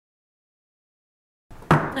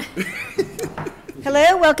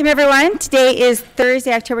Hello, welcome everyone. Today is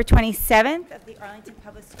Thursday, October 27th of the Arlington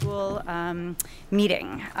Public School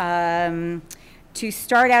meeting. To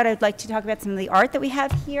start out, I'd like to talk about some of the art that we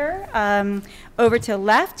have here. Over to the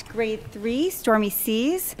left, grade 3, Stormy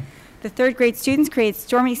Seas. The third grade students created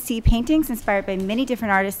Stormy Sea paintings inspired by many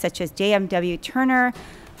different artists such as J.M.W. Turner,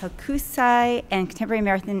 Hokusai, and contemporary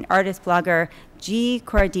American artist blogger G.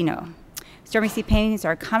 Corradino. Stormy Sea paintings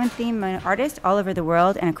are a common theme among artists all over the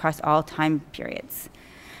world and across all time periods.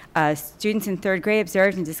 Students in third grade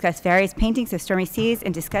observed and discussed various paintings of stormy seas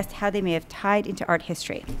and discussed how they may have tied into art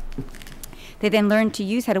history. They then learned to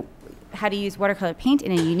use how to use watercolor paint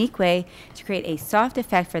in a unique way to create a soft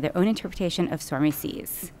effect for their own interpretation of stormy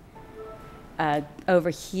seas. Over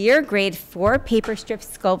here, grade 4, paper strip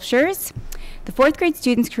sculptures. The fourth grade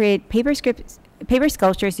students created paper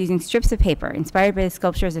sculptures using strips of paper, inspired by the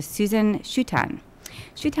sculptures of Susan Schutan.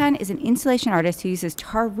 Schutan is an installation artist who uses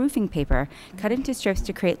tar roofing paper cut into strips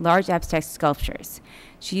to create large abstract sculptures.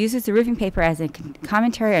 She uses the roofing paper as a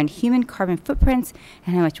commentary on human carbon footprints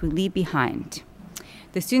and how much we leave behind.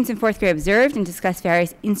 The students in fourth grade observed and discussed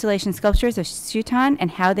various installation sculptures of Schutan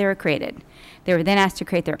and how they were created. They were then asked to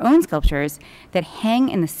create their own sculptures that hang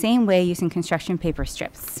in the same way using construction paper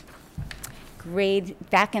strips. Grade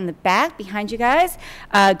back in the back behind you guys,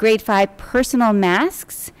 grade 5 personal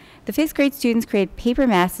masks. The 5th grade students created paper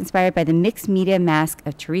masks inspired by the mixed media mask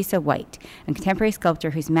of Teresa White, a contemporary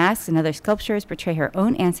sculptor whose masks and other sculptures portray her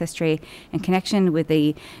own ancestry and connection with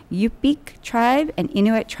the Yupik tribe and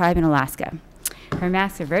Inuit tribe in Alaska. Her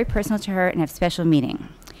masks are very personal to her and have special meaning.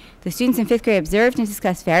 The students in 5th grade observed and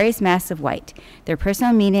discussed various masks of White, their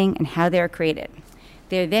personal meaning, and how they are created.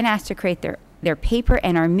 They are then asked to create their paper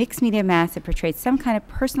and our mixed media masks that portrayed some kind of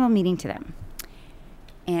personal meaning to them.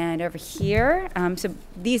 And over here, so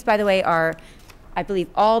these, by the way, are, I believe,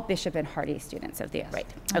 all Bishop and Hardy students of the, right,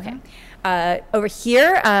 okay. Over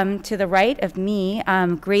here, to the right of me,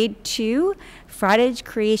 grade 2, Frottage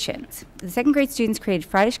Creations. The 2nd grade students created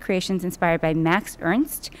Frottage Creations inspired by Max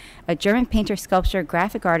Ernst, a German painter, sculptor,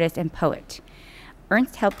 graphic artist, and poet.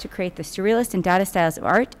 Ernst helped to create the surrealist and Dada styles of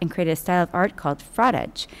art and created a style of art called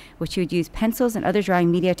frottage, which he would use pencils and other drawing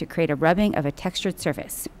media to create a rubbing of a textured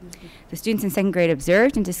surface. The students in 2nd grade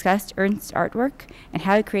observed and discussed Ernst's artwork and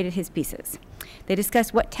how he created his pieces. They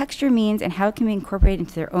discussed what texture means and how it can be incorporated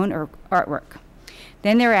into their own artwork.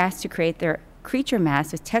 Then they were asked to create their creature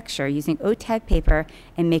mask with texture using OTAD paper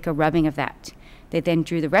and make a rubbing of that. They then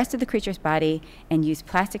drew the rest of the creature's body and used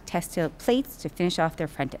plastic textile plates to finish off their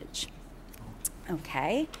frontage.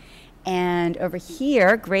 Okay, and over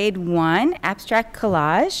here, grade 1, abstract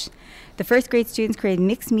collage. The 1st grade students created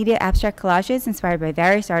mixed media abstract collages inspired by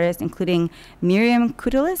various artists, including Miriam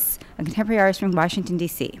Kutelis, a contemporary artist from Washington,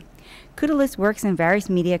 D.C. Kutelis works in various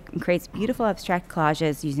media and creates beautiful abstract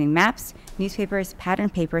collages using maps, newspapers, pattern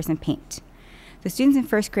papers, and paint. The students in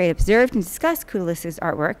 1st grade observed and discussed Kutelis'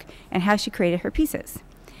 artwork and how she created her pieces.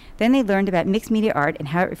 Then they learned about mixed media art and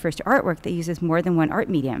how it refers to artwork that uses more than one art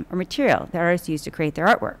medium or material that artists use to create their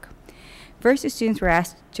artwork. First, the students were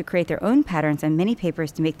asked to create their own patterns on many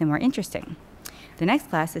papers to make them more interesting. The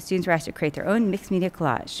next class, the students were asked to create their own mixed media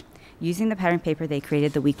collage using the pattern paper they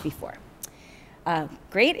created the week before.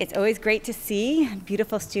 Great, it's always great to see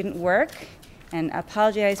beautiful student work, and I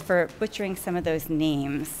apologize for butchering some of those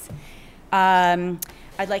names. I'd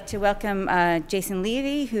like to welcome Jason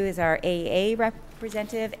Levy, who is our AAA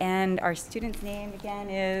representative, and our student's name again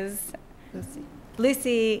is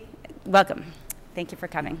Lucy. Welcome. Thank you for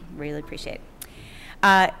coming. Really appreciate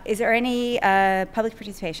it. Is there any public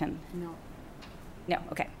participation? No. No,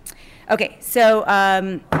 okay. Okay, so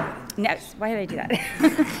next, why did I do that?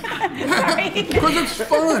 Sorry. Because it's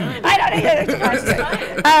fun. I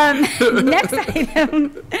don't know. Next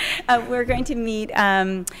item, we're going to meet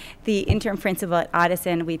the interim principal at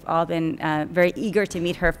Addison. We've all been very eager to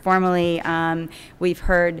meet her formally. We've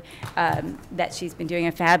heard that she's been doing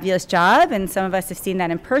a fabulous job, and some of us have seen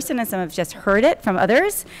that in person, and some have just heard it from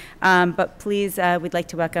others. But please, we'd like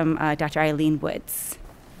to welcome Dr. Eileen Woods.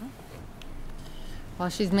 While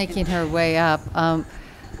she's making her way up,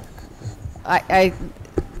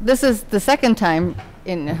 this is the second time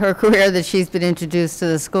in her career that she's been introduced to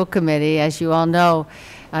the school committee. As you all know,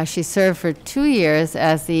 she served for 2 years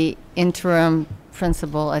as the interim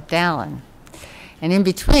principal at Dallin. And in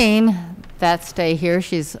between that stay here,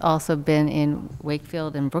 she's also been in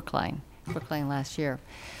Wakefield and Brookline last year.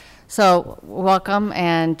 So welcome,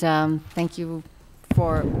 and thank you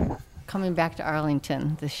for coming back to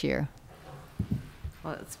Arlington this year.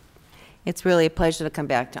 Well, it's really a pleasure to come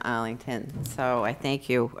back to Arlington, so I thank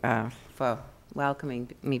you for welcoming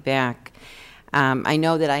me back. I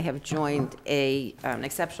know that I have joined an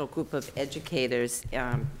exceptional group of educators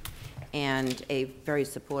and a very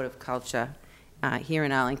supportive culture here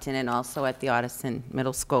in Arlington and also at the Ottoson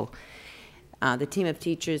Middle School. The team of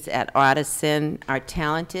teachers at Ottoson are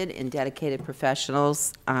talented and dedicated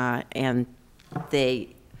professionals, and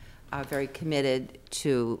they are very committed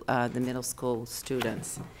to the middle school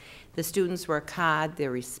students. The students work hard,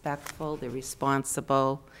 they're respectful, they're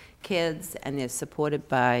responsible kids, and they're supported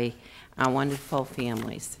by wonderful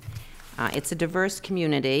families. It's a diverse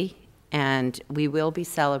community, and we will be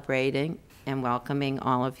celebrating and welcoming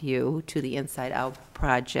all of you to the Inside Out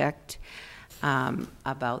project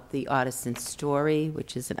about the Ottoson Story,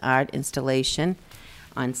 which is an art installation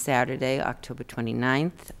on Saturday, October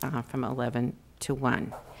 29th from 11 to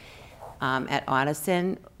 1. At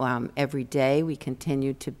Ottoson, every day we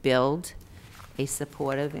continue to build a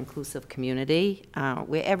supportive, inclusive community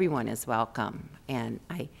where everyone is welcome. And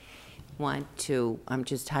I want to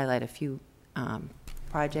just highlight a few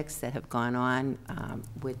projects that have gone on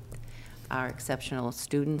with our exceptional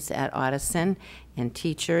students at Ottoson and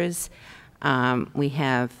teachers. We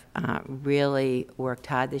have really worked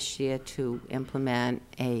hard this year to implement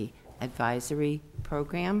a advisory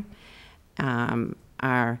program.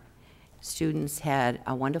 Our students had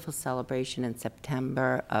a wonderful celebration in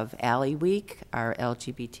September of Ally Week, our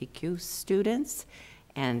LGBTQ students,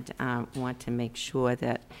 and want to make sure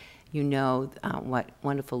that you know what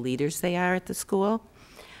wonderful leaders they are at the school.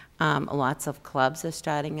 Lots of clubs are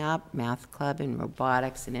starting up, math club and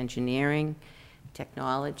robotics and engineering,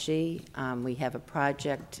 technology. We have a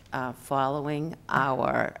project following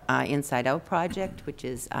our Inside Out project, which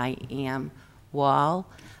is I Am Wall,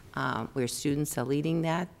 where students are leading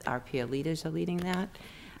that, our peer leaders are leading that.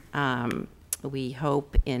 We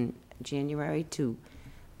hope in January to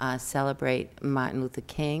celebrate Martin Luther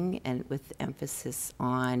King, and with emphasis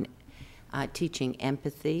on teaching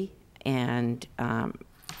empathy, and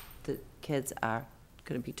the kids are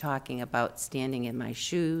going to be talking about standing in my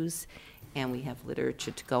shoes, and we have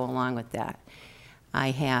literature to go along with that.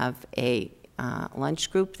 I have a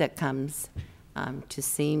lunch group that comes to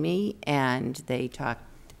see me, and they talk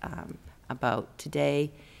about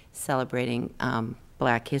today celebrating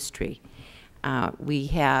Black History. We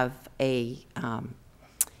have a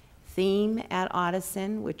theme at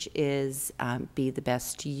Ottoson, which is be the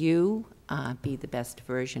best you, be the best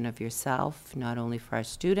version of yourself, not only for our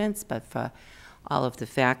students, but for all of the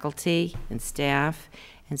faculty and staff.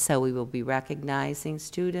 And so we will be recognizing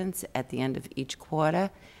students at the end of each quarter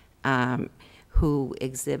who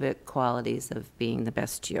exhibit qualities of being the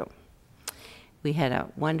best you. We had a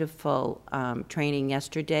wonderful training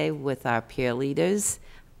yesterday with our peer leaders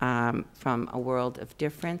from A World of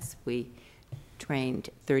Difference. We trained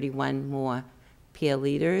 31 more peer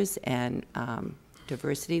leaders and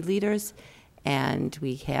diversity leaders, and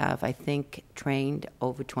we have, I think, trained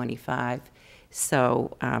over 25.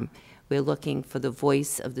 So we're looking for the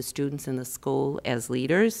voice of the students in the school as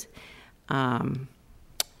leaders.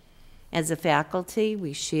 As a faculty,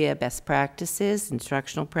 we share best practices,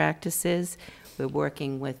 instructional practices. We're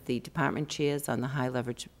working with the department chairs on the high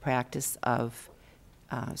leverage practice of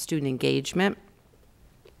student engagement.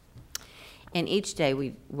 And each day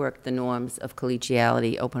we work the norms of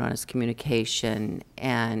collegiality, open, honest communication,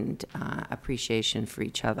 and appreciation for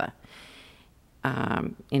each other.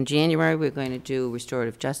 In January, we're going to do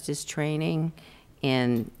restorative justice training.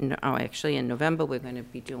 Actually in November, we're going to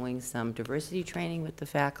be doing some diversity training with the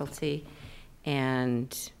faculty,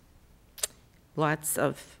 and lots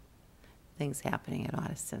of things happening at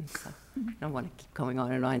Ottoson. So I don't want to keep going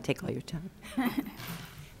on and take all your time.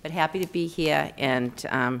 But happy to be here, and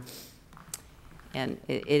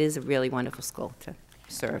it is a really wonderful school to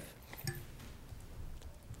serve.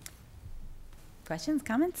 Questions,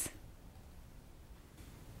 comments?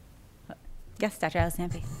 Yes, Dr.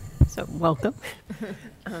 Alice-Sampe. So, welcome.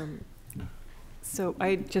 So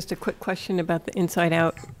just a quick question about the Inside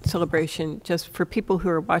Out celebration. Just for people who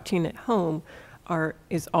are watching at home,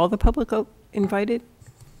 is all the public invited?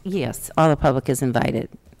 Yes, all the public is invited,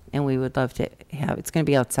 and we would love to have, it's going to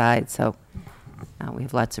be outside, so we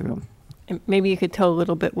have lots of room. And maybe you could tell a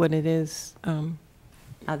little bit what it is.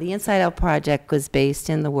 The Inside Out project was based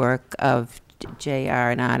in the work of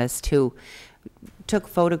J.R., an artist who took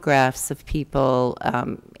photographs of people,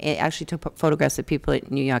 actually took photographs of people in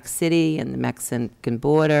New York City and the Mexican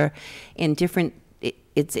border in different,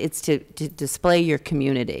 it's to display your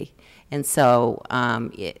community. And so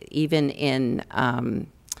even in, I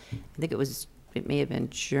think it may have been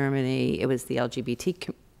Germany, it was the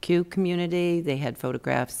LGBTQ community, they had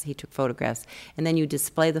photographs, he took photographs, and then you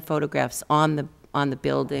display the photographs on the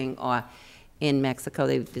building or in Mexico.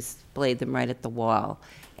 They displayed them right at the wall.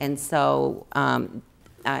 And so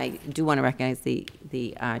I do want to recognize the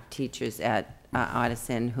teachers at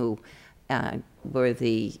Ottoson who were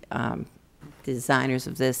the designers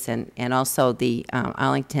of this, and also the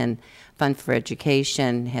Arlington Fund for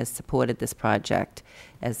Education has supported this project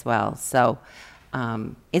as well. So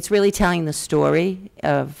it's really telling the story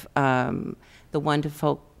of the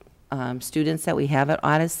wonderful students that we have at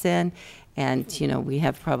Ottoson, and you know, we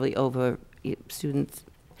have probably over students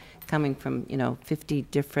coming from 50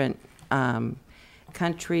 different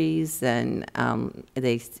countries, and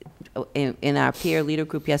in our peer leader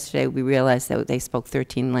group yesterday, we realized that they spoke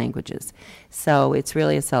 13 languages. So it's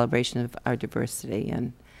really a celebration of our diversity,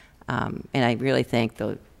 and I really thank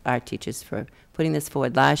our teachers for putting this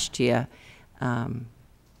forward last year,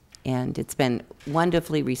 and it's been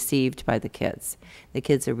wonderfully received by the kids. The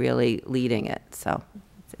kids are really leading it, so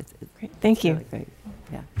it's Great. Thank you. really great.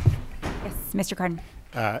 Yeah. Yes, Mr. Cardin.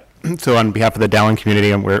 So on behalf of the Dowling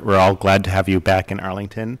community, we're all glad to have you back in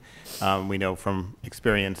Arlington. We know from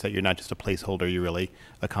experience that you're not just a placeholder, you really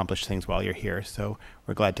accomplish things while you're here. So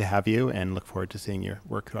we're glad to have you and look forward to seeing your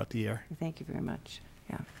work throughout the year. Thank you very much.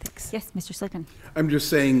 Yeah, thanks. Yes, Mr. Slickman. I'm just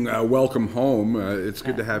saying, welcome home. It's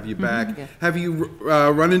good to have you back. Yeah. Have you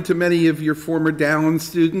run into many of your former Dowling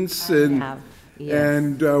students? And, have, yes.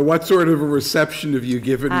 And what sort of a reception have you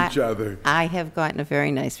given each other? I have gotten a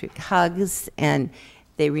very nice hugs, and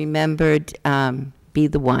they remembered "Be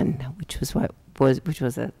the One," which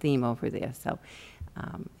was a theme over there. So,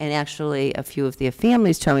 and actually, a few of their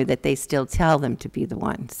families told me that they still tell them to be the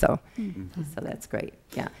one. So, so that's great.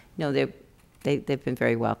 Yeah, no, they've been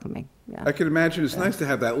very welcoming. Yeah. I can imagine it's nice to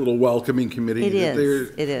have that little welcoming committee. It is, there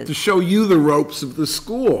it is. To show you the ropes of the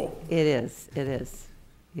school. It is. It is.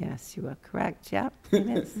 Yes, you are correct. Yeah, it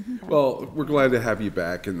is. Well, we're glad to have you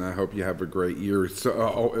back, and I hope you have a great year.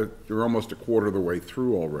 So, you're almost a quarter of the way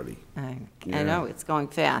through already. I Yeah. know, it's going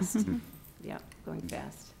fast. Yeah, going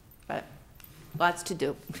fast, but lots to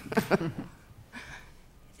do.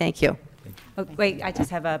 Thank you. Oh, wait, I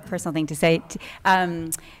just have a personal thing to say.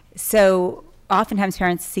 So oftentimes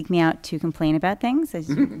parents seek me out to complain about things, as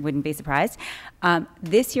you wouldn't be surprised.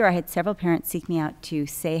 This year I had several parents seek me out to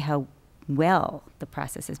say how well the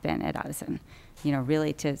process has been at Ottoson.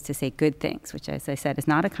 Really to say good things, which, as I said, is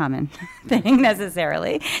not a common thing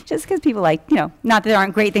necessarily, just because people not that there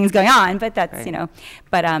aren't great things going on, but that's, Right.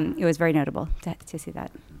 But it was very notable to see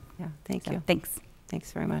that. Yeah, thank So, you. thanks.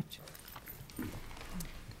 Thanks very much.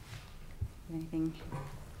 Anything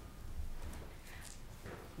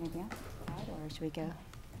else, or should we go?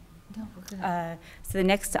 No, we're good. So the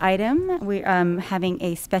next item, we're having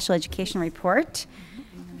a special education report.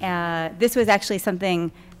 This was actually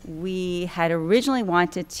something we had originally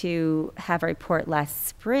wanted to have a report last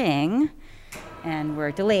spring, and were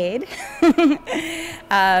delayed.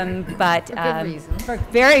 But For good reasons. for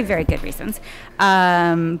very, very good reasons.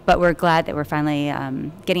 But we're glad that we're finally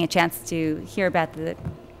getting a chance to hear about the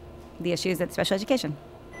issues at special education.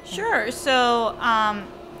 Sure. So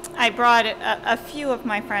I brought a few of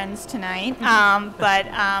my friends tonight,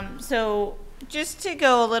 so just to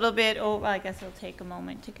go a little bit over, I guess it'll take a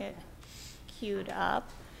moment to get queued up.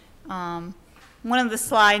 One of the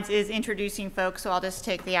slides is introducing folks, so I'll just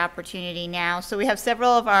take the opportunity now. So we have several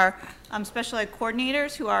of our special ed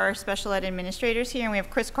coordinators who are our special ed administrators here, and we have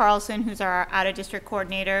Chris Carlson, who's our out-of-district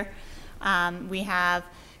coordinator. We have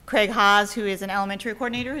Craig Haas, who is an elementary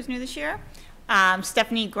coordinator who's new this year.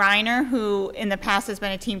 Stephanie Greiner, who in the past has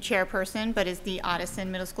been a team chairperson, but is the Ottoson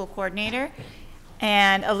Middle School coordinator.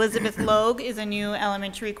 And Elizabeth Logue is a new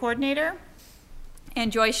elementary coordinator. And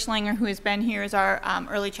Joyce Schlinger, who has been here, is our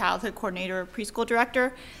early childhood coordinator or preschool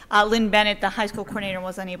director. Lynn Bennett, the high school coordinator,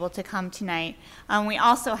 was unable to come tonight. We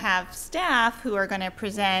also have staff who are going to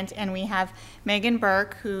present, and we have Megan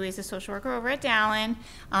Burke, who is a social worker over at Dowling,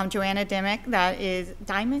 Joanna Dimmick, that is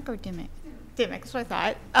Dimmick or Dimmick? Dimmick, that's what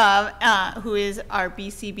I thought, who is our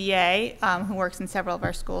BCBA, who works in several of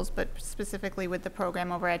our schools, but specifically with the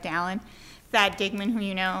program over at Dowling. Thad Digman, who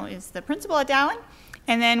you know is the principal at Dowling.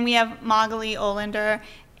 And then we have Magali Olander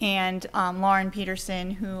and Lauren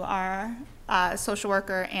Peterson, who are social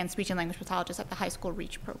worker and speech and language pathologist at the high school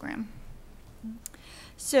REACH program.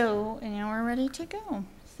 So, and now we're ready to go.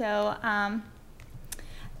 So,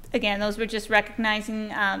 again, those were just recognizing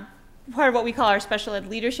part of what we call our special ed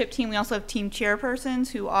leadership team. We also have team chairpersons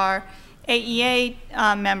who are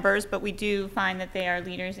AEA members, but we do find that they are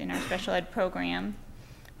leaders in our special ed programming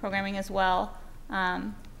as well.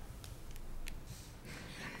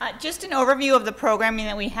 Just an overview of the programming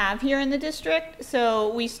that we have here in the district.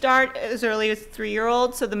 So we start as early as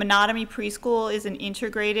 3-year-olds. So the Monatomy Preschool is an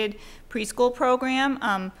integrated preschool program.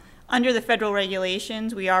 Under the federal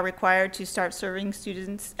regulations, we are required to start serving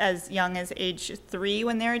students as young as age 3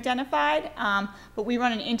 when they're identified, but we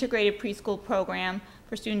run an integrated preschool program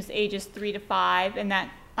for students ages 3 to 5, and that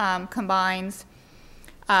combines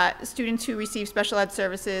students who receive special ed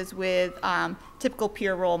services with typical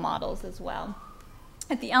peer role models as well.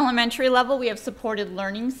 At the elementary level, we have supported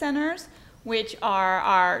learning centers, which are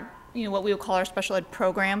our, what we would call our special ed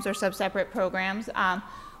programs or sub-separate programs.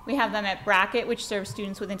 We have them at Brackett, which serves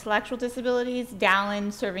students with intellectual disabilities,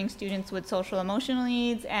 Dallin serving students with social emotional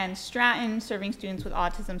needs, and Stratton serving students with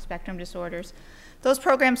autism spectrum disorders. Those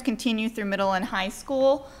programs continue through middle and high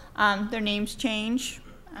school. Their names change.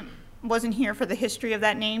 Wasn't here for the history of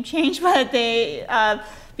that name change, but they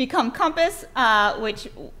become Compass, which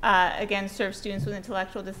again serves students with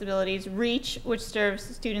intellectual disabilities, Reach, which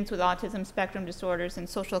serves students with autism spectrum disorders and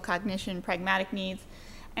social cognition pragmatic needs,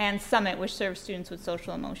 and Summit, which serves students with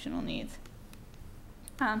social emotional needs.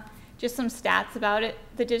 Just some stats about it,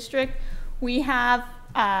 the district. We have,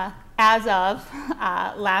 as of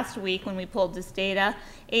last week when we pulled this data,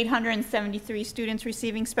 873 students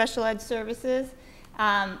receiving special ed services.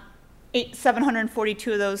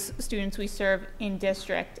 742 of those students we serve in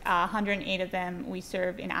district, 108 of them we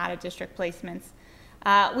serve in out-of-district placements.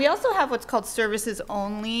 We also have what's called services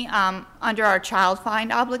only. Under our child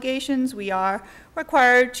find obligations, we are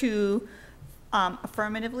required to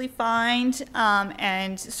affirmatively find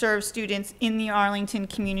and serve students in the Arlington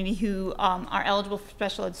community who are eligible for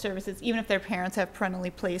special ed services, even if their parents have parentally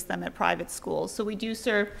placed them at private schools. So we do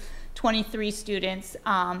serve 23 students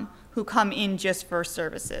who come in just for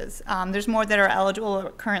services. There's more that are eligible.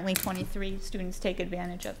 Currently 23 students take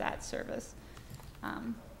advantage of that service.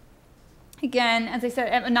 Again, as I said,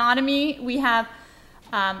 at Anatomy, we have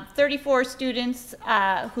 34 students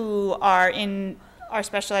who are in our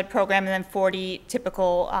special ed program, and then 40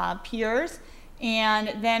 typical peers.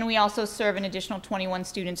 And then we also serve an additional 21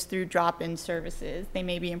 students through drop-in services. They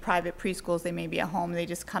may be in private preschools, they may be at home, they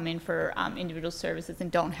just come in for individual services and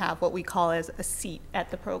don't have what we call as a seat at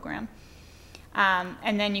the program.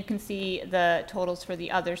 And then you can see the totals for the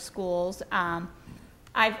other schools.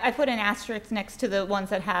 I put an asterisk next to the ones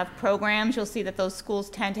that have programs. You'll see that those schools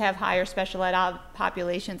tend to have higher special ed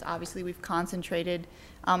populations. Obviously, we've concentrated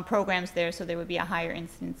programs there, so there would be a higher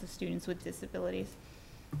incidence of students with disabilities.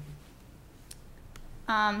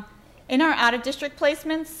 In our out-of-district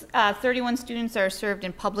placements, 31 students are served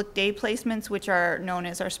in public day placements, which are known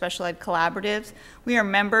as our special ed collaboratives. We are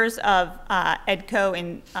members of EDCO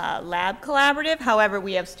and Lab Collaborative. However,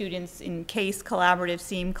 we have students in CASE Collaborative,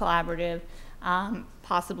 SEAM Collaborative,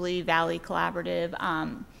 possibly Valley Collaborative.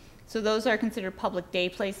 So those are considered public day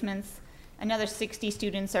placements. Another 60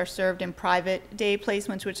 students are served in private day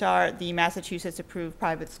placements, which are the Massachusetts-approved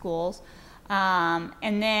private schools.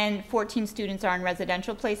 And then 14 students are in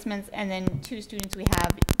residential placements, and then 2 students we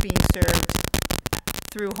have being served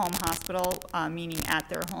through home hospital, meaning at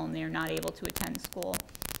their home. They are not able to attend school.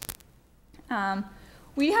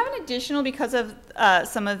 We have an additional, because of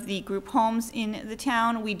some of the group homes in the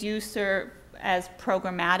town, we do serve as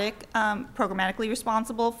programmatically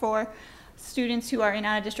responsible for students who are in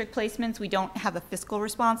out-of-district placements. We don't have a fiscal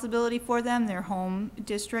responsibility for them. Their home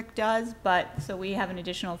district does, but so we have an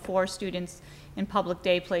additional 4 students in public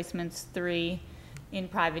day placements, 3 in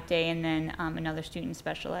private day, and then another student in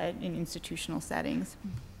special ed in institutional settings.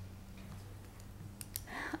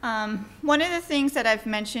 One of the things that I've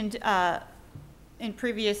mentioned in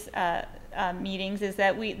previous meetings is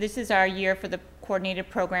that this is our year for the coordinated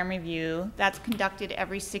program review. That's conducted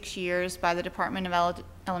every 6 years by the Department of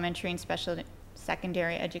Elementary and Special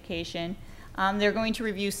Secondary Education. They're going to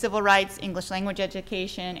review civil rights, English language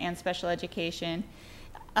education, and special education.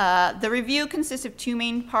 The review consists of 2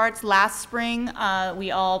 main parts. Last spring,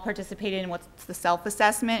 we all participated in what's the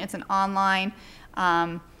self-assessment. It's an online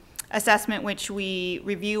assessment which we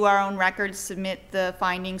review our own records, submit the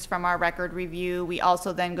findings from our record review. We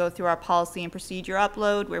also then go through our policy and procedure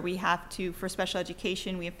upload, where we have to, for special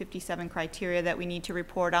education, we have 57 criteria that we need to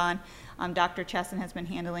report on. Dr. Chesson has been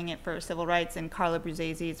handling it for civil rights, and Carla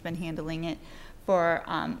Bruzese has been handling it for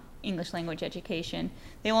English language education.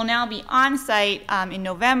 They will now be on site in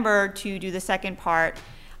November to do the second part.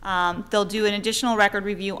 They'll do an additional record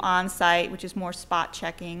review on site, which is more spot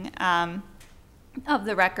checking of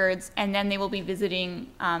the records, and then they will be visiting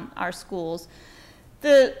our schools.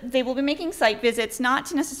 They will be making site visits, not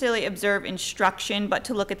to necessarily observe instruction, but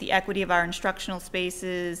to look at the equity of our instructional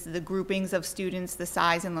spaces, the groupings of students, the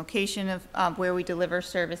size and location of where we deliver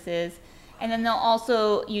services. And then they'll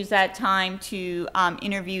also use that time to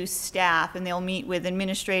interview staff, and they'll meet with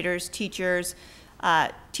administrators, teachers,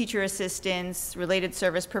 teacher assistants, related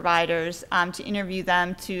service providers, to interview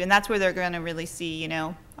them and that's where they're going to really see, you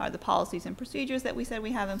know, are the policies and procedures that we said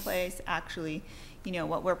we have in place actually, you know,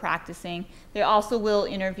 what we're practicing. They also will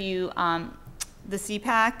interview the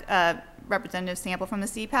CPAC, representative sample from the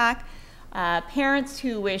CPAC. Parents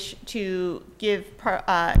who wish to give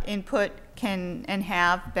input can and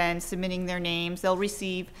have been submitting their names. They'll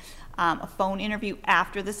receive a phone interview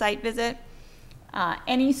after the site visit.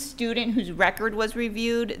 Any student whose record was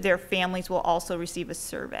reviewed, their families will also receive a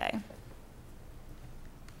survey.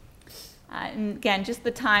 And again, just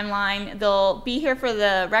the timeline. They'll be here for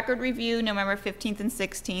the record review November 15th and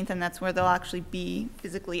 16th, and that's where they'll actually be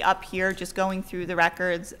physically up here just going through the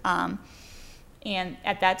records. And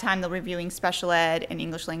at that time, they're reviewing special ed and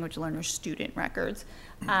English language learner student records.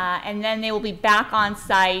 And then they will be back on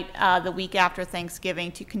site the week after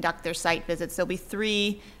Thanksgiving to conduct their site visits. There'll be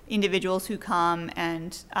 3 individuals who come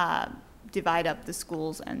and divide up the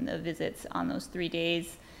schools and the visits on those 3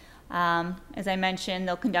 days. As I mentioned,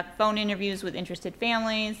 they'll conduct phone interviews with interested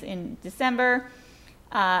families in December.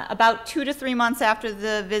 About 2 to 3 months after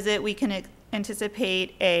the visit, we can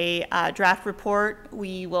anticipate a draft report.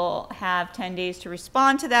 We will have 10 days to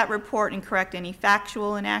respond to that report and correct any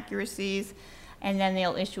factual inaccuracies, and then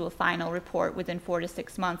they'll issue a final report within 4 to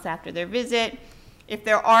 6 months after their visit. If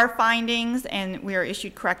there are findings and we are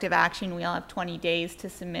issued corrective action, we'll have 20 days to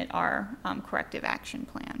submit our corrective action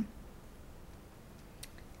plan.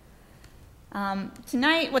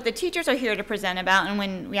 Tonight, what the teachers are here to present about, and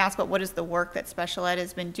when we ask about what is the work that special ed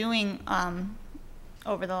has been doing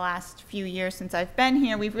over the last few years since I've been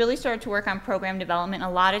here, we've really started to work on program development. A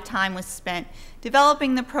lot of time was spent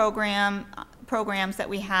developing the programs that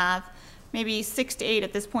we have. Maybe 6 to 8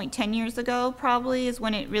 at this point, 10 years ago probably is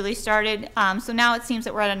when it really started. So now it seems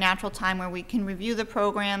that we're at a natural time where we can review the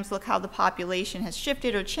programs, look how the population has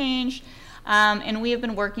shifted or changed. And we have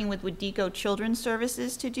been working with Wadiko Children's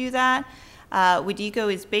Services to do that.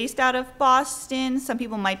 Wadiko is based out of Boston. Some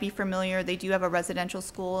people might be familiar. They do have a residential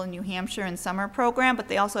school in New Hampshire and summer program, but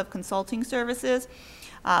they also have consulting services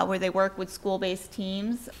where they work with school-based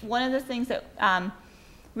teams. One of the things that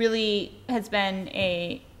really has been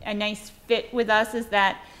a nice fit with us is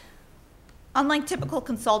that unlike typical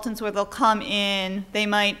consultants where they'll come in, they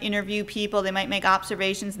might interview people, they might make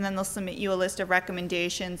observations, and then they'll submit you a list of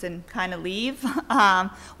recommendations and kind of leave.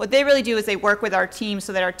 What they really do is they work with our teams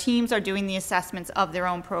so that our teams are doing the assessments of their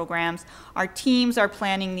own programs. Our teams are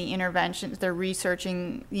planning the interventions, they're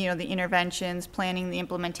researching, you know, the interventions, planning the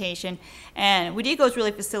implementation, and Wadiko is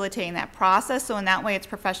really facilitating that process. So in that way, it's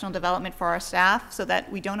professional development for our staff so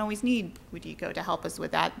that we don't always need Wadiko to help us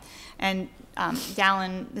with that. And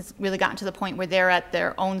Dallin has really gotten to the point where they're at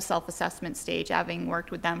their own self-assessment stage, having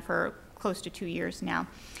worked with them for close to 2 years now.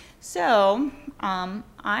 So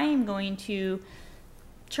I'm going to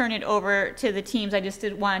turn it over to the teams. I just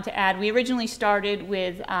wanted to add, we originally started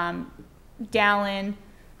with Dallin,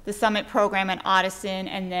 the Summit program at Ottoson,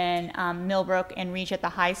 and then Millbrook and Reach at the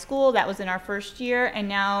high school. That was in our first year, and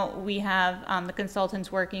now we have the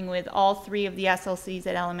consultants working with all 3 of the SLCs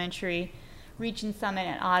at elementary, Reach and Summit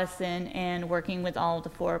at Ottoson, and working with all of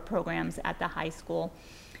the 4 programs at the high school.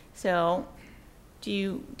 So, do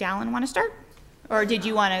you, Dallin, want to start? Or did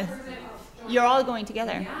you want to? You're all going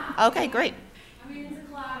together. Yeah. Okay, great. I mean, it's a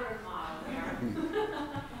collaborative model here.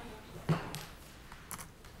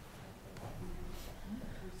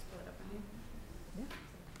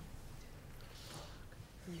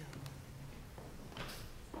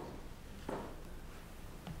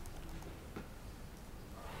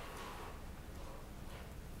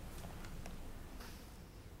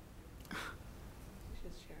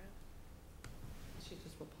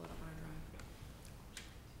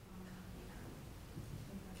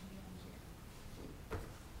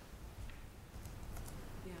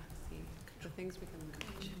 Things we can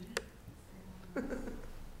manage. Do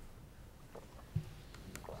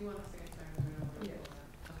you want us to get started?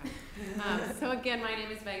 Yeah. Okay. So again, my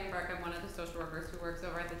name is Megan Burke. I'm one of the social workers who works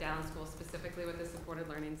over at the Dallin School, specifically with the Supported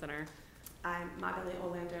Learning Center. I'm Magali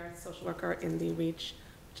Olander, social worker in the REACH,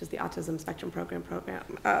 which is the Autism Spectrum Program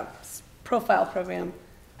profile program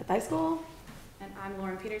at the high school. And I'm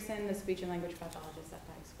Lauren Peterson, the speech and language pathologist at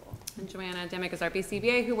the high school. And Joanna Demick is our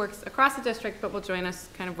BCBA, who works across the district, but will join us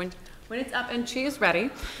kind of when it's up and she is ready.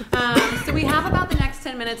 So we have about the next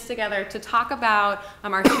 10 minutes together to talk about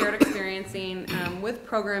our shared experiencing with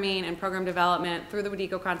programming and program development through the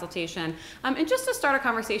Wadiko consultation. And just to start a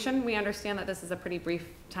conversation, we understand that this is a pretty brief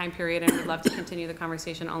time period and we'd love to continue the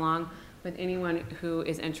conversation along with anyone who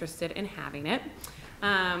is interested in having it.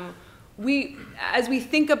 as we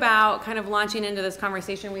think about kind of launching into this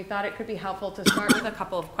conversation, we thought it could be helpful to start with a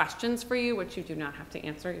couple of questions for you, which you do not have to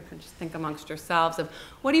answer. You can just think amongst yourselves of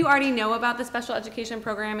what do you already know about the special education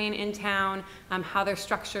programming in town, how they're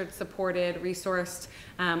structured, supported, resourced,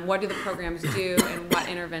 what do the programs do, and what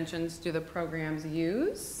interventions do the programs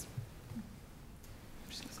use?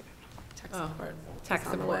 Tech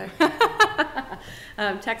support.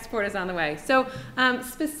 Tech support is on the way. So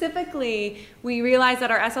specifically, we realize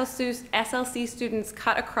that our SLC students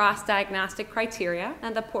cut across diagnostic criteria,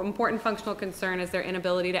 and the important functional concern is their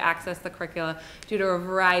inability to access the curricula due to a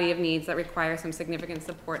variety of needs that require some significant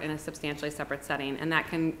support in a substantially separate setting, and that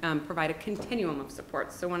can provide a continuum of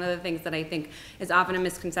support. So one of the things that I think is often a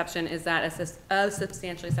misconception is that a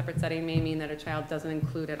substantially separate setting may mean that a child doesn't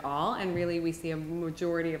include at all, and really we see a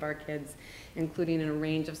majority of our kids including in a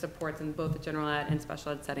range of supports in both the general ed and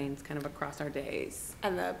special ed settings kind of across our days.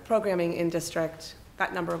 And the programming in district,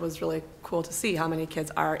 that number was really cool to see how many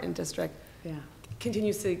kids are in district. Yeah.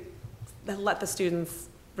 Continues to let the students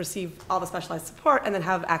receive all the specialized support and then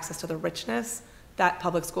have access to the richness that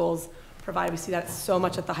public schools provide. We see that so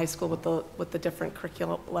much at the high school with the different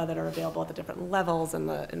curricula that are available at the different levels and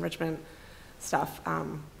the enrichment stuff,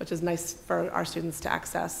 which is nice for our students to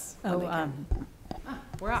access.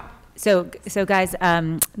 We're up. So guys,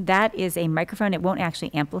 that is a microphone. It won't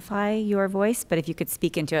actually amplify your voice, but if you could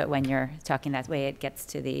speak into it when you're talking, that way it gets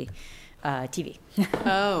to the TV.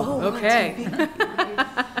 Oh, okay.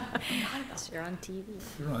 You're on TV.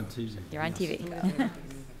 You're on TV. You're on TV.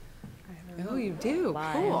 Oh, you do.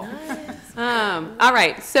 Cool. All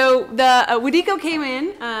right. So the WDECO came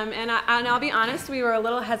in, and I'll be honest, we were a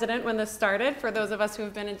little hesitant when this started. For those of us who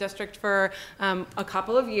have been in district for a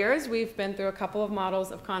couple of years, we've been through a couple of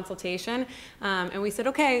models of consultation, and we said,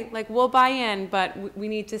 okay, like we'll buy in, but we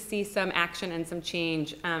need to see some action and some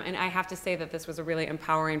change. And I have to say that this was a really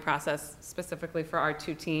empowering process, specifically for our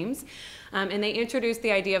two teams. And they introduced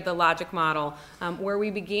the idea of the logic model, where we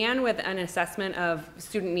began with an assessment of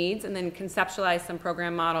student needs and then conceptualized some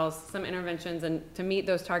program models, some interventions and to meet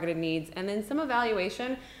those targeted needs, and then some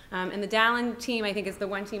evaluation. And the Dallin team, I think, is the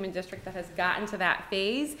one team in district that has gotten to that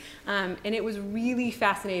phase. And it was really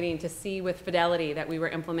fascinating to see with fidelity that we were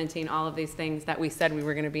implementing all of these things that we said we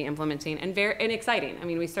were going to be implementing, and exciting. I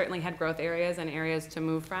mean, we certainly had growth areas and areas to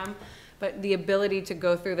move from. But the ability to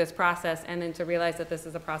go through this process and then to realize that this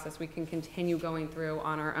is a process we can continue going through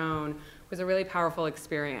on our own was a really powerful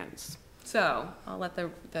experience. So I'll let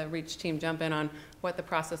the REACH team jump in on what the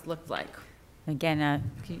process looked like. Again,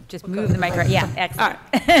 can you just move the microphone? Yeah, excellent.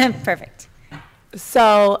 Right. Perfect.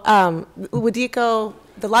 So WDECO,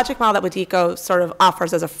 the logic model that WDECO sort of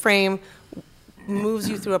offers as a frame moves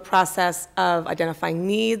you through a process of identifying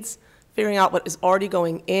needs, figuring out what is already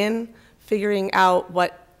going in, figuring out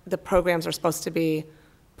what the programs are supposed to be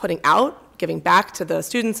putting out, giving back to the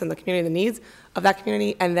students and the community, the needs of that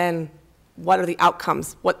community, and then what are the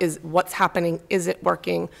outcomes? What's happening? Is it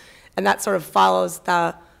working? And that sort of follows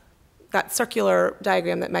that circular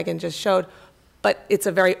diagram that Megan just showed, but it's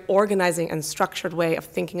a very organizing and structured way of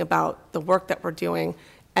thinking about the work that we're doing,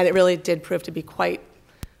 and it really did prove to be quite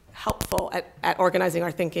helpful at organizing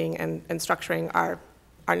our thinking and structuring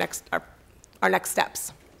our next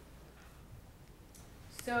steps.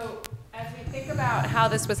 So as we think about how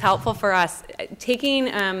this was helpful for us, taking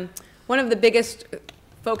one of the biggest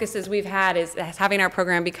focuses we've had is having our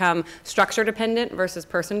program become structure dependent versus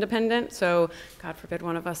person dependent. So God forbid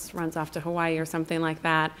one of us runs off to Hawaii or something like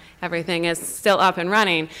that. Everything is still up and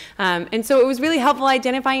running. And so it was really helpful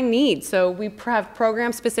identifying needs. So we have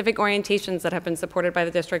program specific orientations that have been supported by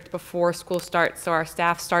the district before school starts, so our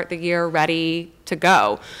staff start the year ready to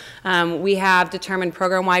go. We have determined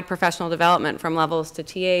program-wide professional development from levels to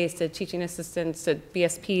TAs, to teaching assistants, to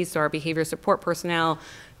BSPs, to our behavior support personnel,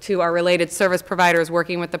 to our related service providers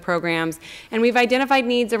working with the programs. And we've identified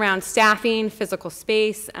needs around staffing, physical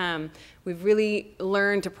space. We've really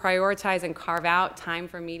learned to prioritize and carve out time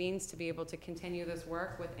for meetings to be able to continue this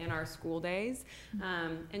work within our school days.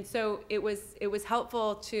 And so it was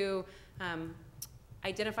helpful to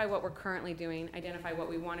identify what we're currently doing, identify what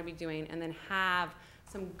we want to be doing, and then have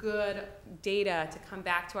some good data to come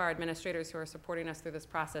back to our administrators who are supporting us through this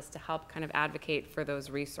process to help kind of advocate for those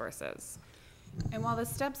resources. And while the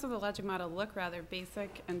steps of the logic model look rather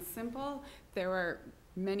basic and simple, there were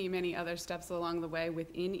many, many other steps along the way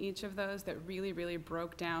within each of those that really, really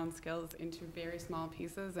broke down skills into very small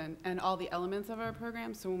pieces and all the elements of our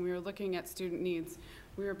program. So when we were looking at student needs,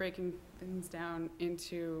 we were breaking things down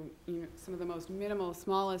into some of the most minimal,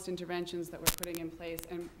 smallest interventions that we're putting in place,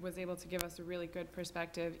 and was able to give us a really good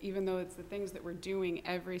perspective, even though it's the things that we're doing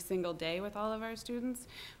every single day with all of our students,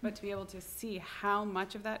 but to be able to see how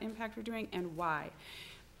much of that impact we're doing and why.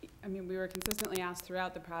 I mean, we were consistently asked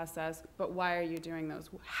throughout the process, but why are you doing those?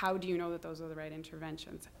 How do you know that those are the right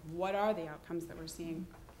interventions? What are the outcomes that we're seeing?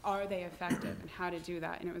 Are they effective, and how to do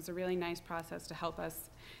that? And it was a really nice process to help us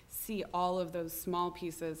see all of those small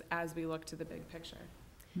pieces as we look to the big picture.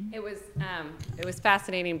 It was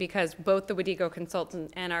fascinating because both the WDIGO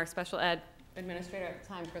consultant and our special ed administrator at the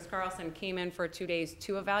time, Chris Carlson, came in for 2 days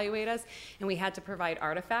to evaluate us, and we had to provide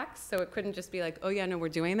artifacts, so it couldn't just be like, oh yeah, no, we're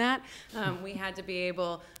doing that. We had to be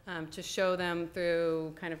able to show them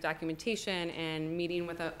through kind of documentation and meeting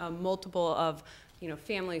with a multiple of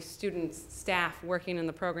families, students, staff working in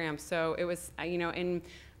the program. So it was, in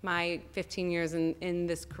my 15 years in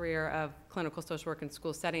this career of clinical social work in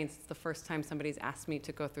school settings, it's the first time somebody's asked me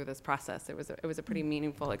to go through this process. It was a pretty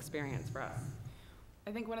meaningful experience for us.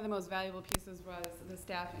 I think one of the most valuable pieces was the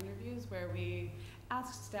staff interviews, where we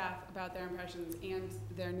asked staff about their impressions and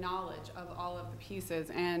their knowledge of all of the pieces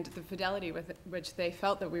and the fidelity with which they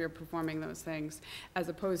felt that we were performing those things, as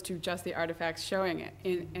opposed to just the artifacts showing it.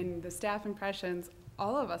 In the staff impressions,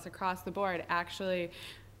 all of us across the board actually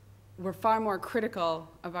were far more critical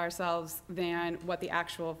of ourselves than what the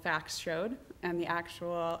actual facts showed, and the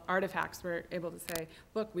actual artifacts were able to say,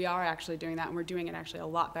 look, we are actually doing that, and we're doing it actually a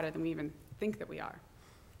lot better than we even think that we are.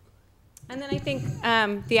 And then I think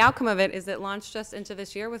the outcome of it is it launched us into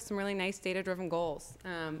this year with some really nice data-driven goals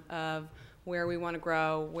of where we want to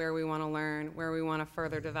grow, where we want to learn, where we want to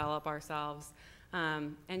further develop ourselves.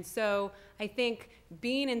 And so I think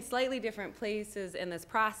being in slightly different places in this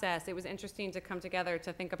process, it was interesting to come together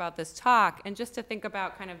to think about this talk and just to think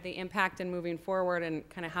about kind of the impact and moving forward and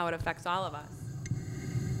kind of how it affects all of us.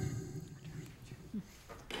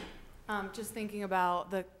 Just thinking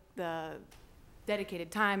about the dedicated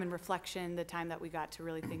time and reflection, the time that we got to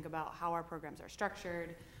really think about how our programs are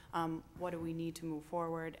structured, what do we need to move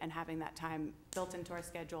forward, and having that time built into our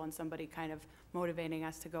schedule and somebody kind of motivating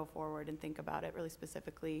us to go forward and think about it really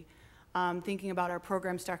specifically. Thinking about our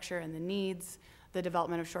program structure and the needs, the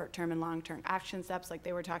development of short-term and long-term action steps, like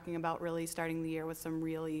they were talking about, really starting the year with some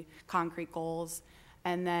really concrete goals.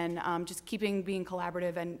 And then just being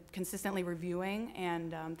collaborative and consistently reviewing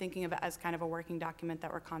and thinking of it as kind of a working document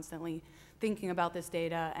that we're constantly thinking about this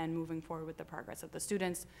data and moving forward with the progress of the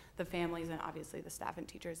students, the families, and obviously the staff and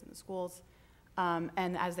teachers in the schools.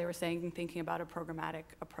 And as they were saying, thinking about a programmatic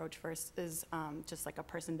approach versus just like a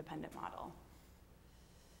person-dependent model.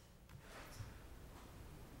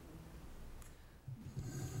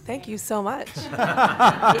 Thank you so much.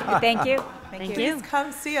 Thank you. Thank you. Please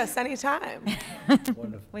come see us anytime.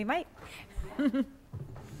 We might.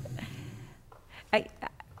 I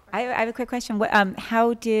have a quick question.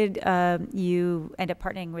 How did you end up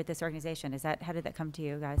partnering with this organization? How did that come to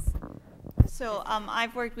you guys? So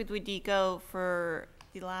I've worked with WDIGO for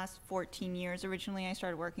the last 14 years. Originally, I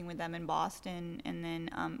started working with them in Boston, and then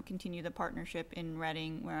continued the partnership in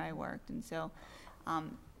Reading, where I worked. And so,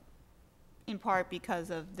 in part because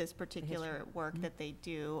of this particular work that they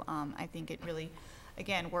do, I think it really,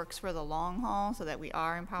 again, works for the long haul, so that we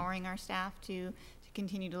are empowering our staff to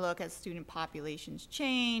continue to look as student populations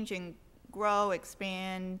change and grow,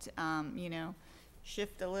 expand,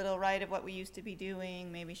 shift a little right of what we used to be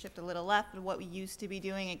doing, maybe shift a little left of what we used to be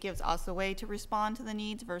doing. It gives us a way to respond to the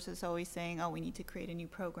needs versus always saying, oh, we need to create a new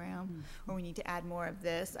program or we need to add more of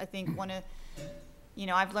this. I think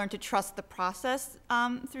I've learned to trust the process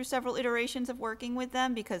through several iterations of working with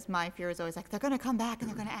them, because my fear is always like, they're going to come back and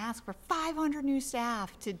they're going to ask for 500 new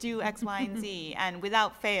staff to do X, Y, and Z. And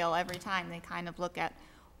without fail, every time they kind of look at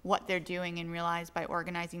what they're doing and realize by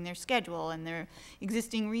organizing their schedule and their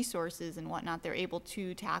existing resources and whatnot, they're able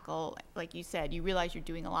to tackle, like you said, you realize you're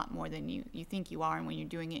doing a lot more than you think you are, and when you're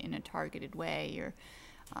doing it in a targeted way, you're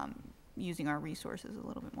using our resources a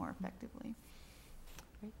little bit more effectively.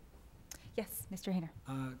 Yes, Mr.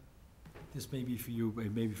 Hayner. This may be for you,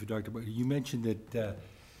 maybe for Dr. But you mentioned that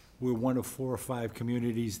we're one of 4 or 5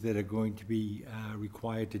 communities that are going to be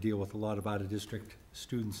required to deal with a lot of out-of-district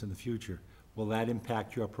students in the future. Will that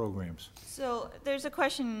impact your programs? So there's a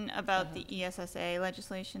question about the ESSA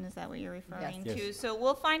legislation. Is that what you're referring to? Yes. So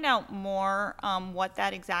we'll find out more what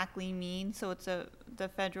that exactly means. So it's the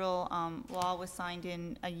federal law was signed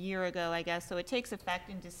in a year ago, I guess. So it takes effect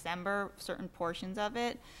in December, certain portions of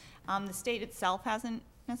it. The state itself hasn't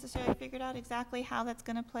necessarily figured out exactly how that's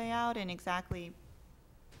going to play out and exactly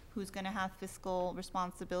who's going to have fiscal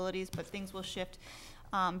responsibilities, but things will shift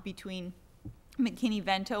between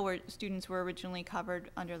McKinney-Vento, where students were originally covered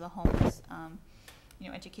under the Homeless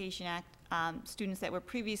Education Act. Students that were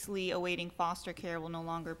previously awaiting foster care will no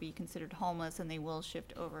longer be considered homeless, and they will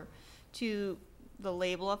shift over to the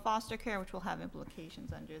label of foster care, which will have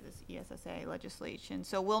implications under this ESSA legislation.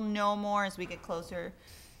 So we'll know more as we get closer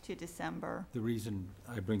to December. The reason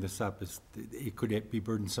I bring this up is it could be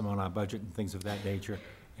burdensome on our budget and things of that nature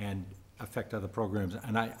and affect other programs.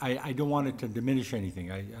 And I don't want it to diminish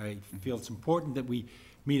anything. I feel it's important that we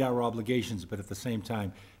meet our obligations, but at the same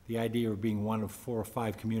time, the idea of being one of 4 or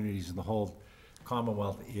 5 communities in the whole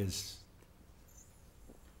Commonwealth is,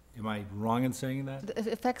 am I wrong in saying that? It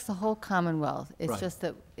affects the whole Commonwealth. It's Right. just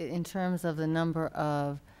that in terms of the number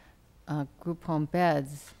of group home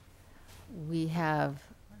beds, we have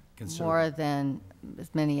more than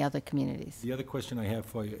as many other communities. The other question I have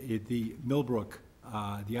for you, the Millbrook,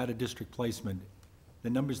 the out-of-district placement, the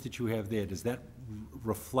numbers that you have there, does that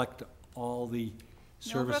reflect all the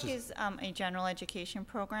services? Millbrook is a general education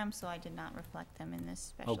program, so I did not reflect them in this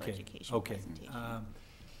special education presentation.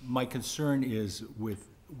 My concern is with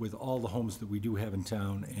all the homes that we do have in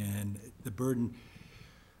town and the burden,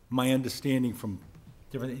 my understanding from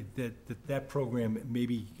different, that program may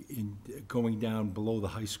be going down below the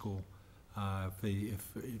high school, if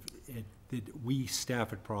we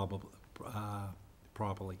staff it properly.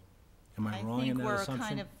 Am I wrong in that assumption? I think we're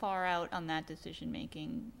kind of far out on that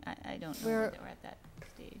decision-making. I don't know whether we're at that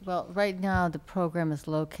stage. Well, right now, the program is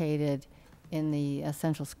located in the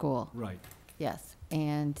central school. Right. Yes,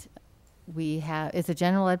 and it's a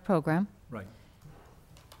general ed program. Right.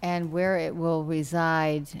 And where it will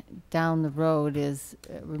reside down the road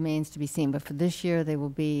remains to be seen, but for this year, they will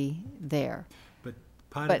be there. But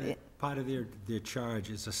part of their charge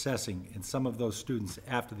is assessing, and some of those students,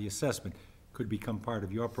 after the assessment, could become part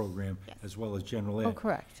of your program as well as general ed. Oh,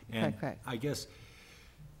 correct. And correct. I guess,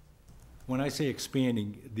 when I say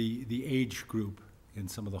expanding, the age group in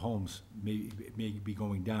some of the homes may be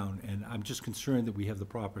going down, and I'm just concerned that we have the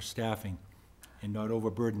proper staffing and not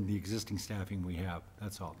overburden the existing staffing we have,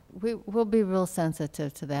 that's all. We'll be real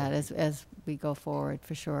sensitive to that as we go forward,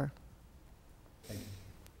 for sure. Thank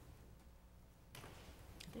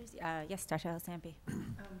you. Yes, Dr. Alasampi. I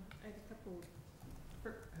have a couple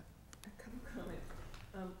comments.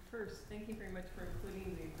 First, thank you very much for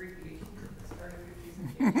including the abbreviations at the start of your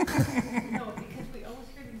presentation. No, because we always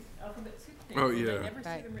hear these alphabet soup things. Oh, yeah. I never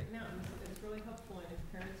see them written out, and it's really helpful, and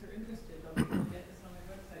if parents are interested, they'll be able to get this on their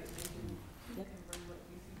website, and they can learn what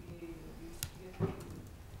BCBA and BCBSA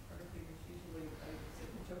are figures usually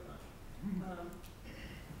sit and choke on.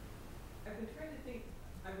 I've been trying to think,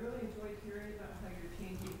 I really enjoyed hearing about how you're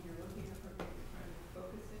changing, you're looking at the program, you're trying to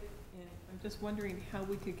focus it, and I'm just wondering how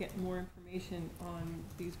we could get more information on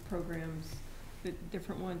these programs, the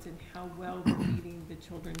different ones, and how well they're meeting the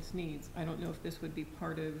children's needs. I don't know if this would be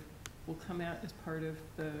will come out as part of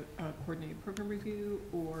the coordinated program review,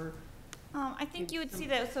 or I think you would see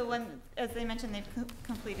that. So as they mentioned, they've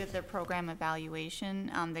completed their program evaluation.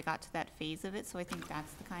 They got to that phase of it. So I think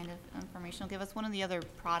that's the kind of information they'll give us. One of the other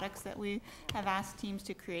products that we have asked teams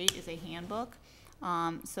to create is a handbook.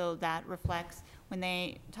 So that reflects when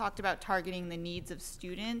they talked about targeting the needs of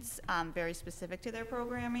students, very specific to their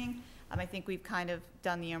programming. I think we've kind of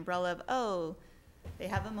done the umbrella of, they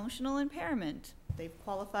have emotional impairment. They've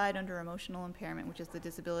qualified under emotional impairment, which is the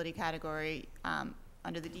disability category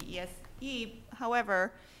under the DESE.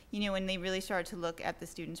 However, when they really started to look at the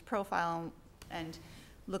student's profile and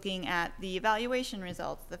looking at the evaluation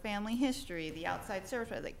results, the family history, the outside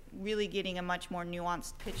service, like really getting a much more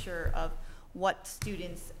nuanced picture of what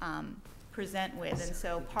students present with. And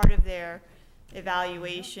so part of their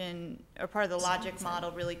evaluation, or part of the logic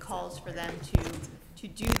model, really calls for them to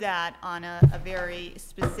do that on a very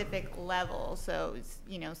specific level. So,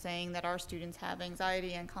 saying that our students have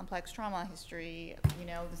anxiety and complex trauma history,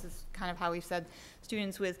 this is kind of how we've said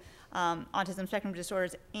students with autism spectrum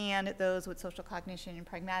disorders and those with social cognition and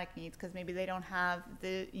pragmatic needs, because maybe they don't have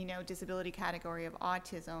the, disability category of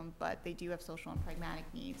autism, but they do have social and pragmatic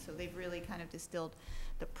needs. So they've really kind of distilled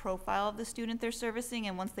the profile of the student they're servicing,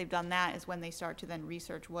 and once they've done that is when they start to then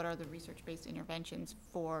research what are the research-based interventions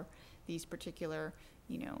for these particular,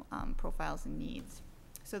 profiles and needs.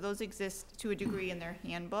 So those exist to a degree in their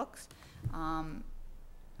handbooks. I'm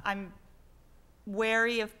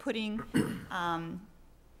wary of putting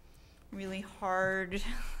really hard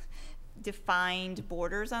defined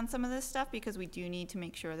borders on some of this stuff, because we do need to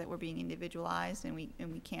make sure that we're being individualized, and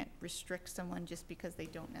we can't restrict someone just because they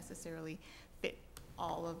don't necessarily fit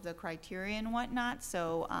all of the criteria and whatnot.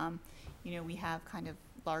 So we have kind of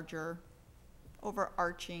larger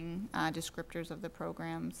overarching descriptors of the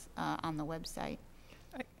programs on the website.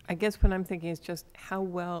 I guess what I'm thinking is just how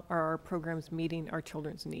well are our programs meeting our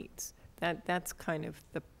children's needs? That's kind of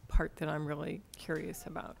the part that I'm really curious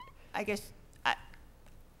about. I guess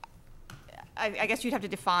I guess you'd have to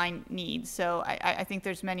define needs. So I think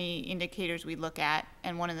there's many indicators we look at,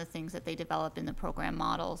 and one of the things that they develop in the program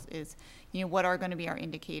models is, what are going to be our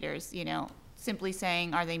indicators? Simply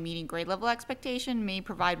saying, are they meeting grade level expectation may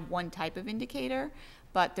provide one type of indicator,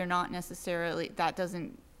 but they're not necessarily, that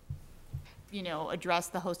doesn't, address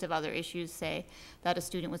the host of other issues, say, that a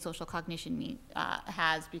student with social cognition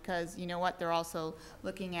has, because they're also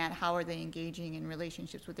looking at how are they engaging in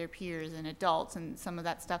relationships with their peers and adults, and some of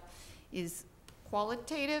that stuff is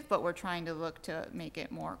qualitative, but we're trying to look to make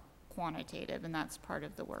it more quantitative, and that's part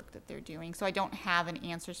of the work that they're doing. So I don't have an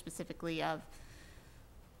answer specifically of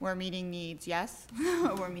we're meeting needs, yes,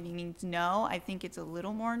 or we're meeting needs, no. I think it's a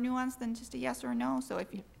little more nuanced than just a yes or a no. So if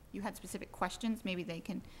you had specific questions, maybe they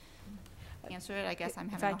can answer it. I guess I'm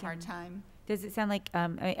having a hard time. Does it sound like,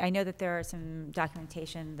 I know that there are some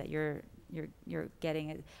documentation that you're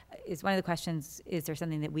getting. Is one of the questions, is there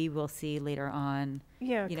something that we will see later on?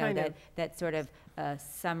 Yeah, that sort of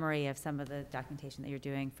summary of some of the documentation that you're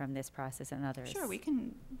doing from this process and others? Sure, we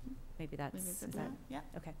can. Maybe that's, yeah.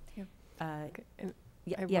 Okay. Yeah.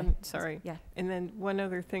 Yeah. Sorry. Yeah. And then one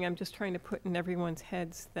other thing I'm just trying to put in everyone's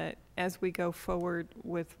heads, that as we go forward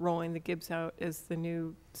with rolling the Gibbs out as the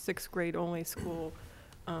new 6th grade only school,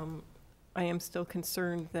 I am still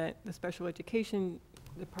concerned that the special education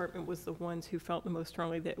department was the ones who felt the most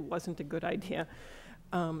strongly that it wasn't a good idea,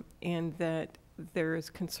 and that there is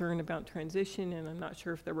concern about transition, and I'm not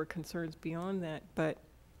sure if there were concerns beyond that, but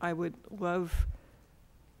I would love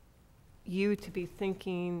you to be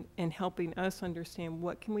thinking and helping us understand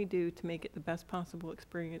what can we do to make it the best possible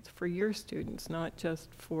experience for your students, not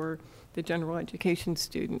just for the general education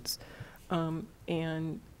students. I'm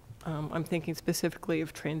thinking specifically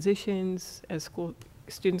of transitions as school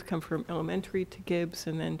students come from elementary to Gibbs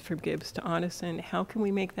and then from Gibbs to Ottoson. How can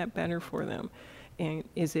we make that better for them? And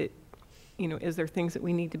is it, is there things that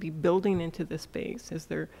we need to be building into the space? Is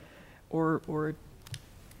there, or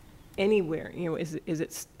anywhere, is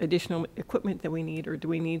it additional equipment that we need, or do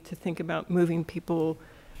we need to think about moving people,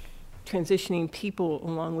 transitioning people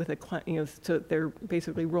along with a class, so they're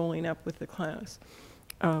basically rolling up with the class?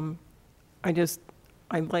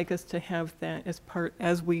 I'd like us to have that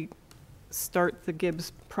as we start the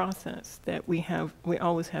Gibbs process, that we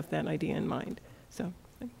always have that idea in mind. So,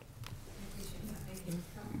 thank you.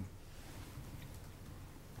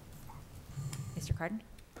 Mr. Carden?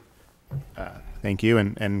 Thank you,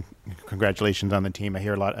 and congratulations on the team. I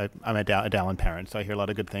hear a lot. I'm a Dallin parent, so I hear a lot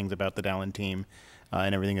of good things about the Dallin team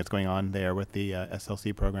and everything that's going on there with the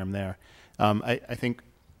SLC program there. I think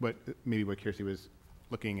what Kirsty was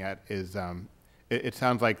looking at is it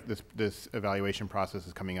sounds like this evaluation process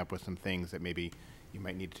is coming up with some things that maybe you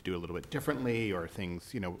might need to do a little bit differently, or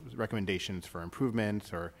things, recommendations for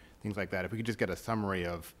improvements or things like that. If we could just get a summary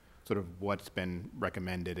of sort of what's been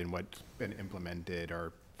recommended and what's been implemented,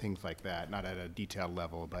 or things like that, not at a detailed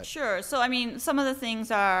level, but. Sure. So, some of the things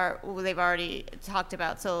they've already talked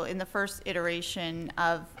about. So in the first iteration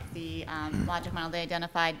of the logic model, they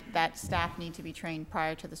identified that staff need to be trained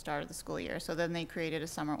prior to the start of the school year. So then they created a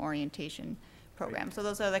summer orientation program. Right. So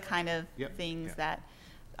those are the kind of things that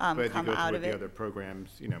come out of it. The other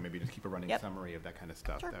programs, maybe just keep a running summary of that kind of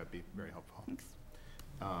stuff. Sure. That would be very helpful. Thanks.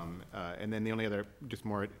 And then the only other just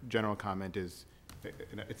more general comment is,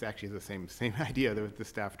 it's actually the same idea with the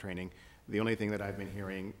staff training. The only thing that I've been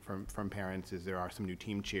hearing from parents is there are some new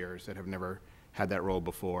team chairs that have never had that role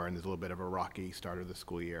before, and there's a little bit of a rocky start of the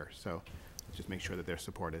school year. So let's just make sure that they're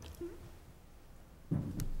supported.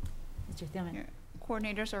 Mr. Thielman. Your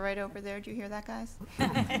coordinators are right over there. Do you hear that, guys?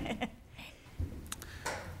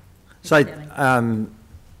 So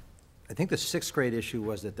I think the 6th grade issue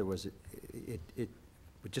was that there was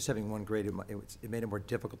with just having one grade, it made it more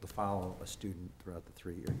difficult to follow a student throughout the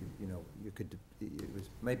 3 year. It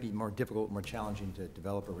might be more difficult, more challenging to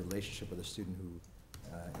develop a relationship with a student who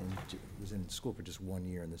was in school for just 1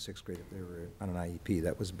 year in the 6th grade if they were on an IEP.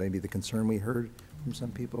 That was maybe the concern we heard from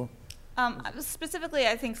some people. Specifically,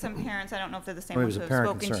 I think some parents, I don't know if they're the same ones who have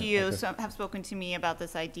spoken to you, some have spoken to me about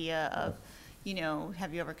this idea of,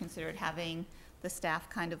 have you ever considered having the staff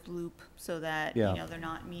kind of loop so that, they're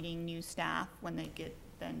not meeting new staff when they get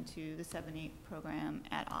then to the 7-8 program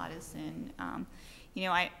at Ottoson.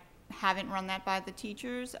 I haven't run that by the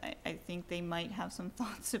teachers. I think they might have some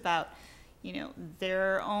thoughts about,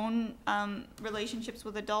 their own relationships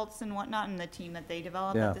with adults and whatnot, and the team that they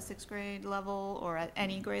develop at the 6th grade level or at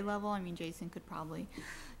any grade level. Jason could probably,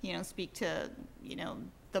 speak to,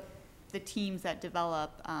 the teams that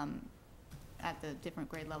develop at the different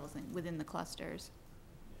grade levels within the clusters.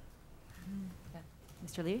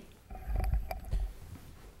 Mr. Levy?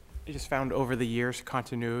 I just found over the years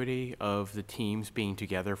continuity of the teams being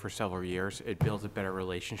together for several years. It builds a better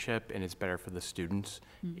relationship and it's better for the students.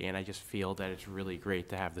 And I just feel that it's really great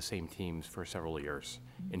to have the same teams for several years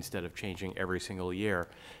instead of changing every single year,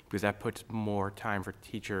 because that puts more time for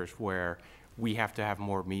teachers where we have to have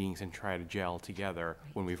more meetings and try to gel together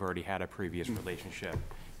when we've already had a previous relationship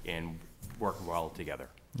and work well together.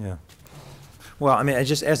 Yeah. Well, I mean, I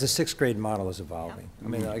just, as the sixth grade model is evolving, I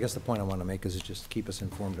mean, I guess the point I want to make is just keep us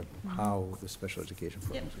informed of how the special education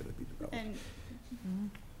program is going to be developed. And,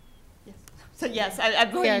 yes. So yes,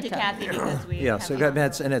 I'm pointing to Kathy because we Yeah, have so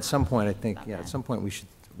a- and at some point, I think, yeah, at some point,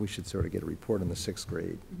 we should sort of get a report on the sixth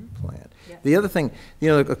grade plan. The other thing, you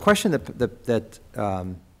know, a question that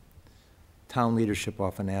town leadership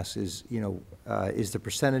often asks is, you know, is the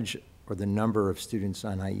percentage or the number of students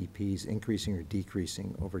on IEPs increasing or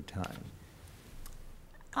decreasing over time?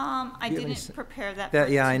 I Do you have any didn't prepare that that-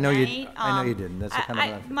 for yeah, I know you- tonight. I know you didn't. That's a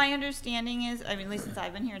kind of a- my understanding is, I mean, at least since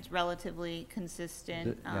I've been here, it's relatively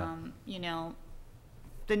consistent. Yeah. You know,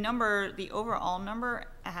 the overall number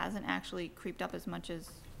hasn't actually creeped up as much as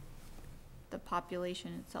the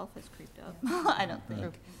population itself has creeped up, I don't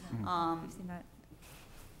think.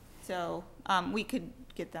 So, we could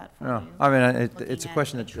get that for No, you. I mean, it's looking a at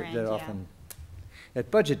question the that trend, that yeah. often, at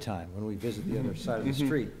budget time, when we visit the other side of the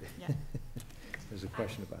street, Yeah. there's a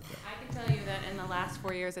question about that. I can tell you that in the last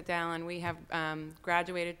 4 years at Dallin, we have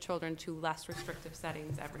graduated children to less restrictive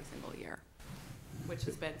settings every single year, which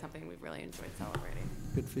has been something we've really enjoyed celebrating.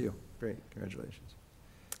 Good for you. Great, congratulations.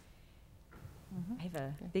 I have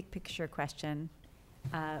a big picture question.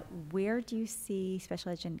 Where do you see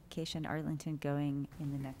special education Arlington going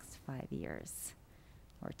in the next 5 years?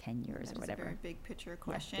 Or 10 years, That or is a whatever? very big picture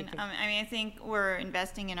question. big picture. I mean, I think we're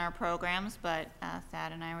investing in our programs, but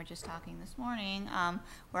Thad and I were just talking this morning,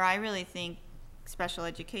 where I really think special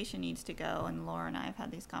education needs to go, and Laura and I have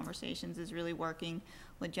had these conversations, is really working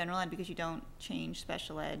with general ed, because you don't change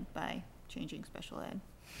special ed by changing special ed.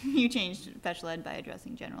 You change special ed by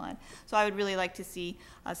addressing general ed. So I would really like to see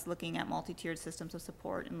us looking at multi-tiered systems of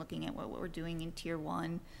support and looking at what we're doing in tier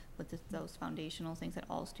 1 with those foundational things that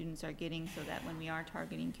all students are getting, so that when we are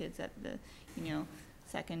targeting kids at the, you know,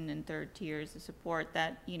 second and third tiers of support,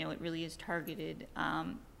 that, you know, it really is targeted,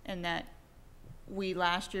 and that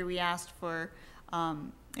last year we asked for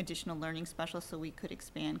additional learning specialists so we could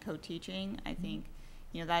expand co-teaching. I think,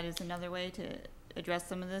 you know, that is another way to address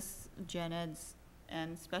some of this gen ed's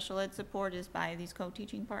and special ed support, is by these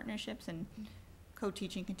co-teaching partnerships, and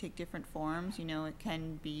co-teaching can take different forms. You know, it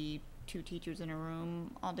can be 2 teachers in a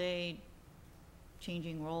room all day,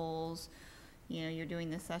 changing roles. You know, you're doing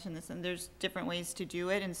this session, and there's different ways to do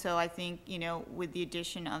it. And so I think, you know, with the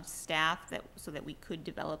addition of staff, so that we could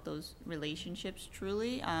develop those relationships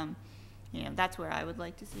truly, you know, that's where I would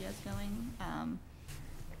like to see us going.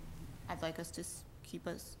 I'd like us to keep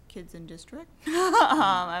us kids in district.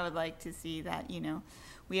 I would like to see that, you know,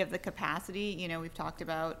 we have the capacity. You know, we've talked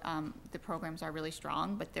about the programs are really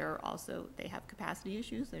strong, but they have capacity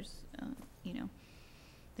issues. There's, you know,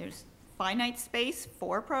 there's finite space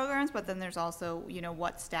for programs, but then there's also, you know,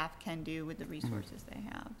 what staff can do with the resources they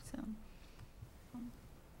have, so.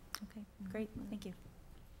 Okay, great, thank you.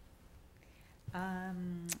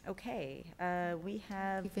 Okay, we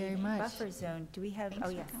have Thank you very the much. buffer zone. Do we have, Thanks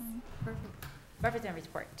oh for yes, coming. perfect. Buffer zone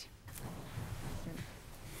report.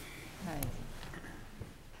 Hi.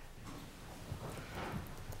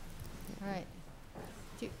 All right.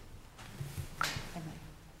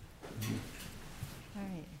 All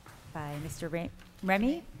right. By Mr.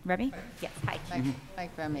 Remy? Remy? Yes, hi.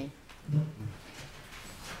 Mike Remy.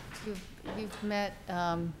 You've met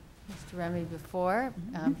Mr. Remy before.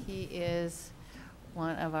 He is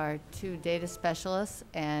one of our 2 data specialists,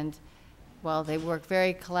 and while they work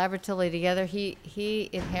very collaboratively together, he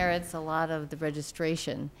inherits a lot of the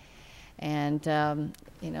registration. And,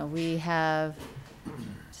 you know, we have,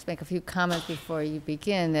 just make a few comments before you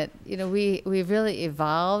begin, that, you know, we've really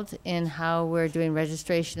evolved in how we're doing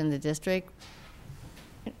registration in the district,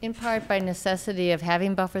 in part by necessity of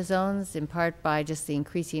having buffer zones, in part by just the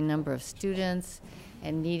increasing number of students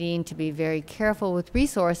and needing to be very careful with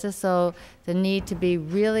resources. So the need to be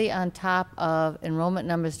really on top of enrollment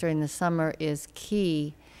numbers during the summer is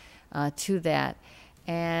key to that.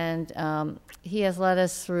 And he has led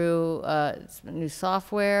us through some new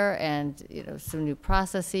software and, you know, some new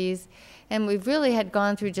processes. And we've really had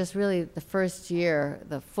gone through just really the first year,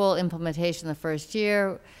 the full implementation the first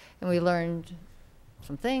year, and we learned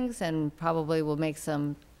some things and probably will make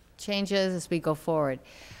some changes as we go forward.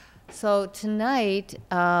 So tonight,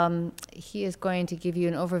 he is going to give you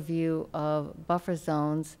an overview of buffer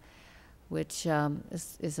zones, which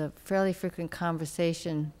is a fairly frequent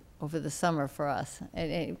conversation over the summer for us.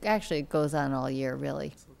 And it actually goes on all year,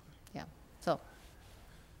 really. Yeah. So.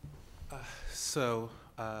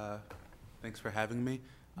 Thanks for having me.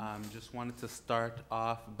 Just wanted to start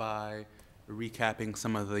off by recapping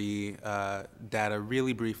some of the data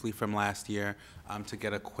really briefly from last year to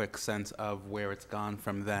get a quick sense of where it's gone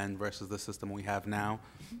from then versus the system we have now.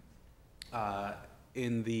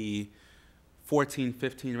 In the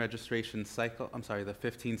 14-15 registration cycle, I'm sorry, the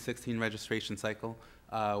 15-16 registration cycle,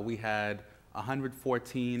 we had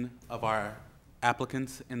 114 of our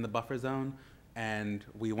applicants in the buffer zone, and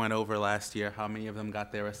we went over last year how many of them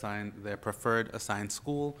got their preferred assigned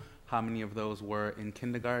school, how many of those were in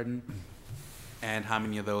kindergarten, and how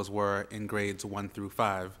many of those were in grades 1 through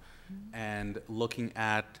 5. And looking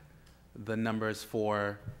at the numbers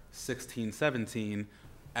for 16-17,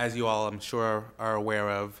 as you all, I'm sure, are aware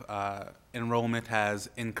of, enrollment has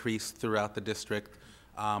increased throughout the district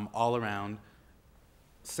all around.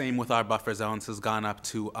 Same with our buffer zones, has gone up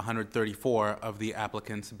to 134 of the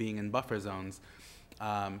applicants being in buffer zones.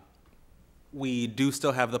 We do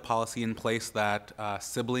still have the policy in place that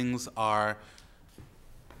siblings are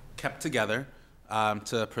kept together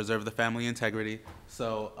to preserve the family integrity.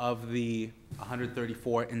 So of the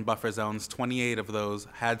 134 in buffer zones, 28 of those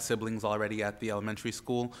had siblings already at the elementary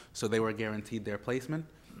school, so they were guaranteed their placement.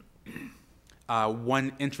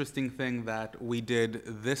 One interesting thing that we did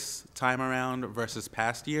this time around versus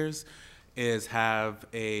past years is have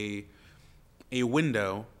a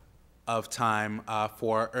window of time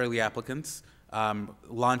for early applicants.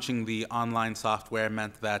 Launching the online software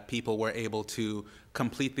meant that people were able to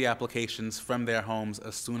complete the applications from their homes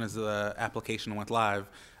as soon as the application went live.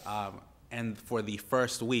 And for the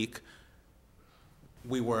first week,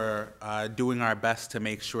 we were doing our best to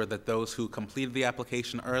make sure that those who completed the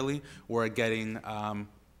application early were getting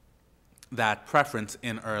that preference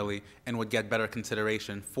in early and would get better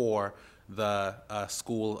consideration for the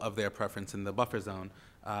school of their preference in the buffer zone.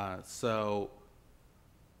 So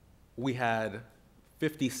we had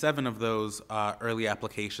 57 of those early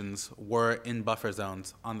applications were in buffer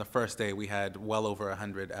zones. On the first day, we had well over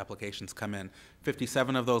 100 applications come in.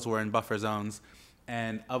 57 of those were in buffer zones.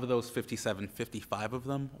 And of those 57, 55 of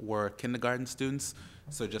them were kindergarten students.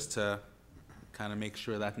 So just to kind of make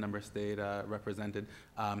sure that number stayed represented,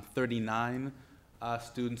 39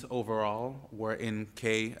 students overall were in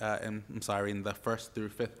in the 1st through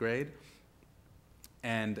 5th grade,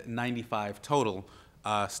 and 95 total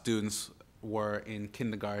students were in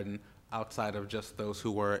kindergarten outside of just those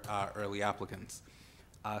who were early applicants.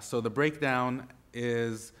 So the breakdown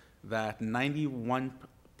is that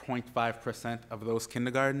 91.5% of those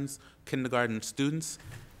kindergarten students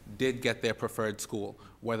did get their preferred school,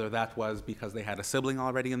 whether that was because they had a sibling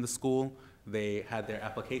already in the school, they had their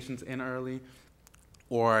applications in early,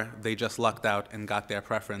 or they just lucked out and got their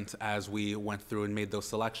preference as we went through and made those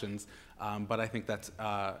selections. But I think that's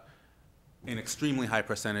an extremely high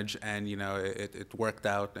percentage, and it worked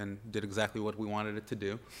out and did exactly what we wanted it to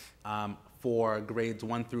do. For grades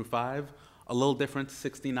 1 through 5, a little different,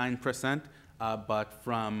 69%. But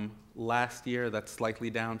from last year, that's slightly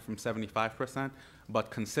down from 75%.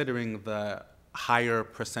 But considering the higher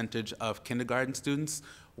percentage of kindergarten students,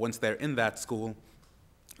 once they're in that school,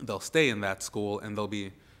 they'll stay in that school and there'll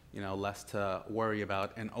be less to worry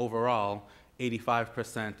about. And overall,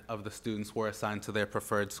 85% of the students were assigned to their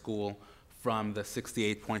preferred school from the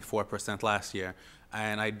 68.4% last year.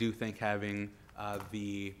 And I do think having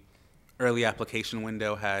the early application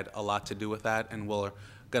window had a lot to do with that, and we're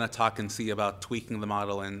going to talk and see about tweaking the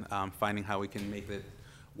model and finding how we can make it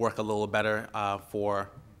work a little better for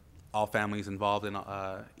all families involved and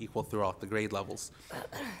equal throughout the grade levels.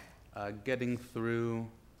 Getting through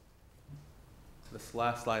this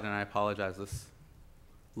last slide, and I apologize, this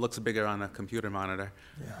looks bigger on a computer monitor.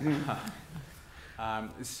 Yeah.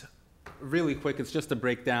 It's really quick, it's just a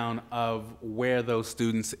breakdown of where those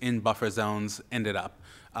students in buffer zones ended up.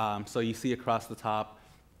 So you see across the top,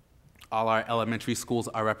 all our elementary schools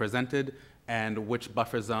are represented, and which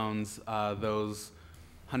buffer zones those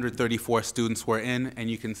 134 students were in, and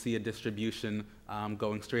you can see a distribution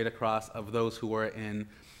going straight across of those who were in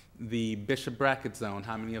the Bishop bracket zone,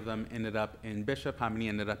 how many of them ended up in Bishop, how many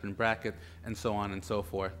ended up in bracket, and so on and so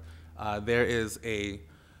forth. There is a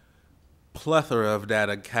plethora of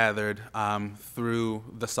data gathered through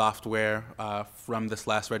the software from this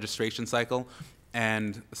last registration cycle,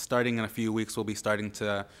 and starting in a few weeks, we'll be starting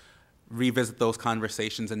to revisit those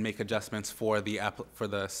conversations and make adjustments for the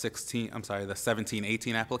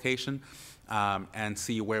 17-18 application, and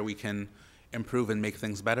see where we can improve and make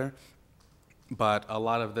things better. But a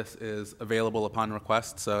lot of this is available upon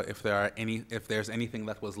request, so if there's anything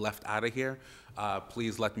that was left out of here,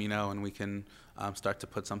 please let me know, and we can start to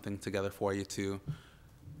put something together for you to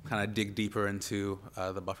kind of dig deeper into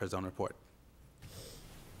the buffer zone report.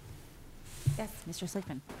 Yes, Mr.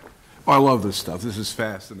 Slickman. Oh, I love this stuff. This is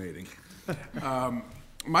fascinating.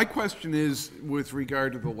 My question is with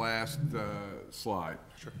regard to the last slide.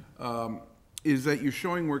 Sure. Is that you're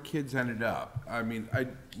showing where kids ended up. I mean,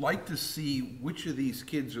 I'd like to see which of these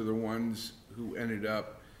kids are the ones who ended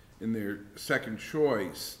up in their second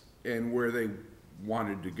choice and where they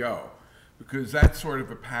wanted to go, because that's sort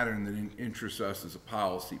of a pattern that interests us as a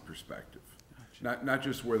policy perspective. Not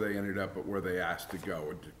just where they ended up, but where they asked to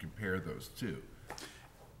go, and to compare those two.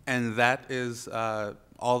 And that is,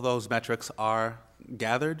 all those metrics are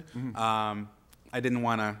gathered. Mm-hmm. I didn't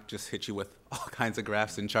want to just hit you with all kinds of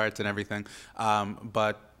graphs and charts and everything,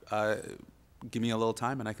 but give me a little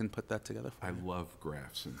time and I can put that together for you. I love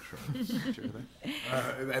graphs and charts. Sure thing.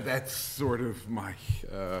 That's sort of my... He's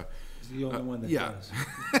the only one that does.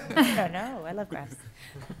 No, I love graphs.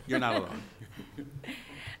 You're not alone.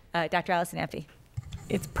 Dr. Allison Ampe.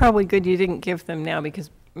 It's probably good you didn't give them now because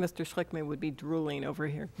Mr. Schlickman would be drooling over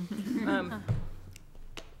here.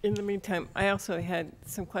 In the meantime, I also had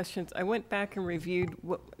some questions. I went back and reviewed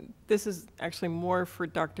what, this is actually more for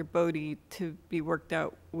Dr. Bodie to be worked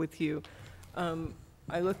out with you.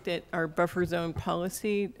 I looked at our buffer zone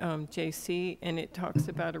policy, JC, and it talks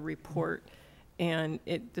about a report, and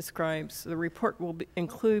it describes the report will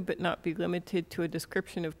include but not be limited to a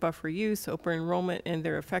description of buffer use, open enrollment, and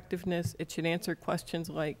their effectiveness. It should answer questions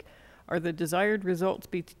like, are the desired results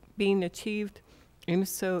being achieved? And if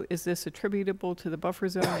so, is this attributable to the buffer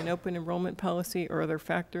zone and open enrollment policy or other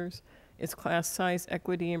factors? Is class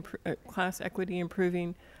equity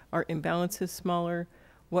improving? Are imbalances smaller?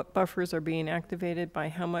 What buffers are being activated by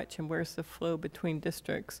how much, and where's the flow between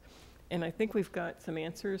districts? And I think we've got some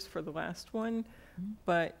answers for the last one,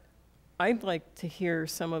 but I'd like to hear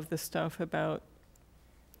some of the stuff about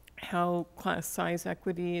how class size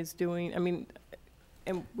equity is doing. I mean,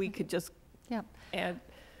 and we could just add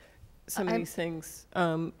some of these things.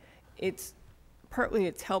 It's partly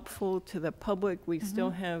it's helpful to the public. We still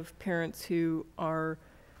have parents who are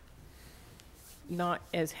not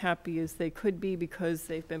as happy as they could be because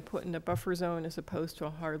they've been put in a buffer zone as opposed to a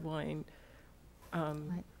hard line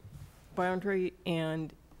boundary,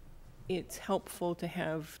 and it's helpful to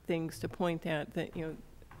have things to point at that, you know,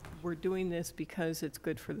 we're doing this because it's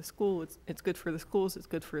good for the school, it's good for the schools, it's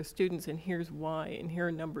good for the students, and here's why, and here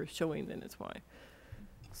are numbers showing that it's why.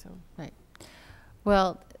 So. Right.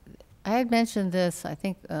 Well, I had mentioned this, I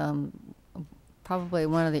think, probably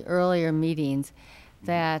one of the earlier meetings,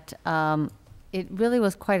 that it really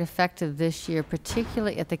was quite effective this year,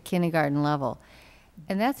 particularly at the kindergarten level.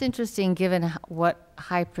 And that's interesting given what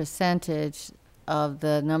high percentage of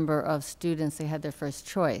the number of students they had their first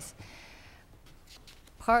choice.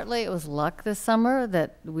 Partly it was luck this summer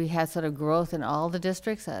that we had sort of growth in all the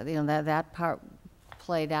districts, you know, that part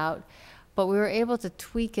played out. But we were able to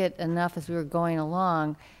tweak it enough as we were going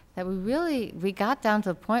along that we got down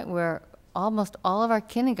to a point where almost all of our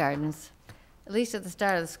kindergartens, at least at the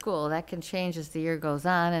start of the school, that can change as the year goes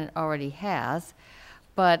on, and it already has.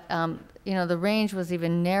 But, you know, the range was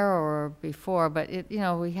even narrower before, but you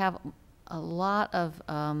know, we have a lot of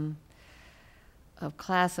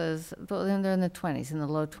classes, they're in the 20s, in the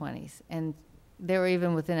low 20s, and they were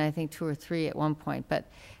even within, I think, 2 or 3 at one point. But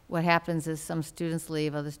what happens is some students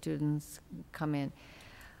leave, other students come in.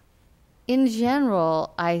 In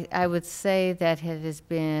general, I would say that it has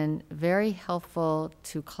been very helpful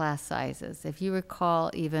to class sizes. If you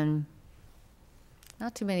recall, even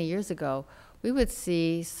not too many years ago, we would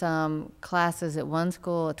see some classes at one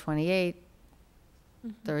school at 28,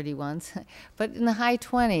 31, but in the high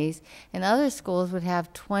 20s, and other schools would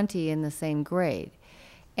have 20 in the same grade.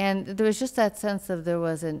 And there was just that sense of there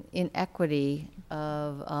was an inequity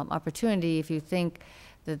of opportunity if you think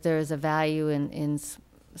that there is a value in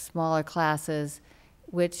smaller classes,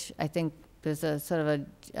 which I think there's a sort of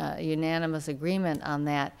a unanimous agreement on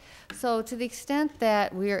that. So to the extent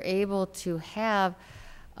that we are able to have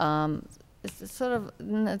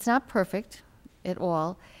it's not perfect at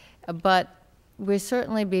all, but we're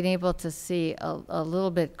certainly being able to see a little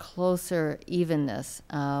bit closer evenness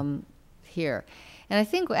here. And I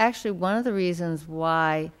think actually one of the reasons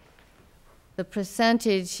why the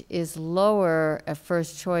percentage is lower at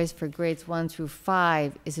first choice for grades 1 through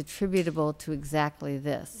 5 is attributable to exactly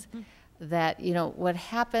this. that, you know, what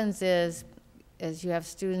happens is you have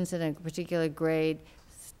students in a particular grade,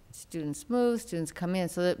 students move, students come in,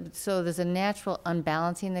 so there's a natural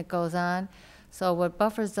unbalancing that goes on. So what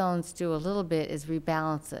buffer zones do a little bit is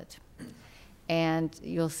rebalance it. And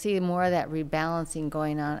you'll see more of that rebalancing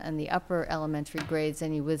going on in the upper elementary grades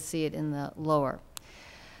than you would see it in the lower.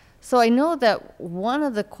 So I know that one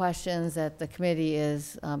of the questions that the committee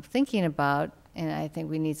is thinking about, and I think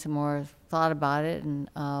we need some more thought about it,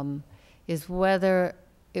 and is whether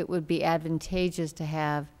it would be advantageous to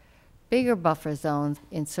have bigger buffer zones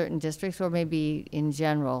in certain districts, or maybe in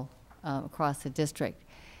general across the district.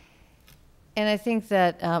 And I think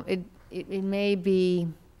that it may be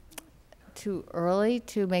too early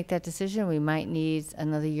to make that decision. We might need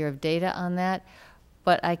another year of data on that.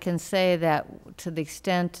 But I can say that to the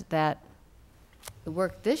extent that it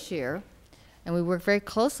worked this year, and we worked very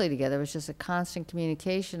closely together, it was just a constant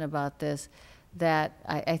communication about this, that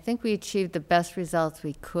I think we achieved the best results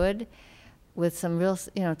we could with some real,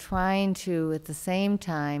 you know, trying to, at the same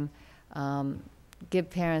time, give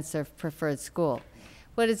parents their preferred school.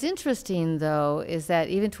 What is interesting, though, is that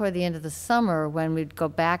even toward the end of the summer, when we'd go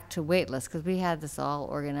back to wait lists, because we had this all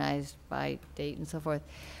organized by date and so forth,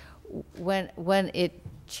 when it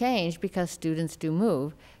changed, because students do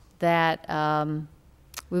move, that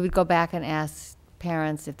we would go back and ask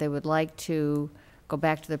parents if they would like to go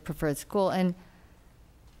back to their preferred school. And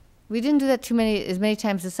we didn't do that as many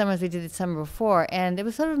times this summer as we did the summer before, and it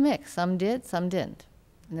was sort of mixed. Some did, some didn't.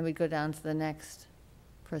 And then we'd go down to the next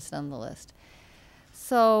person on the list.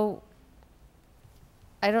 So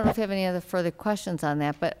I don't know if you have any other further questions on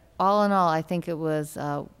that, but all in all, I think it was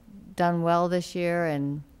done well this year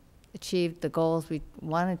and achieved the goals we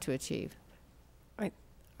wanted to achieve.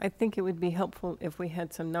 I think it would be helpful if we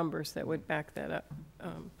had some numbers that would back that up,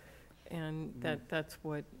 and that's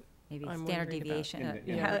what Maybe I'm standard wondering deviation.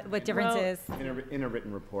 about. What difference Well, is? In a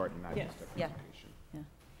written report, and not Yes. just a Yeah. presentation.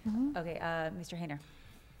 Yeah. Okay, Mr. Hayner.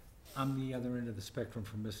 I'm the other end of the spectrum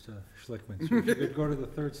from Mr. Schlickman. So if you could go to the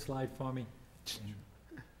third slide for me.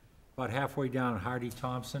 About halfway down, Hardy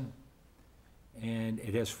Thompson, and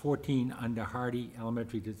it has 14 under Hardy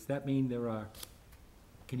Elementary. Does that mean there are,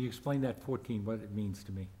 can you explain that 14, what it means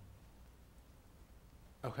to me?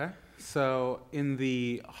 Okay, so in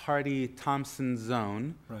the Hardy-Thompson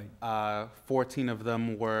zone, Right. 14 of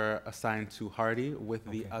them were assigned to Hardy, with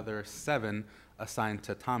the other 7 assigned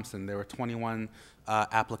to Thompson. There were 21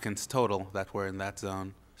 applicants total that were in that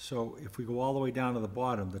zone. So if we go all the way down to the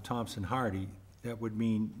bottom, the Thompson-Hardy, that would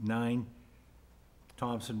mean 9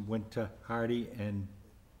 Thompson went to Hardy and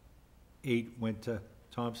 8 went to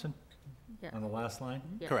Thompson? Yeah. On the last line?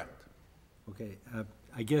 Yeah. Correct. Okay,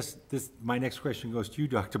 I guess my next question goes to you,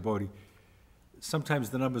 Dr. Bodie. Sometimes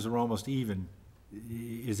the numbers are almost even.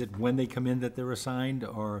 Is it when they come in that they're assigned,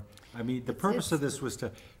 or, I mean, the purpose of this was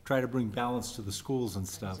to try to bring balance to the schools and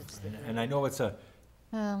stuff. And I know it's a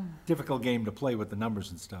difficult game to play with the numbers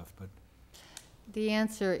and stuff, but. The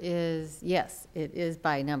answer is yes, it is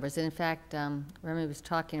by numbers. And in fact, Remy was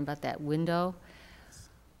talking about that window.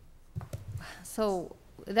 So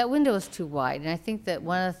that window is too wide, and I think that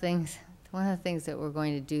one of the things that we're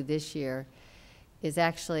going to do this year is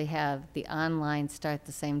actually have the online start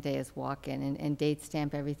the same day as walk-in, and date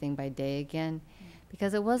stamp everything by day again,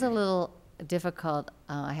 because it was a little difficult,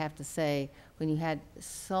 I have to say, when you had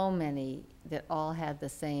so many that all had the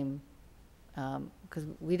same, because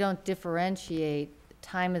we don't differentiate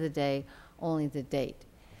time of the day, only the date.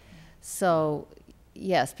 So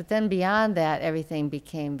yes, but then beyond that, everything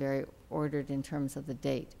became very ordered in terms of the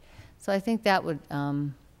date. So I think that would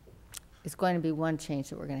is going to be one change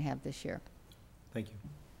that we're going to have this year. Thank you.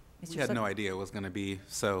 We had no idea it was going to be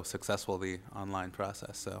so successful, the online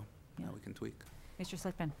process, so now we can tweak. Mr.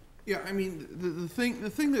 Slickman. Yeah, I mean, the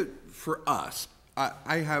thing that, for us,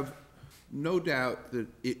 I have no doubt that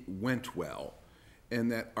it went well,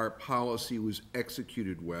 and that our policy was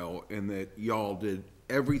executed well, and that y'all did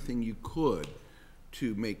everything you could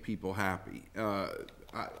to make people happy.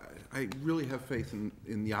 I really have faith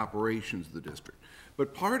in the operations of the district.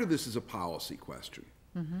 But part of this is a policy question.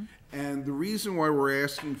 Mm-hmm. And the reason why we're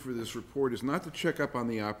asking for this report is not to check up on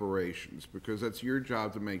the operations, because that's your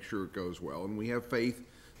job to make sure it goes well, and we have faith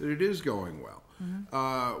that it is going well.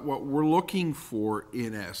 Mm-hmm. What we're looking for,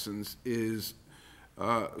 in essence, is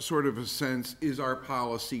sort of a sense, is our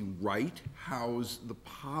policy right? How's the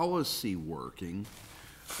policy working?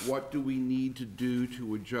 What do we need to do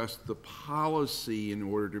to adjust the policy in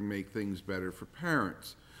order to make things better for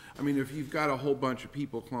parents? I mean, if you've got a whole bunch of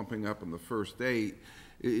people clumping up on the first date,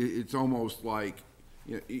 it's almost like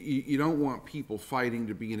you don't want people fighting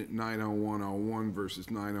to be in at 9:01:01 versus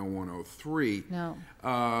 9:01:03. No.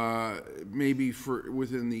 Maybe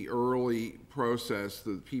within the early process,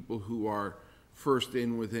 the people who are first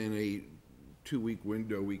in within a 2-week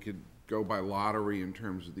window, we could go by lottery in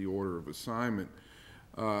terms of the order of assignment.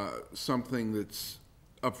 Something that's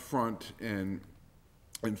upfront and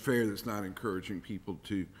fair, that's not encouraging people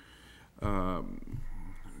to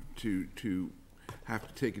have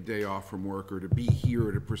to take a day off from work or to be here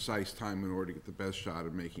at a precise time in order to get the best shot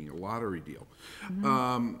of making a lottery deal.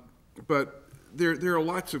 But there are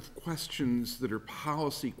lots of questions that are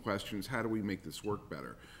policy questions. How do we make this work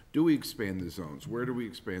better? Do we expand the zones? Where do we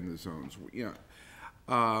expand the zones?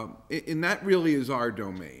 And that really is our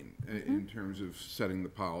domain in terms of setting the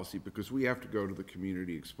policy, because we have to go to the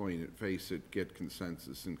community, explain it, face it, get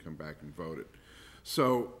consensus, and come back and vote it.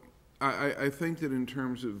 So I think that in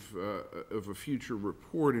terms of a future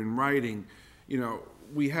report in writing,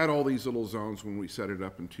 we had all these little zones when we set it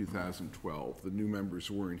up in 2012. The new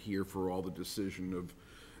members weren't here for all the decision of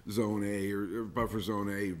Zone A or Buffer Zone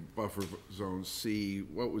A, Buffer Zone C.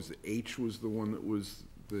 What was the H was the one that was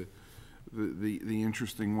the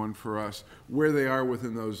interesting one for us. Where they are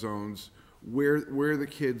within those zones, where the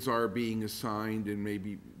kids are being assigned and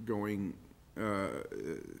maybe going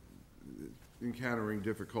encountering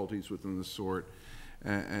difficulties within the sort,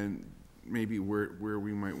 and maybe where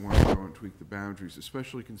we might want to go and tweak the boundaries,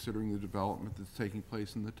 especially considering the development that's taking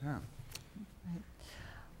place in the town. Right.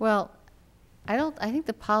 Well, I think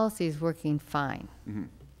the policy is working fine.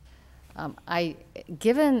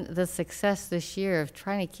 Given the success this year of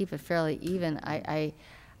trying to keep it fairly even, I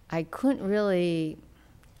couldn't really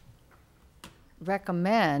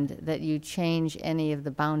recommend that you change any of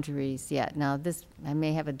the boundaries yet. Now, I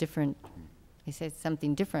may have a different, I say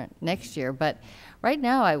something different next year, but right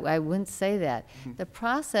now I wouldn't say that. The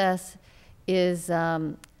process is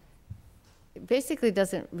basically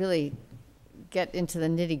doesn't really get into the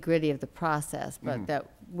nitty-gritty of the process, but that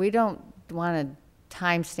we don't want to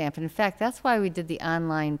timestamp. And in fact, that's why we did the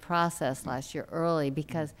online process last year early,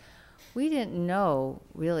 because we didn't know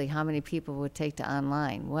really how many people would take to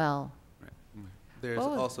online. Well, there's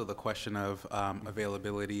also the question of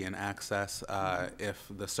availability and access, if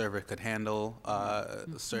the server could handle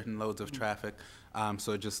certain loads of traffic.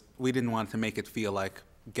 So we didn't want to make it feel like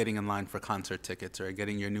getting in line for concert tickets or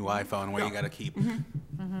getting your new iPhone where you got to keep.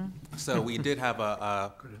 So we did have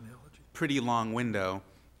a pretty long window,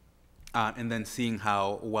 and then seeing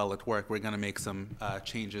how well it worked, we're going to make some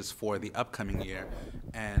changes for the upcoming year.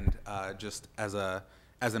 And just as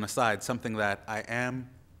an aside, something that I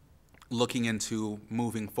am looking into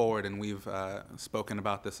moving forward, and we've spoken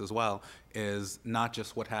about this as well, is not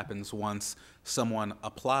just what happens once someone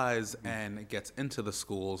applies and gets into the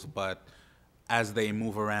schools, but as they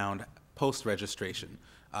move around post-registration.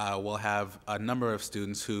 We'll have a number of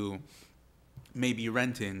students who may be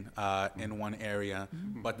renting in one area,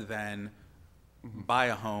 but then buy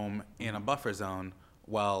a home in a buffer zone.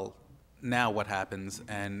 Well, now what happens?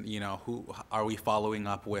 And who are we following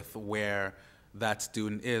up with where that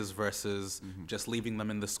student is versus just leaving them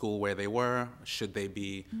in the school where they were? Should they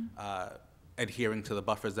be adhering to the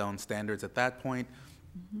buffer zone standards at that point?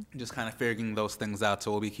 Just kind of figuring those things out.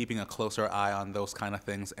 So we'll be keeping a closer eye on those kind of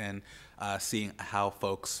things and seeing how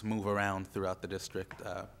folks move around throughout the district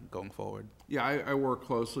going forward. Yeah, I work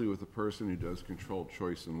closely with a person who does controlled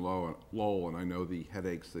choice in Lowell, and I know the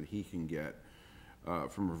headaches that he can get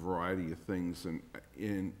from a variety of things.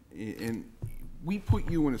 And we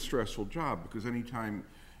put you in a stressful job, because anytime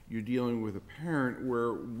you're dealing with a parent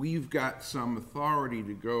where we've got some authority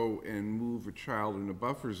to go and move a child in a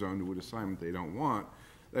buffer zone to an assignment they don't want,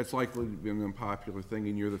 that's likely to be an unpopular thing,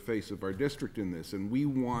 and you're the face of our district in this. And we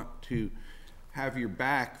want to have your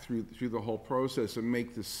back through the whole process and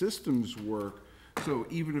make the systems work, so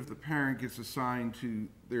even if the parent gets assigned to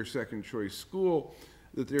their second choice school,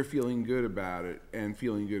 that they're feeling good about it and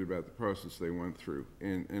feeling good about the process they went through.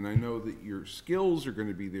 And I know that your skills are going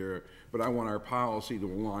to be there, but I want our policy to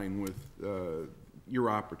align with your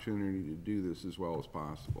opportunity to do this as well as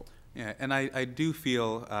possible. Yeah, and I do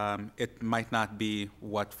feel it might not be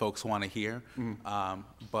what folks want to hear,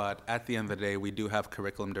 but at the end of the day, we do have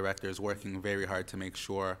curriculum directors working very hard to make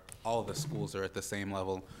sure all the schools are at the same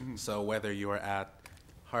level. So whether you're at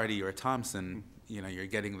Hardy or Thompson, you're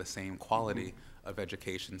getting the same quality of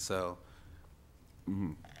education. So,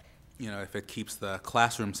 if it keeps the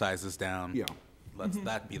classroom sizes down, let's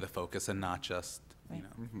that be the focus and not just,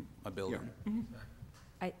 a building.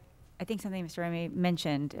 I think something Mr. Remy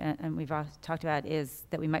mentioned, and we've all talked about, is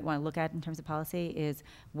that we might want to look at in terms of policy is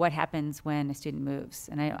what happens when a student moves.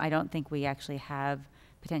 And I don't think we actually have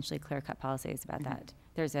potentially clear-cut policies about that.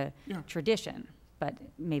 There's a Yeah. tradition, but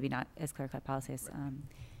maybe not as clear-cut policies.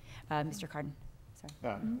 Mr. Cardin,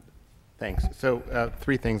 sorry. Thanks. So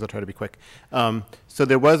 3 things, I'll try to be quick. So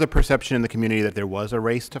there was a perception in the community that there was a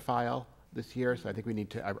race to file this year, so I think we need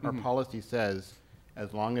to, our policy says,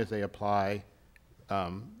 as long as they apply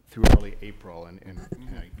through early April, and you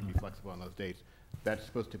know, you can be flexible on those dates, that's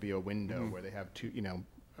supposed to be a window where they have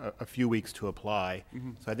a few weeks to apply.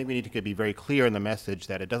 So I think we need to be very clear in the message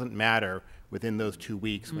that it doesn't matter within those 2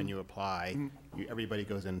 weeks when you apply, everybody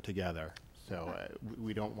goes in together. So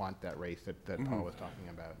we don't want that race that Paul was talking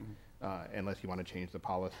about, unless you want to change the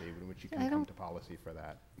policy, in which you can come to policy for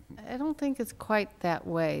that. I don't think it's quite that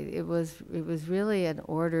way. It was really an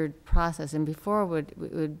ordered process, and before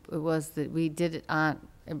it was that we did it on,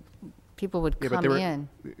 people would come in.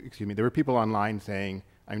 Excuse me, there were people online saying,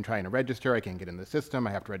 I'm trying to register, I can't get in the system,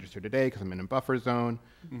 I have to register today because I'm in a buffer zone.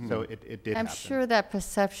 So it did I'm happen. sure that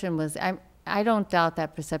perception was, I don't doubt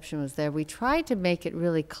that perception was there. We tried to make it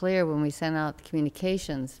really clear when we sent out the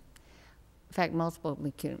communications, in fact, multiple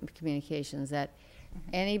communications, that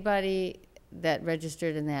anybody that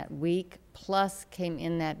registered in that week plus came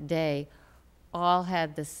in that day all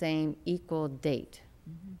had the same equal date.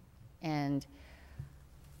 And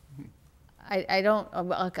I don't,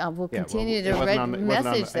 I will continue to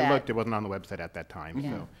message that. I looked, it wasn't on the website at that time,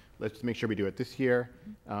 so let's make sure we do it this year.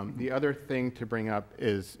 The other thing to bring up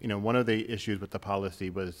is, one of the issues with the policy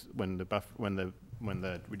was when the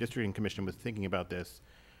redistricting commission was thinking about this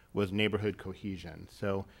was neighborhood cohesion.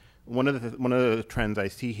 So one of the trends I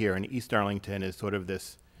see here in East Arlington is sort of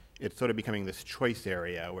this, it's sort of becoming this choice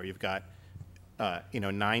area where you've got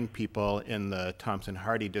 9 people in the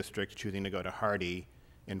Thompson-Hardy district choosing to go to Hardy,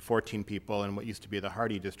 and 14 people in what used to be the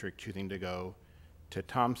Hardy district choosing to go to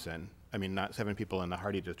Thompson. I mean, not 7 people in the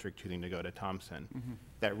Hardy district choosing to go to Thompson.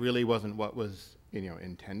 That really wasn't what was,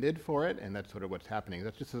 intended for it, and that's sort of what's happening.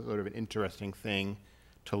 That's just a sort of an interesting thing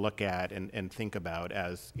to look at and think about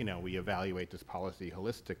as, we evaluate this policy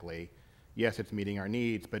holistically. Yes, it's meeting our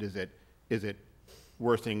needs, but is it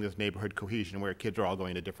worsening this neighborhood cohesion where kids are all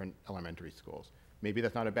going to different elementary schools? Maybe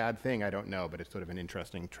that's not a bad thing, I don't know, but it's sort of an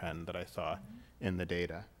interesting trend that I saw in the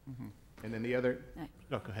data. And then the other,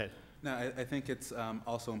 go ahead. No, I think it's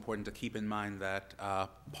also important to keep in mind that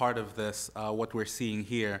part of this, what we're seeing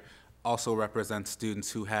here, also represents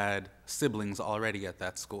students who had siblings already at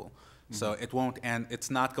that school. So it won't, and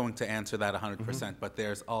it's not going to answer that 100%, but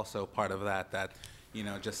there's also part of that,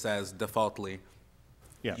 just says defaultly,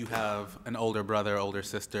 you have an older brother, older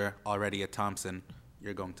sister already at Thompson,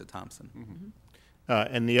 you're going to Thompson.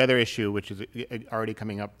 And the other issue, which is already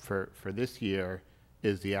coming up for this year,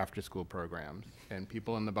 is the after-school programs. And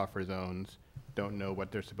people in the buffer zones don't know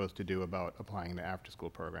what they're supposed to do about applying the after-school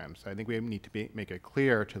programs. So I think we need to make it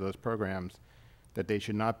clear to those programs that they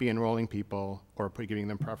should not be enrolling people or giving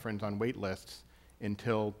them preference on wait lists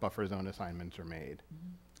until buffer zone assignments are made.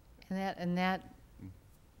 And that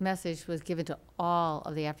message was given to all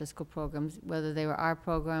of the after-school programs, whether they were our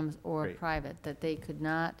programs or private, that they could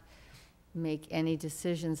not make any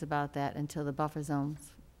decisions about that until the buffer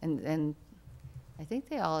zones. And I think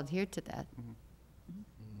they all adhered to that.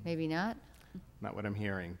 Maybe not? Not what I'm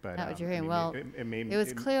hearing, but not what you're hearing. I Well, mean, it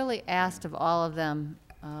was clearly asked of all of them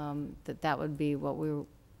that would be what we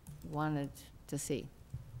wanted to see.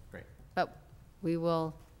 Great. But we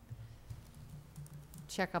will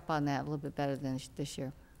check up on that a little bit better than this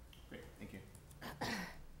year. Great, thank you.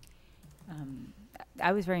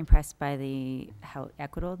 I was very impressed by how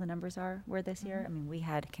equitable the numbers were this year. I mean, we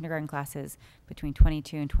had kindergarten classes between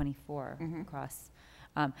 22 and 24 across.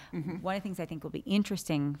 One of the things I think will be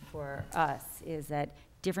interesting for us is that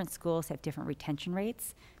different schools have different retention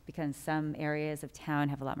rates because some areas of town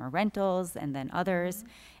have a lot more rentals and then others,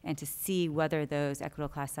 and to see whether those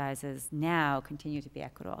equitable class sizes now continue to be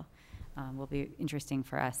equitable will be interesting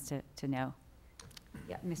for us to know.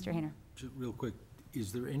 Yeah, Mr. Hayner. Just real quick,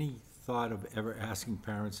 is there any thought of ever asking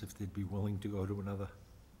parents if they'd be willing to go to another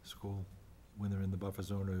school when they're in the buffer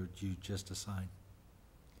zone, or do you just assign?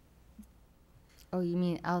 Oh, you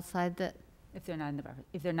mean outside the? If they're not in the buffer,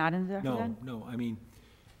 if they're not in the buffer zone? No, I mean,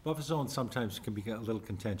 buffer zones sometimes can be a little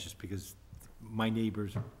contentious because my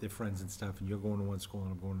neighbors, they're friends and stuff, and you're going to one school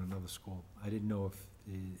and I'm going to another school. I didn't know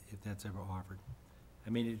if that's ever offered. I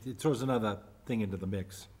mean, it throws another thing into the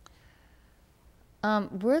mix.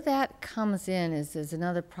 Where that comes in is there's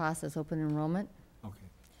another process, open enrollment. Okay.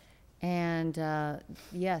 And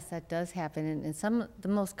yes, that does happen. And the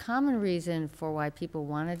most common reason for why people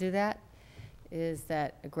want to do that is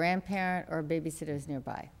that a grandparent or a babysitter is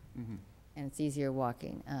nearby, and it's easier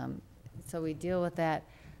walking. So we deal with that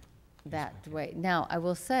way. Now, I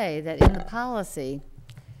will say that in the policy,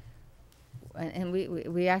 and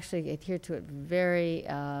we actually adhere to it very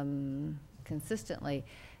consistently.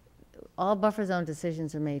 All buffer zone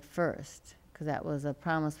decisions are made first, because that was a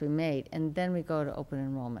promise we made, and then we go to open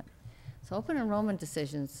enrollment. So open enrollment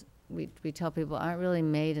decisions, we tell people, aren't really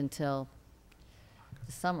made until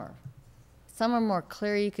the summer. Some are more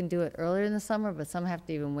clear, you can do it earlier in the summer, but some have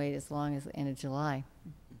to even wait as long as the end of July.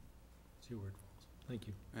 It's your word. Thank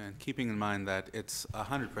you. And keeping in mind that it's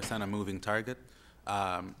 100% a moving target,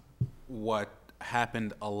 what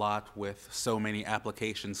happened a lot with so many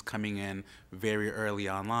applications coming in very early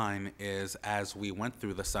online is as we went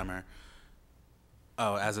through the summer,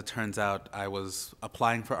 as it turns out, I was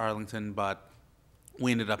applying for Arlington, but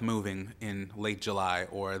we ended up moving in late July,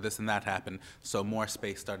 or this and that happened, so more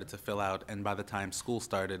space started to fill out, and by the time school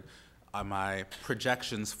started, my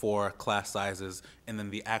projections for class sizes and then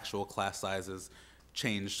the actual class sizes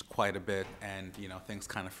changed quite a bit, and things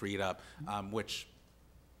kind of freed up, which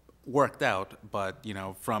worked out. But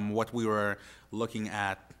from what we were looking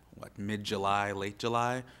at, mid-July, late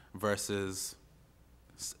July versus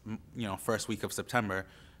first week of September,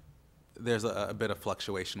 there's a bit of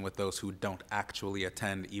fluctuation with those who don't actually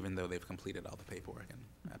attend, even though they've completed all the paperwork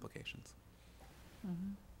and applications.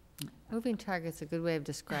 Moving target's a good way of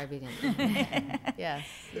describing it. Yes,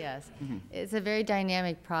 yes. It's a very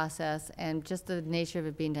dynamic process, and just the nature of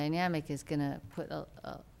it being dynamic is going to put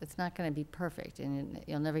it's not going to be perfect, and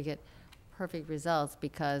you'll never get perfect results,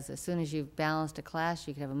 because as soon as you've balanced a class,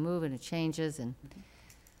 you can have a move and it changes.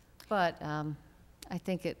 But I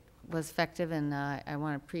think it was effective, and I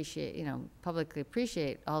want to appreciate, publicly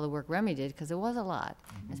appreciate all the work Remy did, because it was a lot,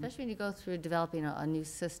 especially when you go through developing a new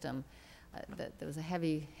system. There was a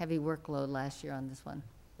heavy workload last year on this one.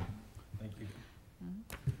 Thank you.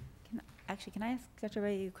 Can I ask Dr.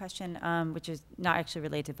 Ray a question, which is not actually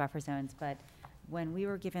related to buffer zones, but when we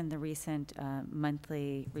were given the recent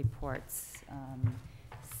monthly reports,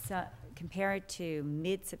 compared to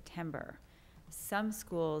mid-September, some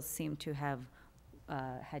schools seem to have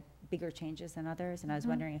had bigger changes than others, and I was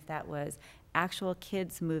wondering if that was actual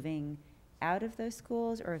kids moving out of those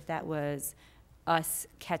schools, or if that was us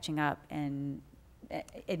catching up and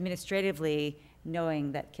administratively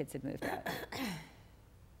knowing that kids had moved out.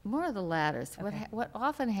 More of the latter. Okay. What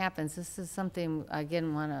often happens, this is something,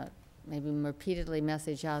 again, want to maybe repeatedly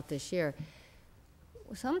message out this year.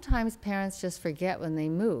 Sometimes parents just forget when they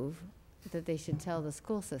move that they should tell the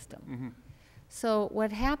school system. So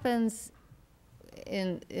what happens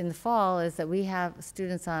in the fall is that we have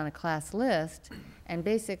students on a class list, and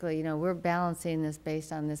basically, we're balancing this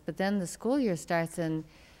based on this, but then the school year starts and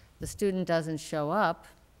the student doesn't show up,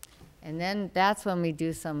 and then that's when we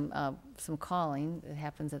do some calling that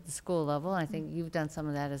happens at the school level, and I think you've done some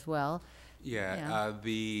of that as well. Yeah,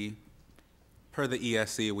 per the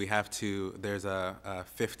ESC, we have to, there's a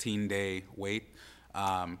 15-day wait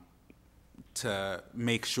to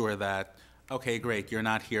make sure that, okay, great, you're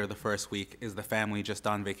not here the first week. Is the family just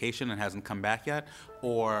on vacation and hasn't come back yet?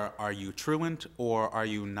 Or are you truant, or are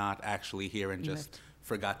you not actually here and just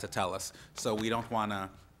forgot to tell us? So we don't want to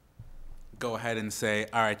go ahead and say,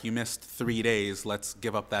 all right, you missed 3 days, let's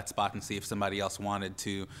give up that spot and see if somebody else wanted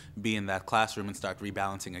to be in that classroom and start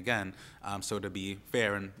rebalancing again. So to be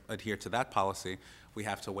fair and adhere to that policy, we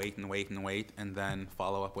have to wait and wait and wait, and then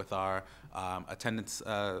follow up with our attendance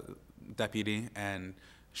deputy, and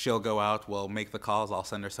she'll go out, we'll make the calls, I'll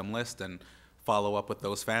send her some list and follow up with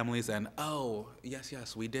those families, and oh,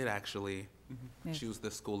 yes, we did actually choose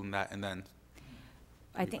this school and that, and then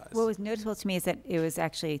I think what was noticeable to me is that it was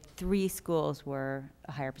actually 3 schools were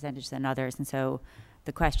a higher percentage than others, and so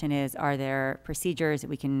the question is, are there procedures that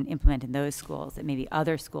we can implement in those schools that maybe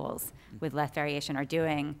other schools with less variation are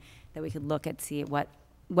doing, that we could look at, see what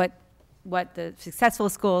the successful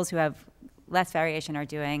schools who have less variation are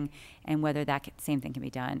doing, and whether that same thing can be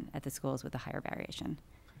done at the schools with a higher variation.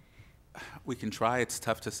 We can try. It's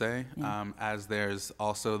tough to say, as there's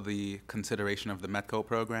also the consideration of the METCO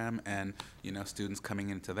program and students coming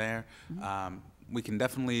into there. We can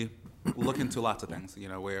definitely look into lots of things.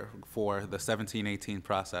 Where for the 17-18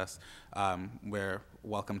 process, we're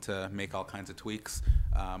welcome to make all kinds of tweaks.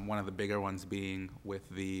 One of the bigger ones being with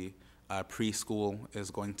the preschool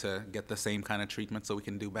is going to get the same kind of treatment, so we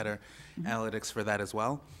can do better analytics for that as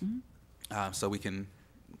well. So we can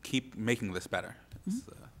keep making this better.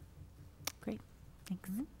 Great, thanks.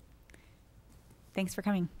 Thanks for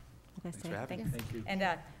coming. Thanks for having me. Thank you. And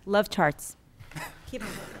love charts. Keep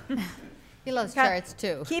them. He loves charts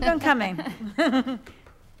too. Keep them coming.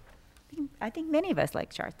 I think many of us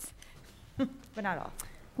like charts, but not all.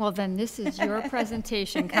 Well, then this is your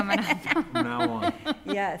presentation coming up. From now on.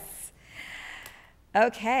 Yes.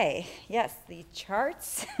 Okay, yes, the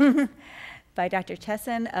charts. by Dr.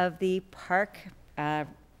 Chesson of the Park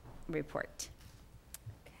report.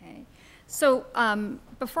 Okay. So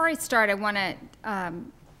before I start, I want to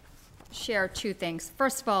share two things.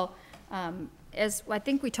 First of all, as I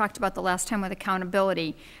think we talked about the last time with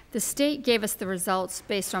accountability, the state gave us the results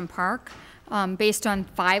based on Park, based on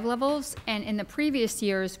 5 levels, and in the previous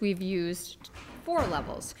years, we've used 4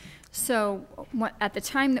 levels. So at the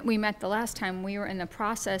time that we met the last time, we were in the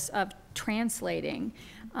process of translating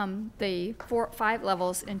the 5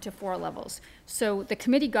 levels into 4 levels. So the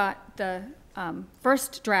committee got the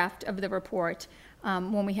first draft of the report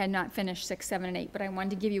when we had not finished 6, 7, and 8, but I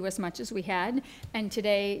wanted to give you as much as we had. And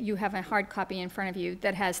today you have a hard copy in front of you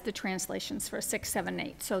that has the translations for 6, 7, and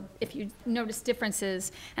 8. So if you notice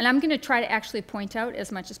differences, and I'm going to try to actually point out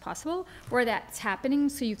as much as possible where that's happening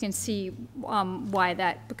so you can see why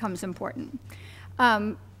that becomes important.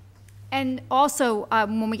 And also,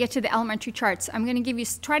 when we get to the elementary charts, I'm going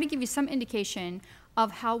to try to give you some indication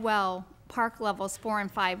of how well Park levels 4 and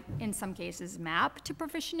 5 in some cases map to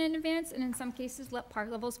proficient in advanced, and in some cases Park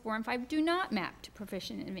levels 4 and 5 do not map to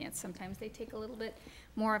proficient in advanced. Sometimes they take a little bit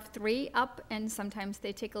more of 3 up, and sometimes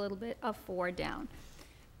they take a little bit of 4 down.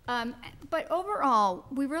 But overall,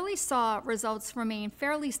 we really saw results remain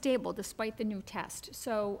fairly stable despite the new test.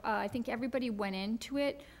 So I think everybody went into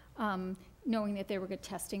it knowing that they were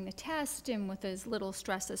testing the test and with as little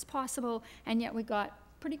stress as possible, and yet we got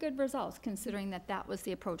pretty good results considering that that was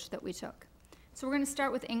the approach that we took. So we're going to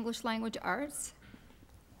start with English language arts.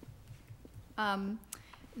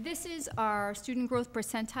 This is our student growth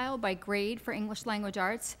percentile by grade for English language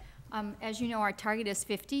arts. As you know, our target is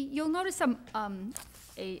 50. You'll notice I'm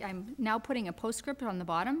now putting a postscript on the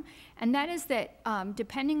bottom, and that is that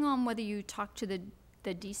depending on whether you talk to the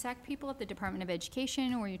DSAC people at the Department of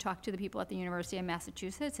Education or you talk to the people at the University of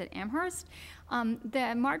Massachusetts at Amherst,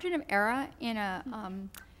 the margin of error in a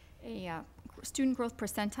student growth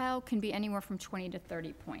percentile can be anywhere from 20 to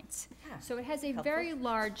 30 points. Yeah. So it has a very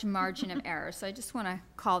large margin of error. So I just want to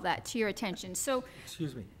call that to your attention. So,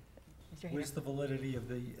 excuse me, where's the validity of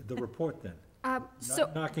the report then?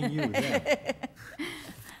 Not knocking you then.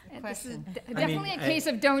 This is definitely a case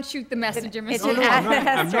of don't shoot the messenger, Mr. No,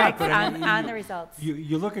 I'm not, but on the results.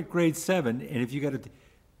 You look at grade 7, and if you got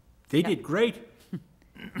they did great.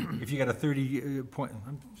 If you got a 30 point.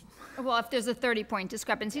 Well, if there's a 30-point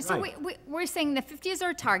discrepancy. So right. we're saying that 50 is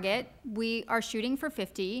our target. We are shooting for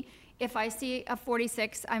 50. If I see a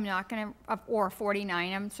 46, I'm not going to, or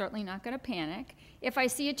 49, I'm certainly not going to panic. If I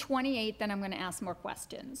see a 28, then I'm going to ask more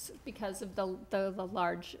questions because of the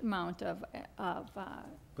large amount of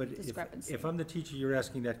discrepancy. If I'm the teacher you're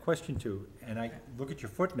asking that question to, and I look at your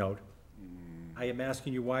footnote, I am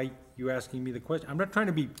asking you why you're asking me the question. I'm not trying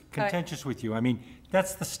to be contentious with you. I mean,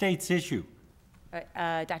 that's the state's issue.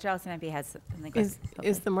 Dr. Allison-Mp has something.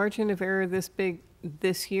 Is the margin of error this big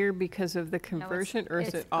this year because of the conversion, or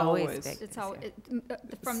is it always? It's always,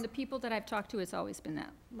 from the people that I've talked to, it's always been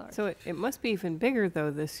that large. So it must be even bigger,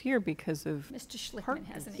 though, this year because of Mr. Schlickman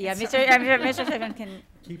has an answer. Yeah, Mr. Schlickman can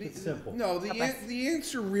keep it simple. No, the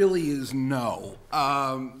answer really is no.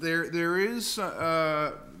 There is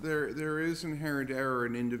inherent error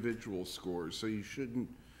in individual scores, so you shouldn't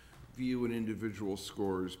view an individual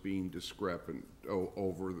score as being discrepant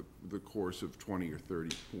over the course of 20 or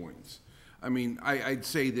 30 points. I mean, I'd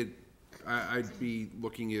say that I'd be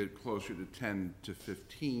looking at closer to 10 to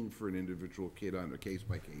 15 for an individual kid on a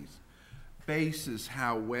case-by-case basis.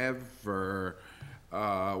 However,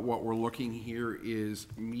 what we're looking here is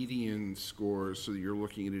median scores, so you're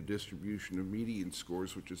looking at a distribution of median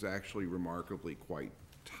scores, which is actually remarkably quite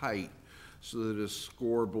tight, so that a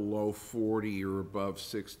score below 40 or above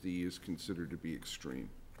 60 is considered to be extreme.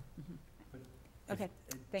 Mm-hmm. Okay,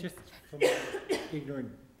 thanks. Just from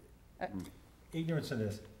ignorance in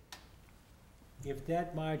this, if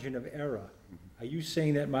that margin of error, are you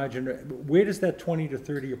saying that margin, where does that 20 to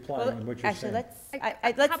 30 apply in what you're saying? Let's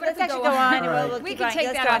actually go on. Right. We can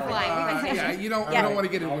take that offline. Yeah, you don't want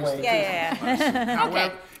to get into this. Yeah.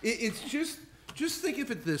 However, it's just think of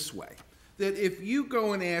it this way. That if you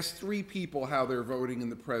go and ask 3 people how they're voting in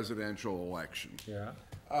the presidential election,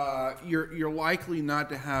 you're likely not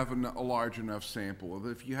to have a large enough sample.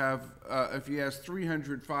 If you ask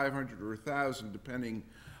 300, 500, or 1,000, depending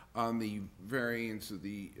on the variance of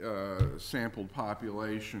the sampled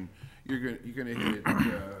population, you're going to hit it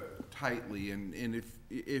tightly. And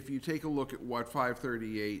if you take a look at what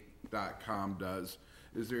 538.com does,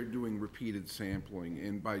 is they're doing repeated sampling,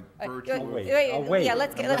 and by virtue of... Wait. Yeah,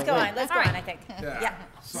 let's go on. Let's go on, I think. Yeah.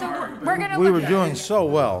 So we're going to We were doing so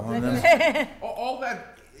well. And then all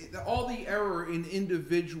the error in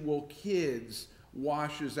individual kids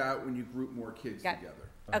washes out when you group more kids together.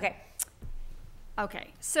 Okay.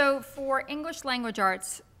 Okay, so for English language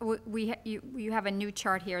arts, you have a new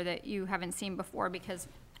chart here that you haven't seen before because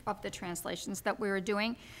of the translations that we were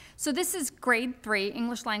doing. So this is grade 3,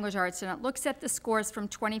 English language arts, and it looks at the scores from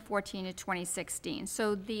 2014 to 2016.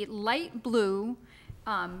 So the light blue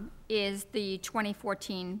is the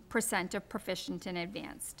 2014% of proficient and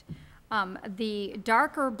advanced. The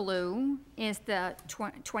darker blue is the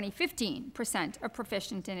 2015% of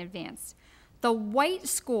proficient and advanced. The white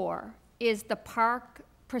score is the PARCC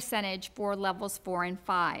percentage for levels 4 and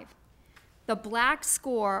 5. The black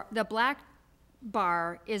score, the black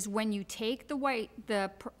bar is when you take the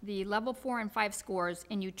level 4 and 5 scores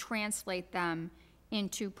and you translate them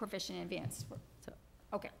into proficient and advanced. So,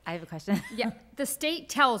 okay. I have a question. Yeah, the state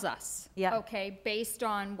tells us, Yeah. okay, based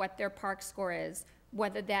on what their PARCC score is,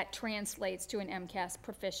 whether that translates to an MCAS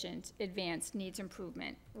proficient, advanced, needs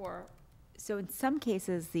improvement, or. So in some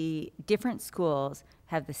cases, the different schools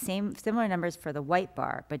have the similar numbers for the white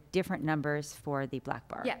bar, but different numbers for the black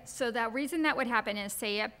bar. Yeah, so the reason that would happen is,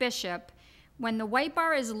 say at Bishop, when the white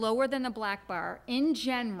bar is lower than the black bar, in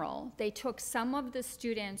general, they took some of the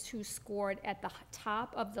students who scored at the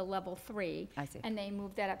top of the level 3, and they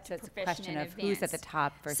moved that up to proficient and advanced. It's a question of who's at the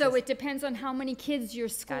top versus. So it depends on how many kids your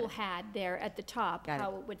school had there at the top,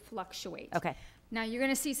 how it would fluctuate. Okay. Now, you're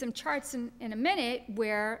going to see some charts in a minute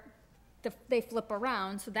where they flip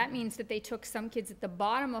around, so that means that they took some kids at the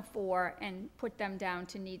bottom of 4 and put them down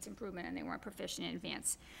to needs improvement, and they weren't proficient in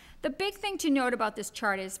advanced. The big thing to note about this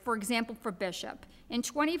chart is, for example, for Bishop, in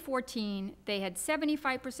 2014, they had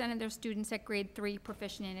 75% of their students at grade 3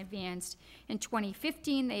 proficient in advanced. In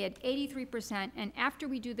 2015, they had 83%, and after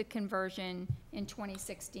we do the conversion in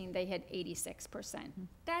 2016, they had 86%.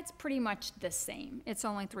 That's pretty much the same. It's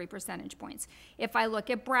only 3 percentage points. If I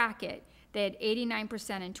look at bracket, they had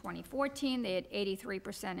 89% in 2014, they had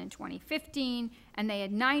 83% in 2015, and they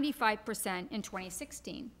had 95% in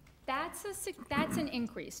 2016. That's an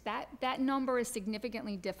increase. That number is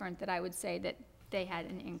significantly different that I would say that they had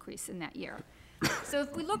an increase in that year. So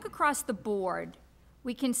if we look across the board,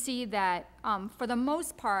 we can see that for the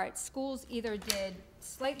most part, schools either did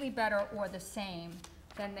slightly better or the same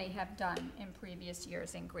than they have done in previous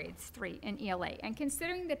years in grades 3 in ELA. And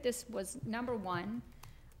considering that this was number 1,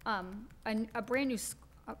 a brand new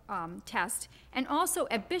test, and also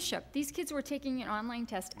at Bishop, these kids were taking an online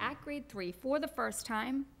test at grade 3 for the first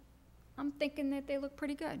time. I'm thinking that they look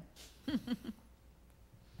pretty good.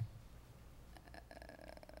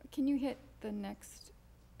 Can you hit the next?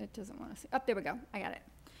 It doesn't want to see. Oh, there we go. I got it.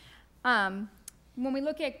 When we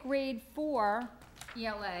look at grade 4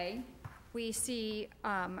 ELA, we see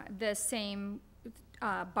the same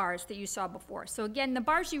bars that you saw before. So again, the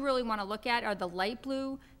bars you really want to look at are the light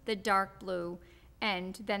blue, the dark blue,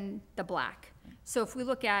 and then the black. So if we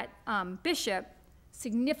look at Bishop,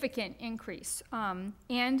 significant increase,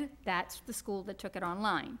 and that's the school that took it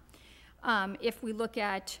online. If we look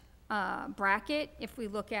at bracket, if we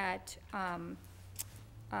look at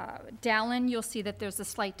Dallin, you'll see that there's a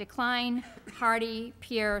slight decline. Hardy,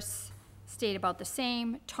 Pierce stayed about the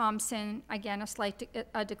same. Thompson, again, a slight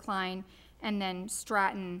decline. And then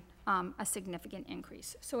Stratton, a significant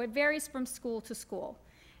increase. So it varies from school to school.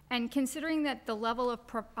 And considering that the level of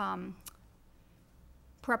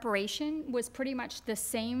preparation was pretty much the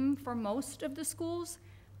same for most of the schools,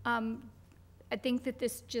 I think that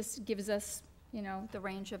this just gives us, the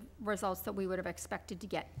range of results that we would have expected to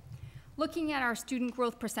get. Looking at our student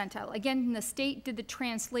growth percentile, again, the state did the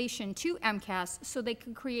translation to MCAS so they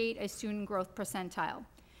could create a student growth percentile.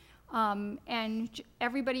 And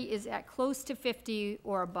everybody is at close to 50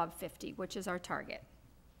 or above 50, which is our target.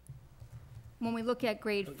 When we look at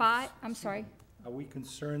grade 5, I'm sorry. Are we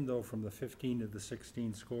concerned, though, from the 15 to the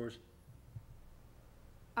 16 scores?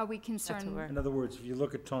 Are we concerned? In other words, if you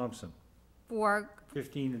look at Thompson. For?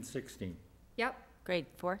 15 and 16. Yep. Grade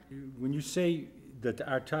 4. When you say that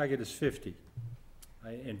our target is 50,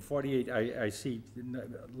 and 48, I see less of a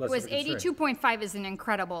concern. It was 82.5 is an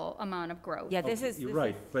incredible amount of growth. Yeah, this is. You're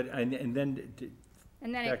right, but, and then.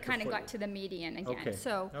 And then it kind of got to the median again. Okay.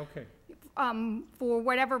 So, okay. For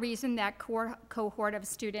whatever reason, that cohort of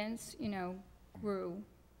students, grew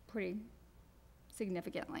pretty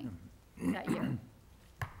significantly that year.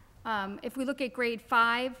 If we look at grade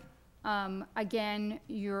 5, again,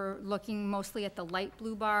 you're looking mostly at the light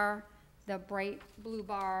blue bar, the bright blue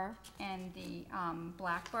bar, and the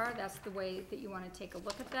black bar. That's the way that you want to take a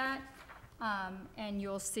look at that. And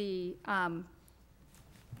you'll see, I have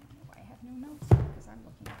no notes because I'm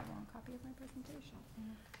looking at the wrong copy of my presentation.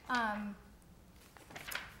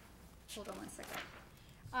 Hold on one second.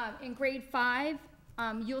 In grade 5,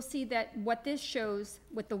 you'll see that what this shows,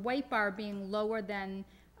 with the white bar being lower than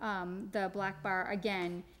the black bar,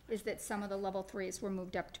 again, is that some of the level 3s were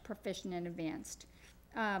moved up to proficient and advanced.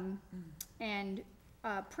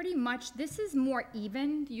 Pretty much, this is more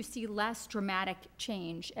even. You see less dramatic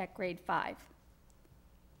change at grade 5.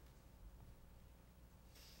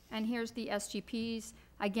 And here's the SGPs,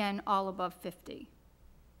 again, all above 50.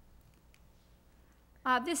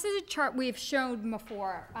 This is a chart we've shown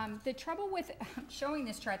before. The trouble with showing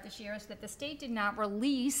this chart this year is that the state did not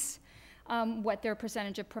release what their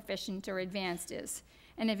percentage of proficient or advanced is,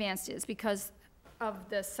 because of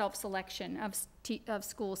the self-selection of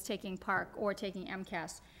schools taking PARCC or taking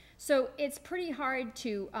MCAS. So it's pretty hard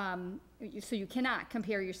to, so you cannot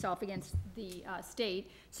compare yourself against the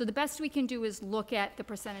state. So the best we can do is look at the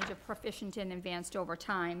percentage of proficient and advanced over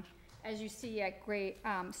time. As you see at grade,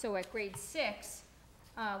 so at grade 6,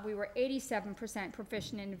 we were 87%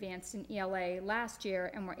 proficient and advanced in ELA last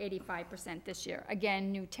year, and we're 85% this year.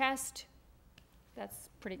 Again, new test, that's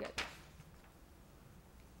pretty good.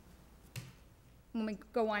 When we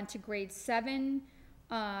go on to grade 7,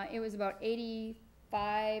 it was about 88%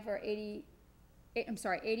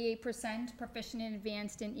 proficient and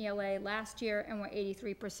advanced in ELA last year, and we're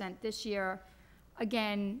 83% this year.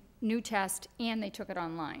 Again, new test, and they took it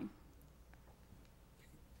online.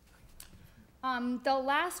 The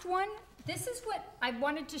last one, this is what I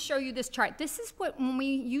wanted to show you this chart. This is what, when we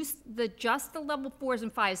used just the level 4s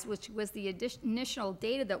and 5s, which was the initial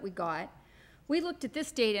data that we got, we looked at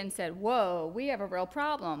this data and said, whoa, we have a real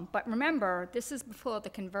problem. But remember, this is before the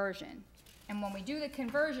conversion. And when we do the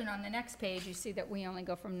conversion on the next page, you see that we only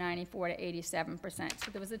go from 94 to 87%.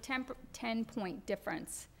 So there was a 10-point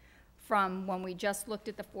difference from when we just looked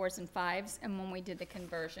at the 4s and 5s and when we did the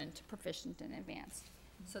conversion to proficient and advanced.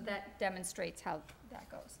 So that demonstrates how that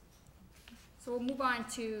goes. So we'll move on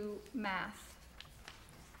to math.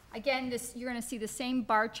 Again, you're going to see the same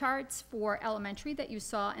bar charts for elementary that you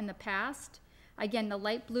saw in the past. Again, the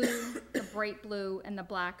light blue, the bright blue, and the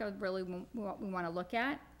black are really what we want to look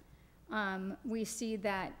at. We see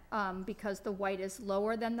that because the white is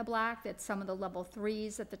lower than the black, that some of the level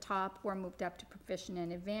 3s at the top were moved up to proficient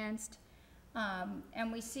and advanced.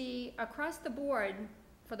 And we see across the board,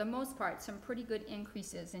 for the most part, some pretty good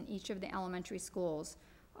increases in each of the elementary schools,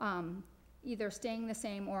 either staying the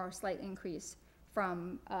same or a slight increase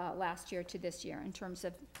from last year to this year in terms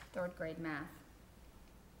of 3rd grade math.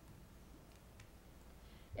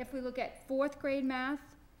 If we look at 4th grade math,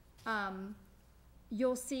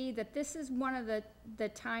 you'll see that this is one of the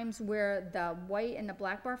times where the white and the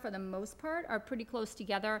black bar, for the most part, are pretty close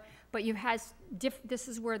together, but this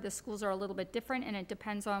is where the schools are a little bit different, and it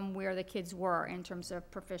depends on where the kids were in terms of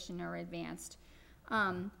proficient or advanced.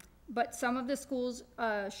 But some of the schools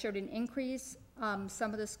showed an increase,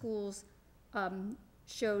 some of the schools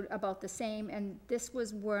showed about the same, and this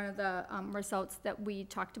was one of the results that we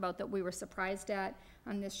talked about that we were surprised at.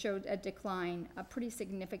 This showed a decline, a pretty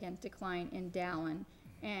significant decline in Dallin.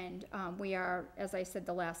 And we are, as I said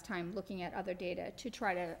the last time, looking at other data to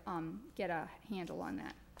try to get a handle on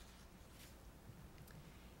that.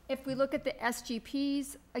 If we look at the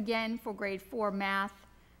SGPs, again, for grade 4 math,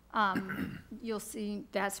 you'll see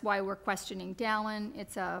that's why we're questioning Dallin.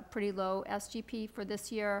 It's a pretty low SGP for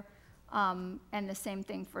this year. And the same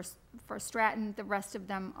thing for Stratton. The rest of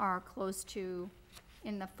them are close to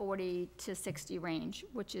in the 40 to 60 range,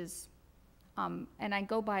 which is, and I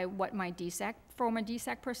go by what my DSAC, former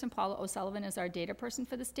DSAC person, Paula O'Sullivan, is our data person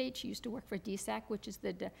for the state. She used to work for DSAC, which is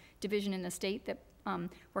the division in the state that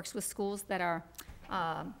works with schools that are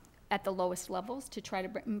at the lowest levels to try to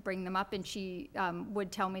bring them up. And she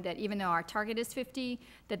would tell me that even though our target is 50,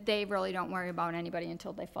 that they really don't worry about anybody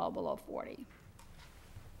until they fall below 40.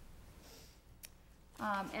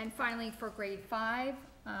 And finally, for grade 5,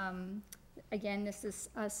 again, this is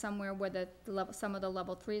somewhere where some of the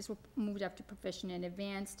level 3s were moved up to proficient and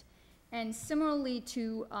advanced. And similarly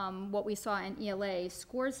to what we saw in ELA,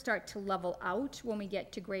 scores start to level out when we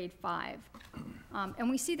get to grade 5. And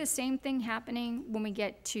we see the same thing happening when we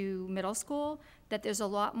get to middle school, that there's a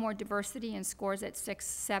lot more diversity in scores at 6,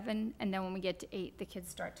 7, and then when we get to 8, the kids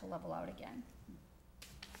start to level out again.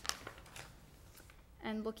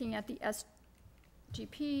 And looking at the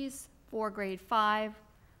SGPs for grade 5,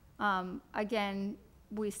 again,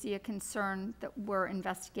 we see a concern that we're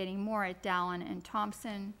investigating more at Dallin and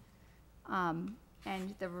Thompson, and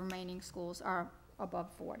the remaining schools are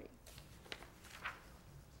above 40.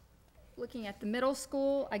 Looking at the middle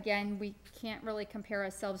school, again, we can't really compare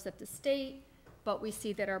ourselves at the state, but we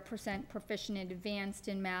see that our percent proficient and advanced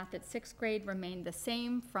in math at 6th grade remained the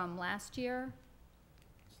same from last year.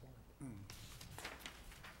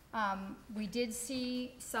 We did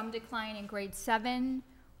see some decline in grade 7.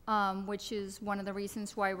 which is one of the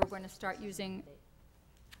reasons why we're going to start using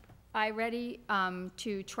iReady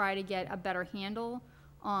to try to get a better handle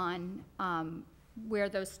on where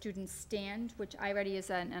those students stand, which iReady is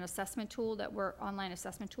an assessment tool online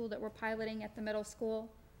assessment tool that we're piloting at the middle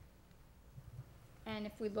school. And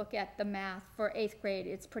if we look at the math for 8th grade,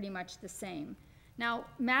 it's pretty much the same. Now,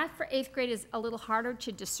 math for 8th grade is a little harder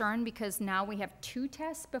to discern because now we have 2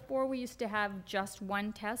 tests. Before we used to have just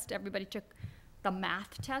 1 test. Everybody took the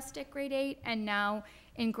math test at grade 8, and now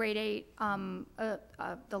in grade 8,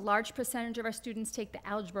 the large percentage of our students take the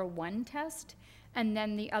Algebra 1 test, and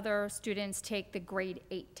then the other students take the grade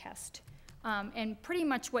 8 test. And pretty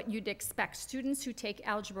much what you'd expect. Students who take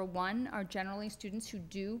Algebra 1 are generally students who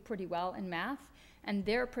do pretty well in math, and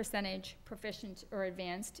their percentage proficient or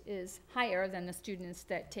advanced is higher than the students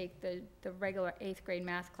that take the regular 8th grade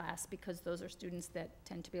math class, because those are students that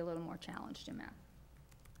tend to be a little more challenged in math.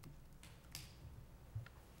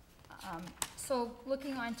 So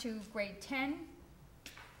looking on to grade 10,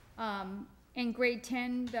 in grade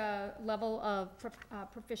 10, the level of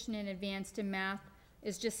proficient and advanced in math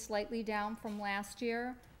is just slightly down from last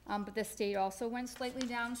year, but the state also went slightly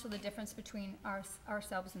down, so the difference between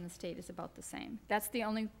ourselves and the state is about the same. That's the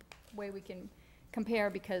only way we can compare,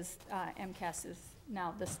 because MCAS is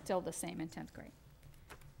now still the same in 10th grade.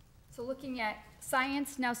 So looking at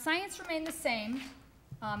science, now science remained the same.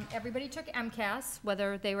 Everybody took MCAS,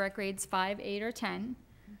 whether they were at grades 5, 8, or 10.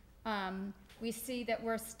 We see that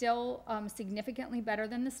we're still significantly better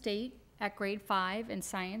than the state at grade 5 in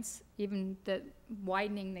science, even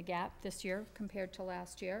widening the gap this year compared to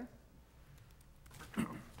last year.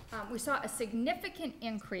 We saw a significant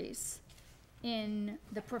increase in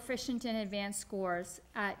the proficient and advanced scores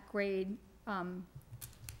at grade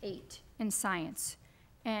 8 in science.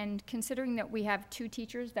 And considering that we have 2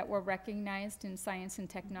 teachers that were recognized in science and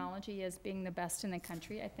technology as being the best in the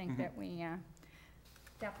country, I think that we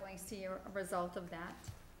definitely see a result of that.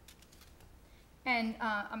 And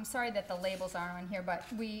I'm sorry that the labels aren't on here, but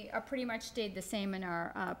we are pretty much stayed the same in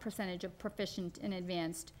our percentage of proficient and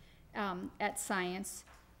advanced at science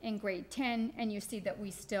in grade 10, and you see that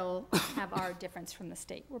we still have our difference from the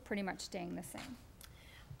state. We're pretty much staying the same.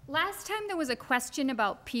 Last time there was a question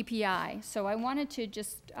about PPI, so I wanted to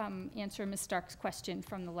just answer Ms. Stark's question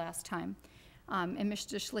from the last time. And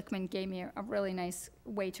Mr. Schlickman gave me a really nice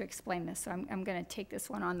way to explain this, so I'm going to take this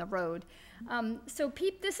one on the road.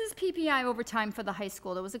 This is PPI over time for the high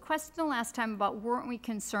school. There was a question the last time about weren't we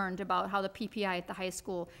concerned about how the PPI at the high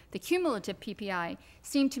school, the cumulative PPI,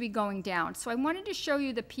 seemed to be going down. So I wanted to show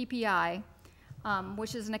you the PPI,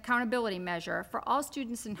 which is an accountability measure for all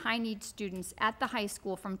students and high-need students at the high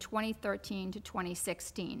school from 2013 to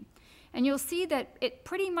 2016. And you'll see that it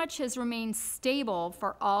pretty much has remained stable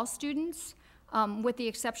for all students, with the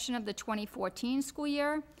exception of the 2014 school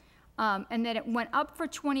year, and that it went up for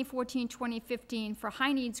 2014-2015 for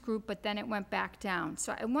high needs group, but then it went back down.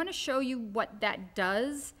 So I want to show you what that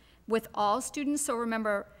does with all students. So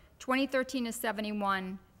remember, 2013 is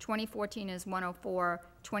 71, 2014 is 104,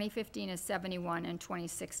 2015 is 71, and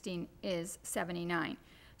 2016 is 79.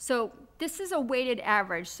 So this is a weighted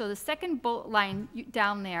average. So the second bullet line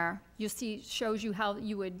down there, you see, shows you how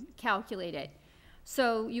you would calculate it.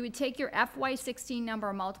 So you would take your FY16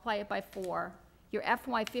 number, multiply it by 4, your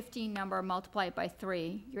FY15 number, multiply it by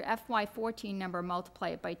 3, your FY14 number, multiply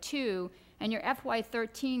it by 2, and your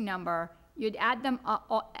FY13 number, you'd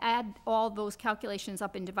add all those calculations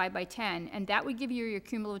up and divide by 10, and that would give you your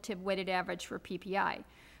cumulative weighted average for PPI.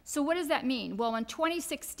 So what does that mean? Well, in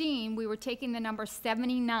 2016, we were taking the number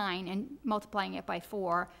 79 and multiplying it by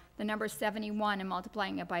 4, the number 71 and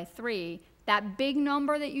multiplying it by 3. That big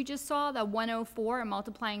number that you just saw, the 104, and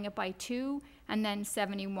multiplying it by 2, and then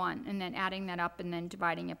 71, and then adding that up and then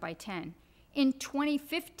dividing it by 10. In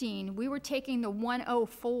 2015, we were taking the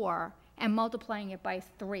 104 and multiplying it by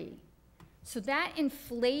 3. So that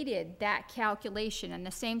inflated that calculation, and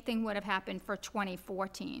the same thing would have happened for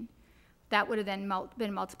 2014. That would have then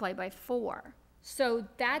been multiplied by 4. So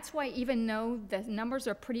that's why, even though the numbers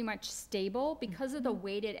are pretty much stable, because of the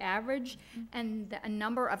weighted average and the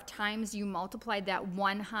number of times you multiplied that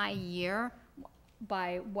one high year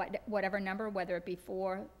by whatever number, whether it be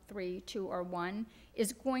 4, 3, 2, or 1,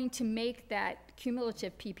 is going to make that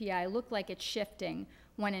cumulative PPI look like it's shifting,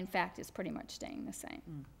 when in fact it's pretty much staying the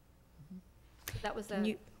same. So that was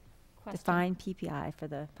a question. Define PPI for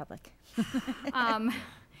the public.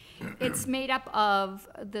 It's made up of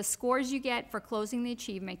the scores you get for closing the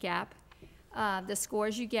achievement gap, the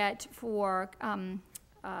scores you get for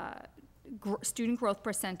student growth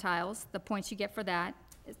percentiles, the points you get for that,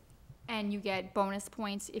 and you get bonus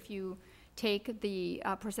points if you take the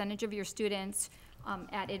percentage of your students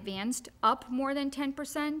at advanced up more than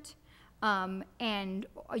 10%. And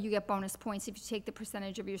you get bonus points if you take the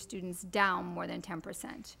percentage of your students down more than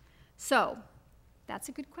 10%. So that's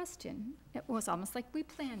a good question. It was almost like we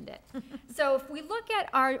planned it. So if we look at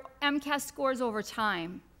our MCAS scores over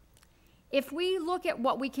time, if we look at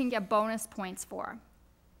what we can get bonus points for,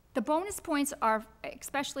 the bonus points are,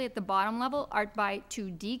 especially at the bottom level, are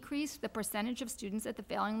to decrease the percentage of students at the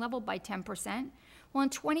failing level by 10%. Well, in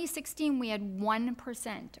 2016, we had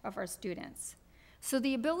 1% of our students. So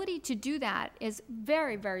the ability to do that is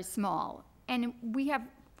very, very small. And we have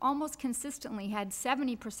almost consistently had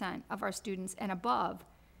 70% of our students and above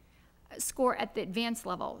score at the advanced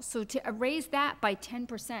level. So to raise that by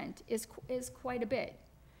 10% is quite a bit.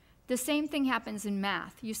 The same thing happens in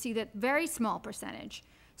math. You see that very small percentage.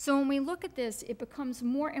 So when we look at this, it becomes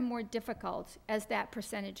more and more difficult as that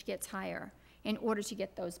percentage gets higher in order to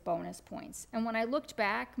get those bonus points. And when I looked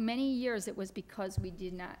back, many years it was because we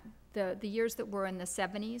did not, the years that were in the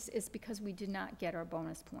 70s is because we did not get our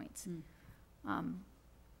bonus points.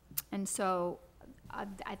 And so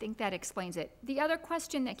I think that explains it. The other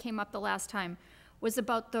question that came up the last time was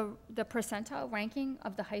about the percentile ranking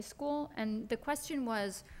of the high school. And the question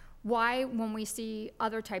was, why, when we see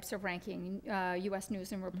other types of ranking, U.S.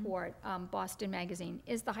 News and Report, Boston Magazine,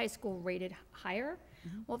 is the high school rated higher?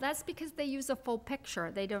 Well, that's because they use a full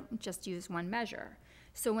picture. They don't just use one measure.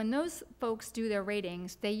 So when those folks do their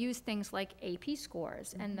ratings, they use things like AP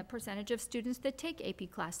scores and the percentage of students that take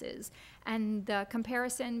AP classes and the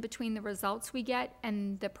comparison between the results we get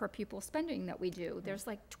and the per pupil spending that we do. There's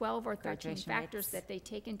like 12 or 13 Graduation factors rates. that they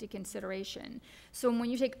take into consideration. So when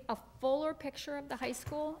you take a fuller picture of the high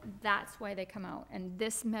school, that's why they come out. And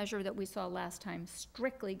this measure that we saw last time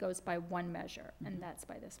strictly goes by one measure, and that's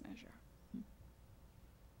by this measure.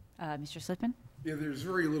 Mr. Slipman? Yeah, there's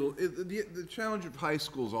very little, the challenge of high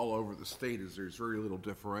schools all over the state is there's very little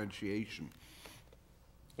differentiation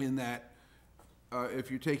in that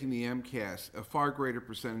if you're taking the MCAS, a far greater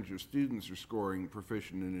percentage of students are scoring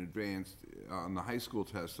proficient and advanced on the high school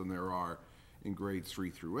test than there are in grades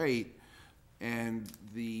 3 through 8. And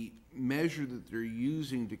the measure that they're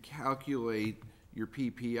using to calculate your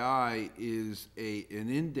PPI is an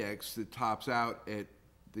index that tops out at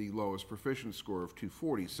the lowest proficient score of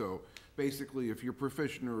 240. So basically, if you're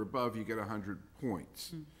proficient or above, you get 100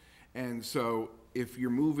 points. And so if you're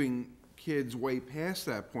moving kids way past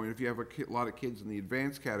that point, if you have a lot of kids in the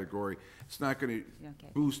advanced category, it's not going to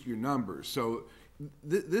boost your numbers. So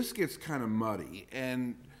this gets kind of muddy.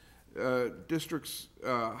 And districts,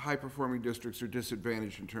 high-performing districts are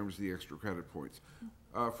disadvantaged in terms of the extra credit points.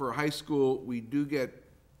 For high school, we do get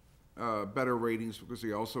better ratings because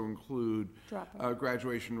they also include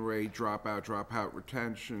graduation rate, dropout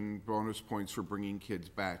retention, bonus points for bringing kids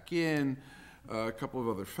back in, a couple of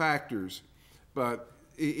other factors, but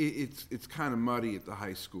it's kind of muddy at the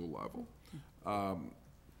high school level.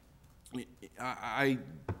 I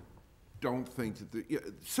don't think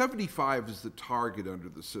that 75 is the target under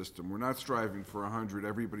the system. We're not striving for 100.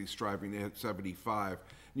 Everybody's striving to hit 75,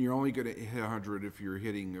 and you're only going to hit 100 if you're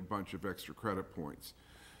hitting a bunch of extra credit points.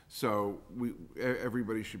 So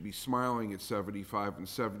everybody should be smiling at 75, and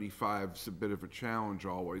 75 is a bit of a challenge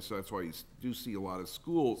always. So that's why you do see a lot of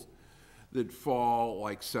schools that fall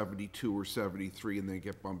like 72 or 73, and they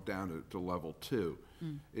get bumped down to level 2.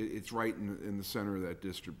 It's right in the center of that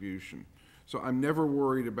distribution. So I'm never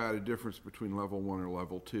worried about a difference between level 1 or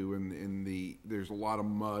level 2. And there's a lot of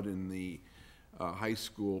mud in the high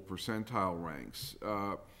school percentile ranks.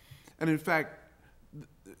 And in fact,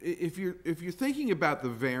 if you're thinking about the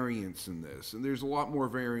variance in this, and there's a lot more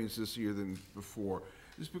variance this year than before,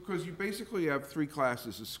 it's because you basically have 3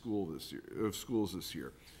 classes of schools this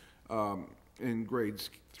year in grades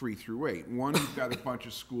 3 through 8. One, you've got a bunch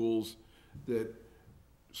of schools that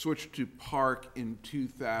switched to Park in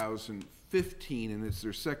 2015, and it's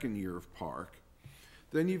their second year of Park.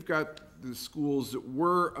 Then you've got the schools that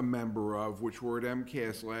we're a member of, which were at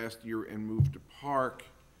MCAS last year and moved to Park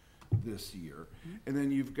this year. And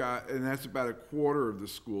then you've got, and that's about a quarter of the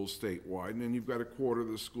schools statewide, and then you've got a quarter of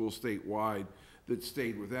the schools statewide that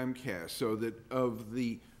stayed with MCAS. So that of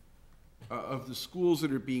the schools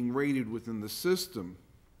that are being rated within the system,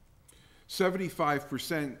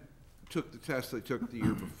 75% took the test they took the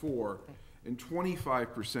year before, and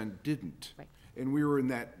 25% didn't. And we were in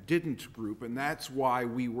that didn't group, and that's why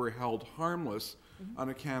we were held harmless on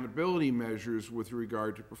accountability measures with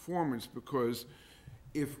regard to performance, because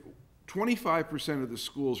if 25% of the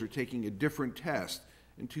schools are taking a different test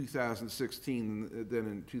in 2016 than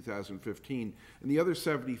in 2015, and the other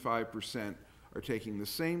 75% are taking the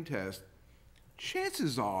same test,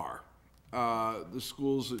 chances are the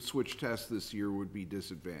schools that switch tests this year would be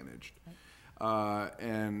disadvantaged.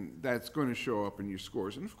 And that's going to show up in your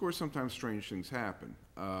scores. And of course, sometimes strange things happen.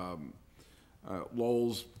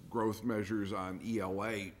 Lowell's growth measures on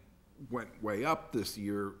ELA went way up this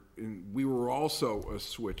year, and we were also a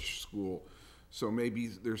switch school. So maybe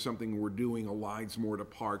there's something we're doing aligns more to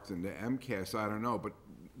Park than to MCAS, I don't know, but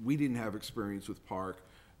we didn't have experience with Park.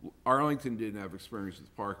 Arlington didn't have experience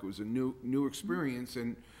with Park. It was a new experience,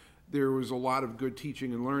 and there was a lot of good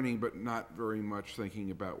teaching and learning, but not very much thinking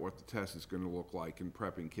about what the test is going to look like and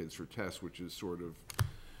prepping kids for tests, which is sort of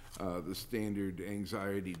the standard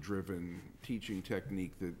anxiety-driven teaching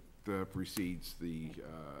technique that precedes the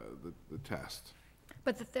test.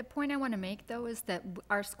 But the point I want to make, though, is that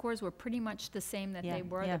our scores were pretty much the same that they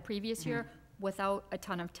were the previous year, without a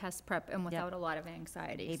ton of test prep and without a lot of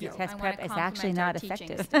anxiety. Maybe So test I wanna prep is compliment actually our not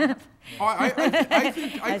teaching effective. staff. I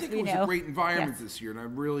think As it we was know. a great environment Yes. this year, and I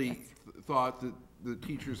really thought that the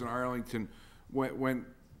teachers in Arlington went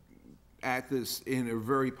at this in a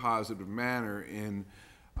very positive manner. And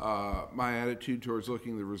my attitude towards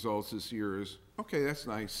looking at the results this year is, okay, that's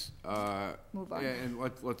nice. Move on. And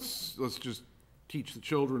let's just teach the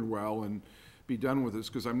children well and be done with this,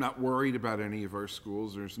 because I'm not worried about any of our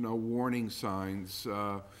schools. There's no warning signs.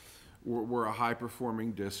 We're a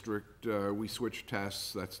high-performing district. We switch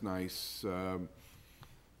tests. That's nice. Go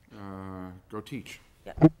teach.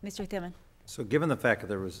 Yeah. Mr. Thielman. So given the fact that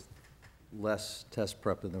there was less test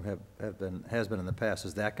prep than there has been in the past,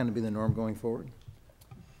 is that going to be the norm going forward?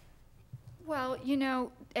 Well, you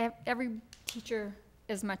know, every teacher,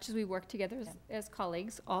 as much as we work together as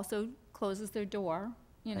colleagues, also closes their door,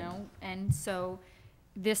 you know, and so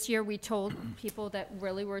this year we told people that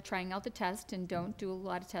really were trying out the test and don't do a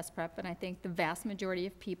lot of test prep, and I think the vast majority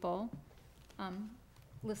of people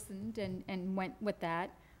listened and went with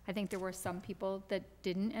that. I think there were some people that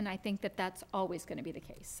didn't, and I think that that's always going to be the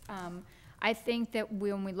case. I think that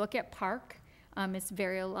when we look at Park, it's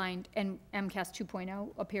very aligned, and MCAS 2.0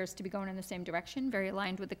 appears to be going in the same direction, very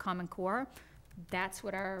aligned with the Common Core. That's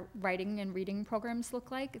what our writing and reading programs look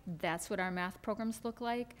like. That's what our math programs look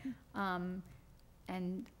like.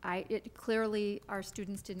 And clearly, our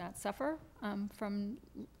students did not suffer from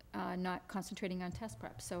not concentrating on test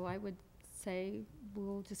prep. So I would say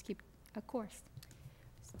we'll just keep a course.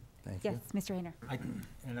 Thank Yes, you. Mr. Hayner. I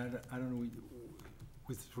don't know,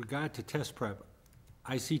 with regard to test prep,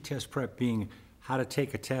 I see test prep being how to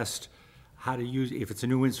take a test, how to use, if it's a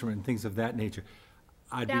new instrument, things of that nature.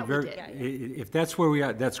 I'd be That we very, did. if that's where we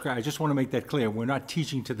are, that's great. I just want to make that clear. We're not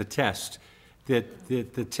teaching to the test, that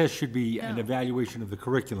the test should be an evaluation of the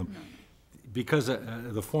curriculum. Because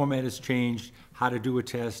the format has changed, how to do a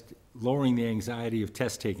test, lowering the anxiety of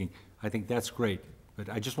test taking, I think that's great. But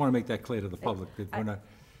I just want to make that clear to the public, that we're not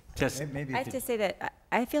testing. Maybe I have to say that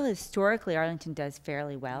I feel historically Arlington does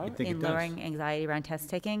fairly well think in it does. lowering anxiety around test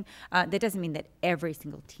taking. That doesn't mean that every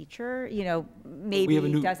single teacher, you know, maybe have a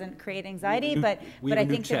new- doesn't create anxiety, new- but we have I a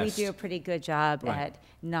new think that we test. do a pretty good job Right. at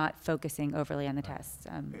not focusing overly on the tests.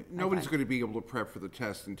 Nobody's going to be able to prep for the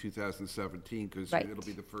test in 2017, because Right. it'll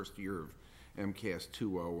be the first year of MCAS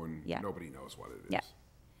 2.0, and Yeah. nobody knows what it is. Yeah.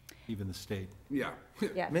 Even the state. Yeah.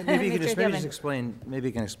 Yeah. Maybe you can Mr. just Thielman. explain, maybe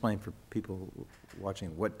you can explain for people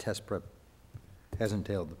watching what test prep has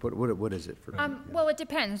entailed. What is it for? Well, it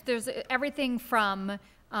depends. There's everything from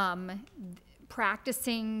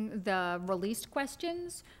practicing the released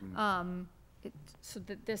questions. So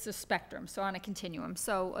that there's a spectrum, so on a continuum.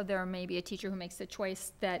 So there may be a teacher who makes the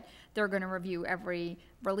choice that they're going to review every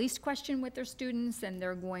released question with their students, and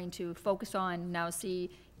they're going to focus on, now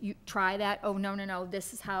see, you try that, oh, no,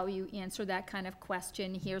 this is how you answer that kind of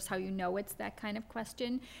question, here's how you know it's that kind of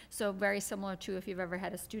question. So very similar to if you've ever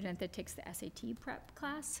had a student that takes the SAT prep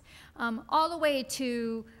class. All the way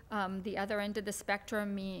to the other end of the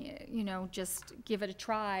spectrum, you know, just give it a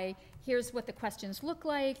try. Here's what the questions look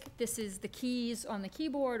like, this is the keys on the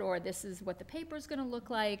keyboard, or this is what the paper's gonna look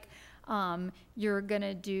like. You're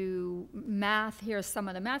gonna do math, here's some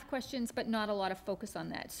of the math questions, but not a lot of focus on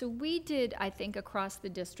that. So we did, I think, across the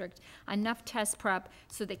district, enough test prep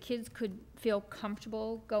so that kids could feel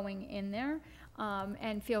comfortable going in there,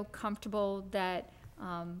 and feel comfortable that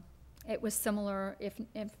it was similar, if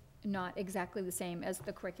not exactly the same as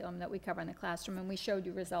the curriculum that we cover in the classroom. And we showed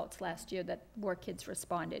you results last year that where kids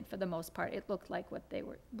responded. For the most part, it looked like what they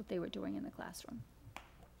were doing in the classroom.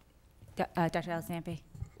 Dr. Alexampi.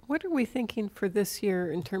 What are we thinking for this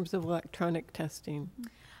year in terms of electronic testing?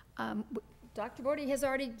 Dr. Bodie has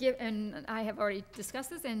already and I have already discussed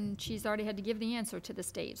this, and she's already had to give the answer to the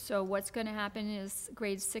state. So what's going to happen is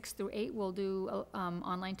grades 6 through 8 will do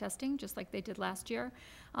online testing, just like they did last year.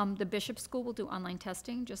 The Bishop School will do online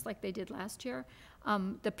testing, just like they did last year.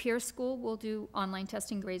 The Pierce School will do online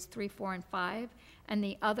testing grades 3, 4, and 5. And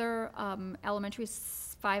the other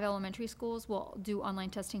 5 elementary schools will do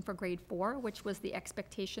online testing for grade 4, which was the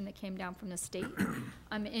expectation that came down from the state.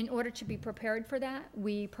 In order to be prepared for that,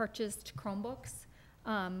 we purchased Chromebooks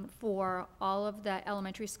for all of the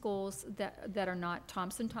elementary schools that are not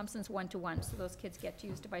Thompson. Thompson's one-to-one, so those kids get to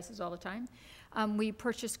use devices all the time. We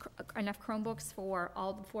purchased enough Chromebooks for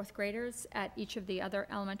all the 4th graders at each of the other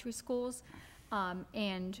elementary schools.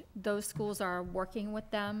 And those schools are working with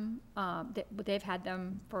them. They've had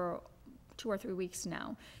them for 2 or 3 weeks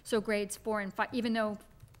now. So grades 4 and 5, even though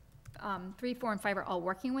 3, 4, and 5 are all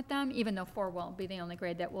working with them, even though 4 won't be the only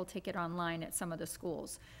grade that will take it online at some of the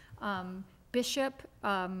schools. Bishop,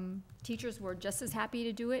 teachers were just as happy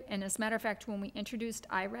to do it. And as a matter of fact, when we introduced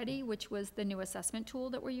iReady, which was the new assessment tool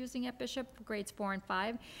that we're using at Bishop for grades 4 and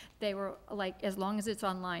 5, they were like, as long as it's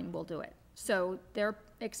online, we'll do it. So their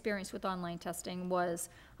experience with online testing was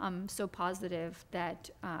so positive that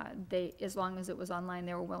as long as it was online,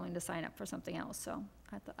 they were willing to sign up for something else. So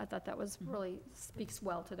I thought that was really speaks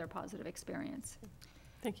well to their positive experience.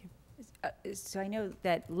 Thank you. So I know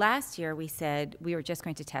that last year we said we were just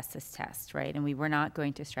going to test this test, right? And we were not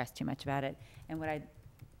going to stress too much about it. And what I'd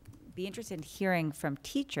be interested in hearing from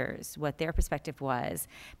teachers, what their perspective was,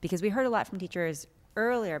 because we heard a lot from teachers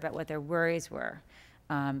earlier about what their worries were.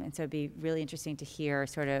 And so it'd be really interesting to hear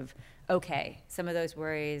sort of, okay, some of those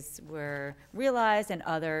worries were realized and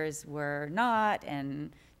others were not,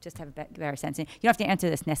 and just have a better sense. And you don't have to answer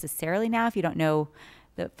this necessarily now if you don't know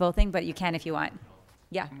the full thing, but you can if you want.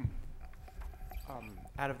 Yeah.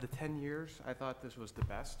 Out of the 10 years, I thought this was the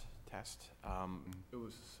best test. It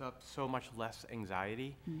was so much less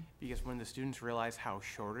anxiety because when the students realized how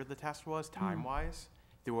shorter the test was time-wise,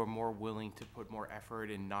 they were more willing to put more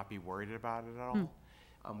effort and not be worried about it at all.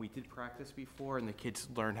 We did practice before, and the kids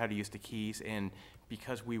learned how to use the keys, and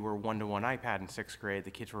because we were one-to-one iPad in 6th grade,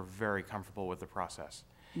 the kids were very comfortable with the process.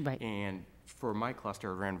 Right. And for my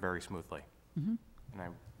cluster, it ran very smoothly. And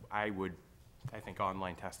I think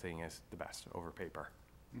online testing is the best over paper.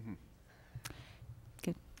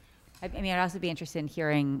 Good. I mean, I'd also be interested in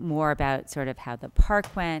hearing more about sort of how the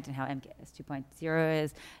park went and how MCAS 2.0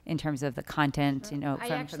 is in terms of the content, you know,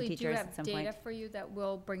 from teachers at some point. I actually do have data for you that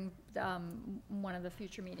will bring one of the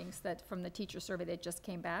future meetings that from the teacher survey that just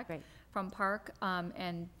came back from Park,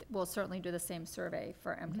 and we'll certainly do the same survey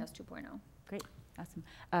for MCAS 2.0. Great. Awesome.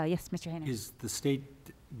 Yes, Mr. Hayner. Is the state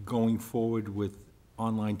going forward with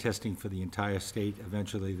online testing for the entire state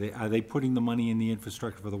eventually? Are they putting the money in the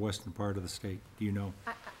infrastructure for the western part of the state? Do you know?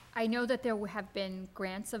 I know that there have been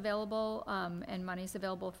grants available and monies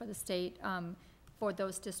available for the state for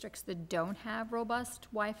those districts that don't have robust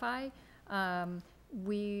Wi-Fi.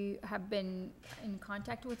 We have been in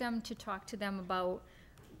contact with them to talk to them about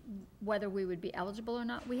whether we would be eligible or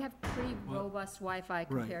not. We have pretty robust Wi-Fi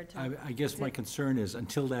compared to. I guess my concern is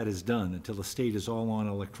until that is done, until the state is all on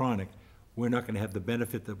electronic, we're not going to have the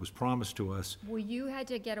benefit that was promised to us. Well, you had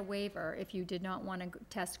to get a waiver if you did not want to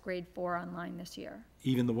test grade 4 online this year.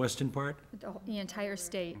 Even the western part? The entire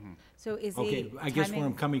state. So is okay, I guess where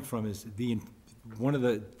I'm coming from is one of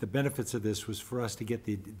the benefits of this was for us to get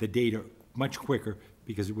the data much quicker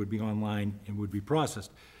because it would be online and would be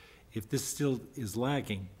processed. If this still is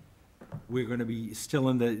lacking, we're going to be still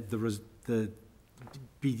in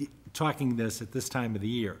be talking this at this time of the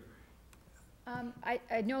year.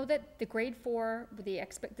 I know that the grade 4,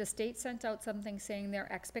 the state sent out something saying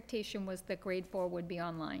their expectation was that grade 4 would be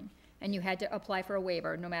online, and you had to apply for a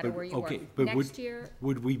waiver no matter where you were. But next year,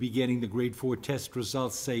 would we be getting the grade 4 test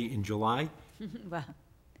results, say, in July? Well,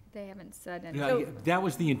 they haven't said anything. That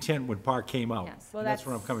was the intent when Park came out. Yes. Well, that's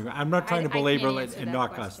where I'm coming from. I'm not trying to belabor it and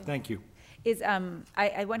knock us. Thank you.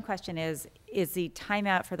 One question is the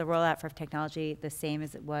timeout for the rollout for technology the same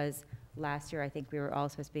as it was last year? I think we were all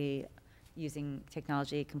supposed to be using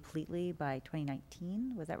technology completely by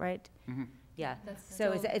 2019. Was that right? Yeah.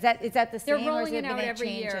 So is that the same? They're rolling it out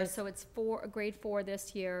every year. So it's grade 4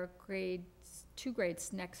 this year, two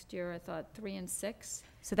grades next year. I thought 3 and 6.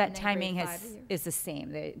 So that timing is the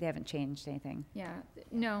same. They haven't changed anything. Yeah.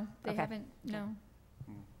 No, they haven't. No.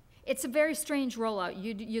 It's a very strange rollout.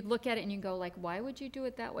 You'd look at it and you go like, why would you do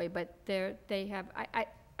it that way? But they have.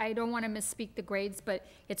 I don't want to misspeak the grades, but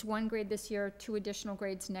it's 1 grade this year, 2 additional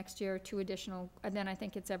grades next year, 2 additional, and then I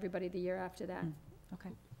think it's everybody the year after that. Okay.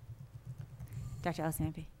 Dr.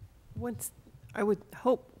 Alessandri. I would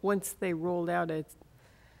hope once they rolled out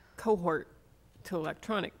cohort to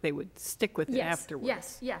electronic, they would stick with it Yes,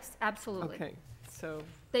 afterwards. yes, absolutely. Okay, so,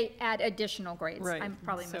 They add additional grades. right. I'm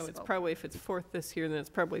probably So it's misspoke. probably, if it's fourth this year, then it's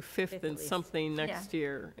probably fifth at and least. something next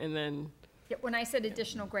year, and then, Yeah, when I said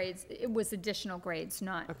additional grades, it was additional grades,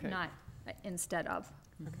 not, Okay. not instead of.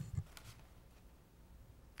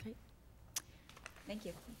 Thank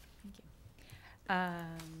you. Thank you.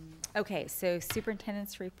 Okay, so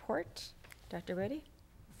superintendent's report. Dr. Brody?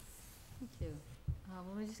 Thank you.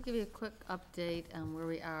 Let me just give you a quick update on where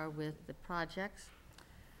we are with the projects.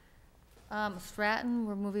 Stratton,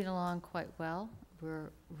 we're moving along quite well. We're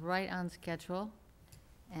right on schedule,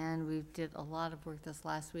 and we did a lot of work this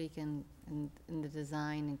last week in the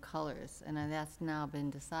design and colors, and that's now been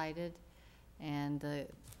decided. And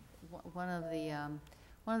one of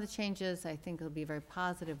the changes, I think will be a very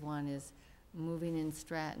positive one, is moving in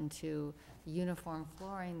Stratton to uniform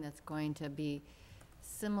flooring that's going to be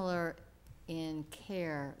similar in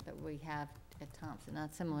care that we have at Thompson.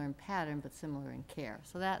 Not similar in pattern, but similar in care.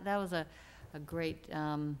 So that was a great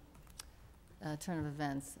turn of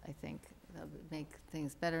events, I think. That'll make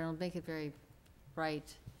things better, and it'll make it very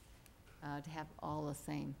bright to have all the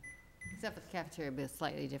same, except for the cafeteria, but it's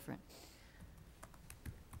slightly different.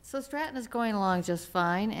 So Stratton is going along just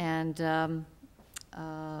fine, and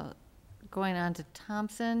going on to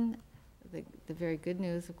Thompson, the very good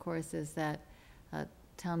news, of course, is that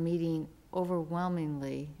town meeting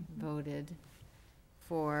overwhelmingly voted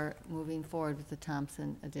for moving forward with the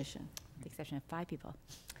Thompson addition. With the exception of 5 people.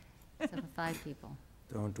 Except for 5 people.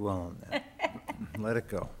 Don't dwell on that. Let it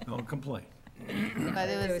go. Don't complain. But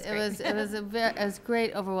it was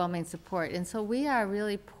great overwhelming support. And so we are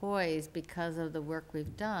really poised, because of the work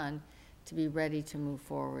we've done, to be ready to move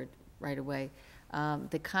forward right away.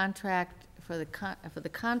 The contract for the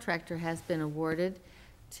contractor has been awarded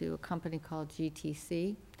to a company called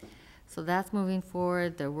GTC. So that's moving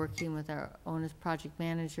forward. They're working with our owner's project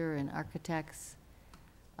manager and architects.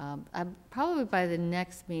 Probably by the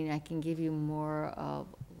next meeting, I can give you a little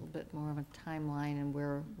bit more of a timeline and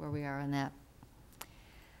where we are on that.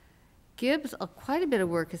 Gibbs, quite a bit of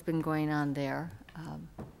work has been going on there.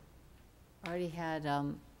 Already had,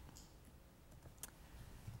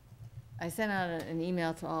 I sent out an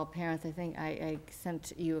email to all parents. I think I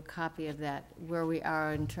sent you a copy of that, where we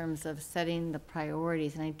are in terms of setting the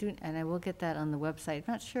priorities. And I will get that on the website.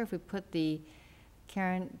 I'm not sure if we put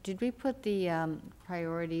Karen, did we put the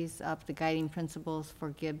priorities up, the guiding principles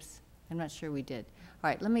for Gibbs? I'm not sure we did. All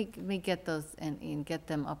right, let me get those and get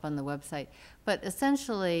them up on the website. But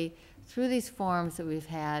essentially, through these forums that we've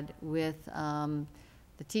had with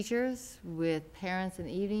the teachers, with parents in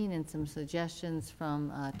the evening, and some suggestions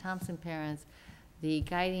from Thompson parents, the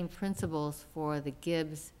guiding principles for the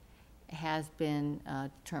Gibbs has been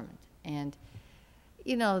determined. And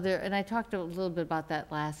you know, and I talked a little bit about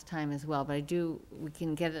that last time as well, but we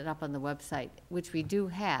can get it up on the website, which we do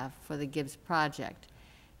have for the Gibbs project.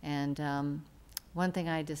 And one thing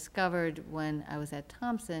I discovered when I was at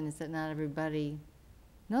Thompson is that not everybody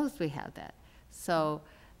knows we have that. So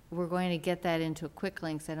we're going to get that into a quick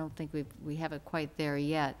links. I don't think we have it quite there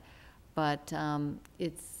yet, but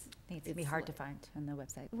it's It's going to be hard to find on the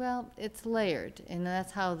website. Well, it's layered, and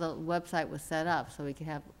that's how the website was set up, so we could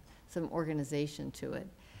have some organization to it.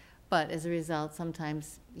 But as a result,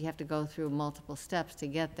 sometimes you have to go through multiple steps to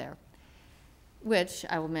get there, which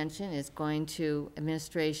I will mention is going to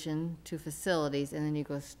administration, to facilities, and then you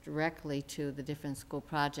go directly to the different school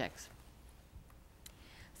projects.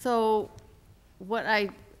 So what I,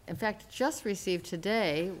 in fact, just received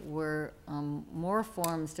today were more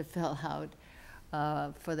forms to fill out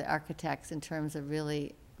for the architects in terms of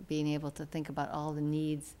really being able to think about all the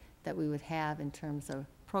needs that we would have in terms of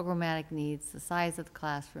programmatic needs, the size of the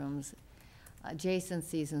classrooms,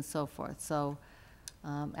 adjacencies, and so forth. So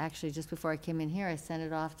actually, just before I came in here, I sent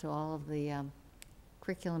it off to all of the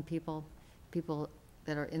curriculum people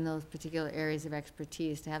that are in those particular areas of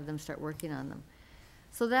expertise to have them start working on them.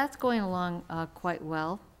 So that's going along quite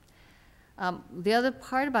well. The other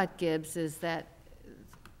part about Gibbs is that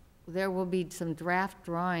there will be some draft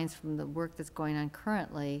drawings from the work that's going on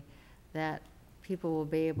currently that people will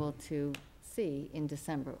be able to see in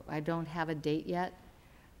December. I don't have a date yet,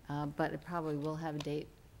 but it probably will have a date,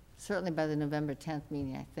 certainly by the November 10th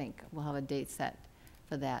meeting, I think. We'll have a date set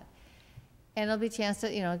for that. And there'll be a chance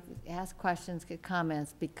to, you know, ask questions, get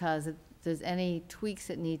comments, because if there's any tweaks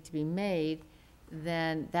that need to be made,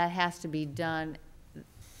 then that has to be done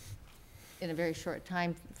in a very short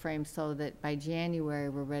time frame so that by January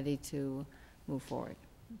we're ready to move forward.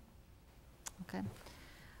 Okay.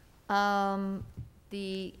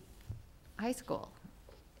 The high school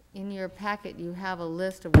in your packet, you have a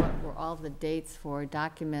list of what were all the dates for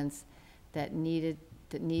documents that need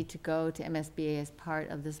to go to MSBA as part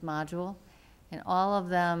of this module. And all of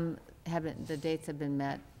them the dates have been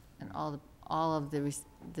met, and all of the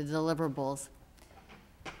deliverables.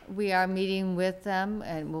 We are meeting with them,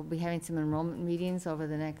 and we'll be having some enrollment meetings over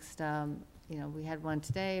the next, we had one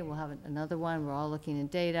today, we'll have another one. We're all looking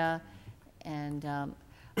at data. And,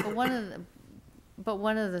 but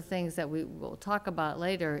one of the things that we will talk about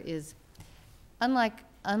later is, unlike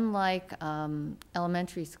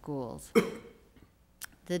elementary schools,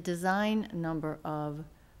 the design number of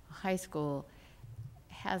high school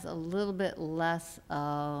has a little bit less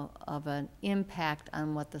of an impact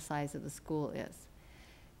on what the size of the school is.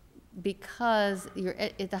 Because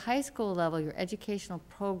at the high school level, your educational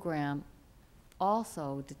program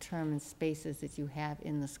also determines spaces that you have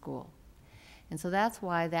in the school. And so that's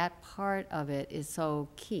why that part of it is so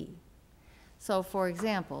key. So for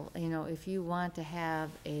example, if you want to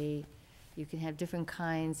have you can have different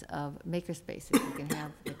kinds of maker spaces. You can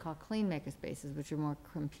have, they call clean maker spaces, which are more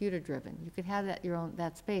computer driven. You could have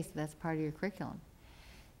that space, that's part of your curriculum.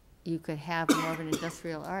 You could have more of an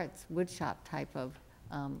industrial arts, wood shop type of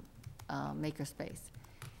maker space.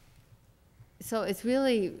 So it's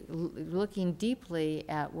really looking deeply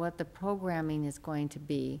at what the programming is going to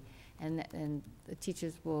be, and the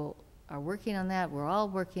teachers are working on that. We're all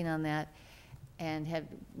working on that, and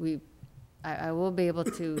I will be able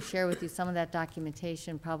to share with you some of that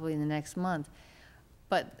documentation probably in the next month.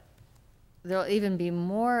 But there'll even be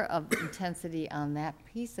more of intensity on that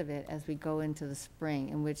piece of it as we go into the spring,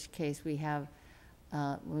 in which case we have,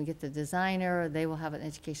 when we get the designer, they will have an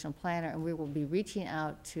educational planner, and we will be reaching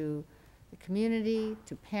out to the community,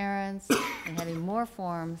 to parents, and having more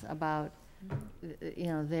forums about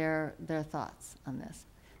their thoughts on this.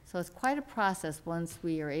 So it's quite a process once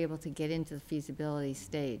we are able to get into the feasibility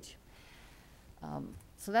stage.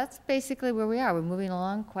 So that's basically where we are. We're moving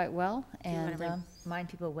along quite well. And do you want to remind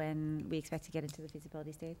people when we expect to get into the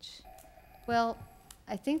feasibility stage? Well,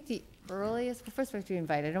 I think the earliest, well, first we have to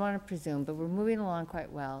invite, I don't want to presume, but we're moving along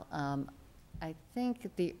quite well. I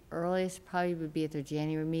think the earliest probably would be at their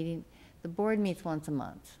January meeting. The board meets once a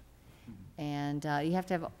month. And you have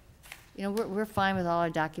to have, we're fine with all our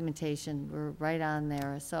documentation. We're right on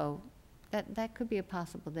there. So that could be a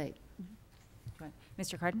possible date.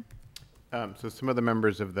 Mr. Cardin? So some of the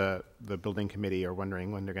members of the building committee are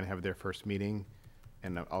wondering when they're going to have their first meeting.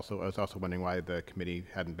 And I was also wondering why the committee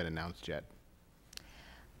hadn't been announced yet.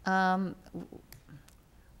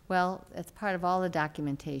 Well, it's part of all the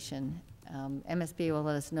documentation. MSB will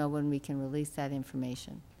let us know when we can release that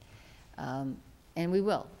information. And we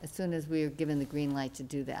will, as soon as we are given the green light to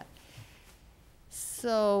do that.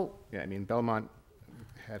 So. Yeah, Belmont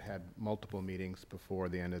had multiple meetings before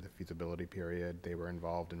the end of the feasibility period. They were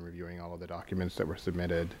involved in reviewing all of the documents that were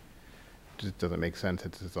submitted. It just doesn't make sense.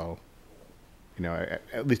 It's all,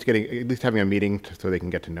 at least having a meeting so they can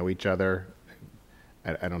get to know each other.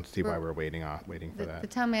 I don't see why we're waiting for that. The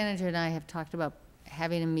town manager and I have talked about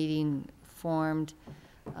having a meeting formed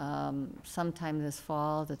sometime this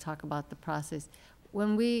fall to talk about the process.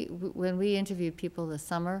 When we interviewed people this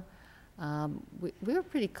summer, we were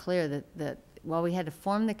pretty clear that while we had to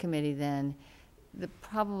form the committee then,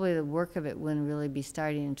 probably the work of it wouldn't really be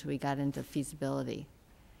starting until we got into feasibility.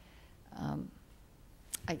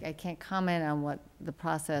 I can't comment on what the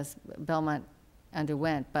process Belmont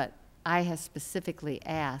underwent, but I have specifically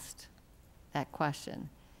asked that question,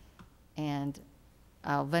 and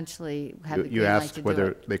I'll eventually have the green light to do it. You asked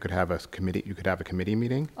whether they could have a committee. You could have a committee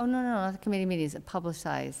meeting. Oh no, not the committee meetings.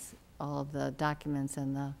 Publicize all of the documents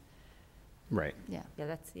and the. Right. Yeah.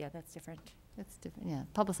 That's different. That's different. Yeah.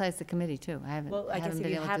 Publicize the committee too. I haven't. Well, I guess if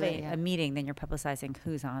you have a meeting, then you're publicizing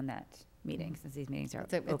who's on that meeting, since these meetings are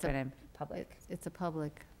open and public. It's a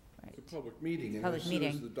public. Right. It's a public meeting, and as soon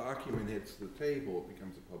as the document hits the table, it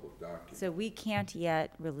becomes a public document. So we can't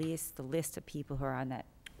yet release the list of people who are on that.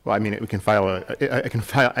 Well, we can file I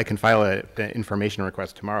can file an information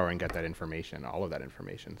request tomorrow and get that information, all of that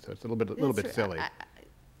information. So it's a little bit silly.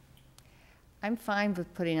 I'm fine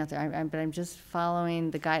with putting out there, but I'm just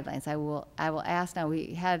following the guidelines. I will ask now.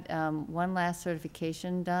 We had one last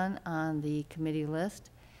certification done on the committee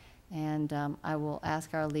list. And I will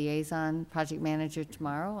ask our liaison project manager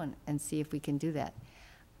tomorrow and see if we can do that.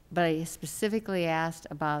 But I specifically asked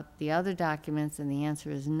about the other documents, and the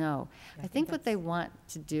answer is no. I think what they want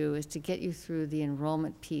to do is to get you through the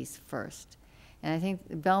enrollment piece first. And I think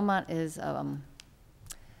Belmont is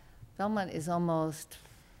almost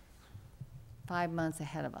 5 months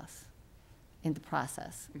ahead of us in the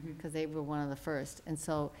process, because they were one of the first. And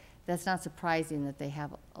so that's not surprising that they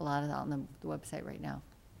have a lot of it on the website right now.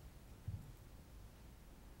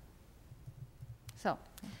 So,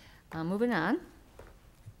 moving on.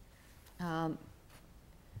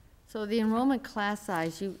 So the enrollment class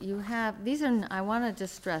size, you have, these are, I want to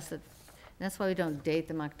just stress that, that's why we don't date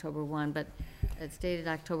them October 1, but it's dated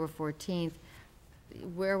October 14th,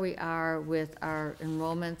 where we are with our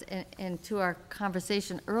enrollments. And to our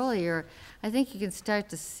conversation earlier, I think you can start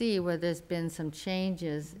to see where there's been some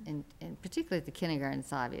changes, and particularly at the kindergarten,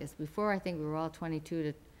 it's obvious. Before, I think we were all 22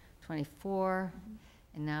 to 24,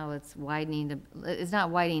 and now it's widening, it's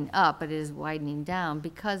not widening up, but it is widening down,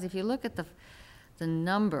 because if you look at the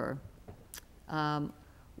number,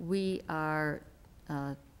 we are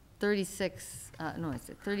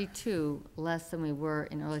 32 less than we were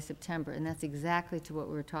in early September, and that's exactly to what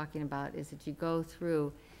we were talking about, is that you go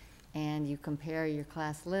through and you compare your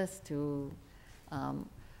class list to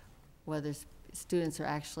whether students are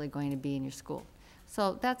actually going to be in your school.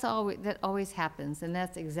 So that always happens, and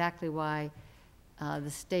that's exactly why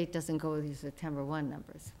the state doesn't go with your September 1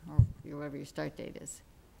 numbers, or whatever your start date is.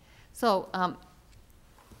 So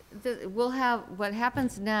we'll have, what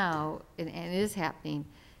happens now, and it is happening,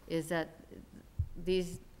 is that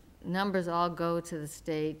these numbers all go to the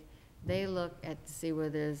state. They look at to see where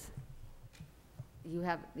there's, you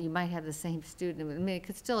might have the same student. I mean, it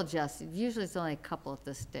could still adjust. Usually it's only a couple at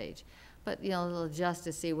this stage. But, they'll adjust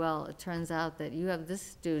to see, well, it turns out that you have this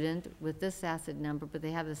student with this asset number, but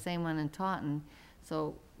they have the same one in Taunton.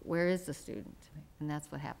 So where is the student? And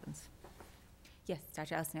that's what happens. Yes,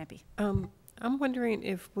 Dr. Allison-Ampe. I'm wondering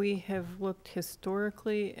if we have looked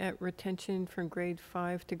historically at retention from grade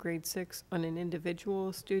 5 to grade 6 on an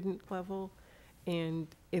individual student level, and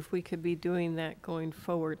if we could be doing that going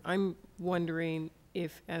forward. I'm wondering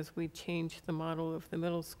if, as we change the model of the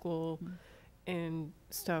middle school and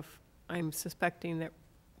stuff, I'm suspecting that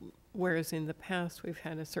whereas in the past we've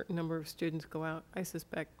had a certain number of students go out, I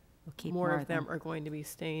suspect more of them are going to be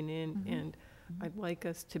staying in, and I'd like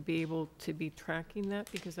us to be able to be tracking that,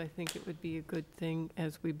 because I think it would be a good thing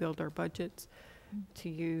as we build our budgets to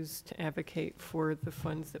use to advocate for the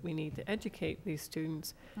funds that we need to educate these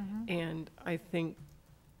students. And I think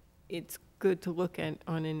it's good to look at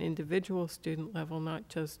on an individual student level, not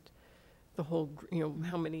just the whole,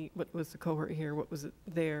 how many, what was the cohort here, what was it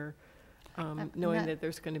there, knowing that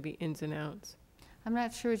there's going to be ins and outs. I'm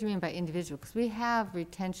not sure what you mean by individual, because we have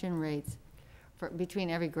retention rates between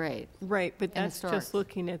every grade. Right, but that's just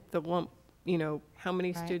looking at the lump, how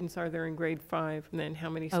many students are there in grade 5, and then how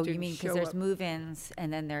many students show up. Oh, you mean because there's move-ins,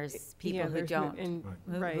 and then there's people who don't,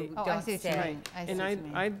 right. who don't stay. And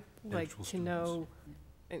I'd like to know,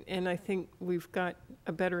 and I think we've got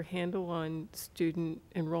a better handle on student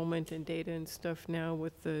enrollment and data and stuff now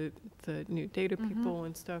with the new data people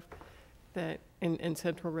and stuff, that and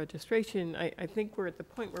central registration. I think we're at the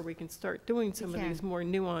point where we can start doing some of these more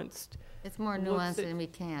nuanced. It's more nuanced than we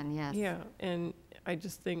can, yes. Yeah, and I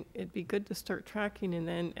just think it'd be good to start tracking, and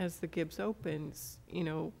then as the Gibbs opens,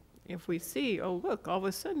 if we see, oh, look, all of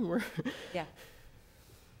a sudden we're. Yeah.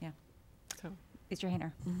 So. Mr.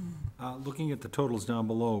 Hayner. Looking at the totals down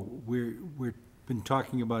below, we've been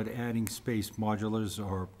talking about adding space modulars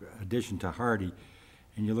or addition to Hardy,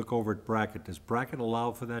 and you look over at Brackett. Does Brackett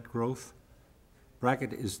allow for that growth?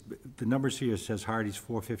 Brackett is, the numbers here says Hardy's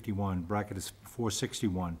 451, Brackett is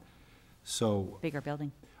 461. So bigger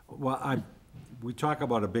building. Well, we talk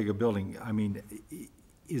about a bigger building. I mean,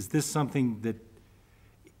 is this something that,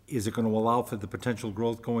 is it going to allow for the potential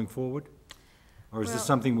growth going forward? Or is this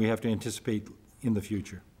something we have to anticipate in the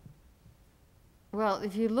future? Well,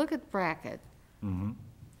 if you look at Brackett,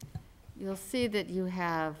 you'll see that you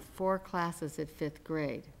have 4 classes at 5th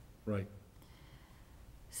grade. Right.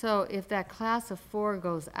 So if that class of 4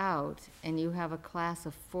 goes out and you have a class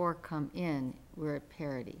of 4 come in, we're at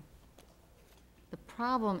parity. The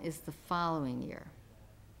problem is the following year,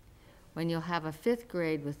 when you'll have a 5th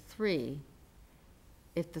grade with 3.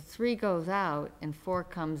 If the 3 goes out and 4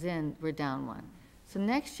 comes in, we're down 1. So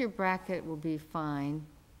next year Brackett will be fine.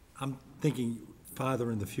 I'm thinking farther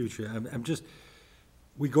in the future. I'm just,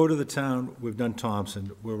 we go to the town, we've done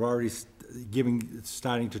Thompson, we're already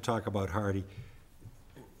starting to talk about Hardy.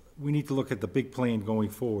 We need to look at the big plan going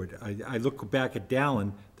forward. I look back at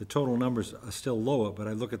Dallin, the total numbers are still lower, but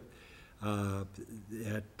I look at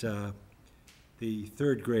the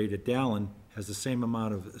 3rd grade at Dallin has the same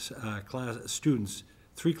amount of students,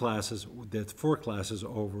 3 classes, that's 4 classes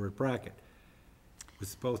over at Brackett.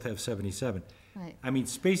 Which both have 77. Right. I mean,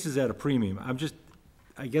 space is at a premium.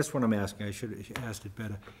 I guess what I'm asking, I should have asked it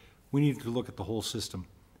better. We need to look at the whole system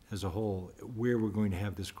as a whole, where we're going to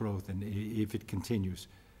have this growth and if it continues.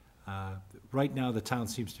 Right now, the town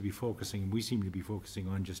seems to be focusing, and we seem to be focusing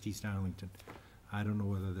on just East Arlington. I don't know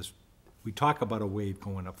whether we talk about a wave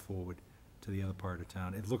going up forward, to the other part of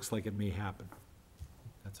town. It looks like it may happen.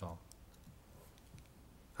 That's all.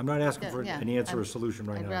 I'm not asking for Yeah, an answer or solution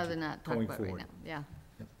right now. I'd rather not talk going about it right forward. now, yeah.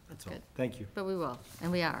 Yep, that's all. good. Thank you. But we will,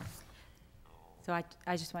 and we are. So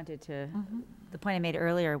I just wanted to, the point I made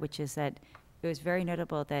earlier, which is that it was very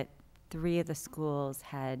notable that 3 of the schools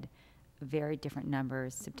had very different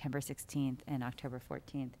numbers, September 16th and October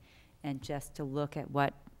 14th. And just to look at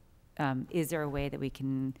what, is there a way that we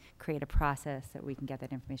can create a process that we can get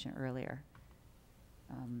that information earlier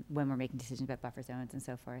when we're making decisions about buffer zones and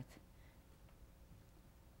so forth?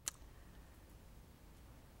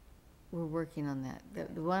 We're working on that.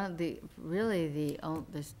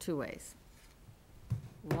 There's 2 ways.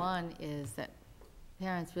 One is that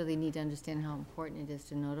parents really need to understand how important it is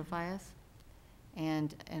to notify us.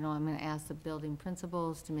 And I'm going to ask the building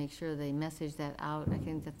principals to make sure they message that out. I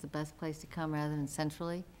think that's the best place to come rather than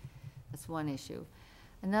centrally. That's one issue.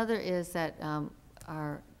 Another is that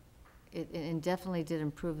it definitely did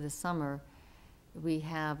improve this summer. We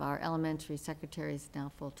have our elementary secretaries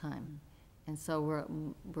now full-time. And so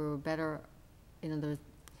we're better,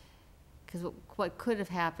 because what could have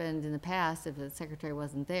happened in the past if the secretary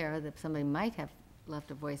wasn't there, that somebody might have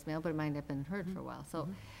left a voicemail, but it might have been heard for a while. So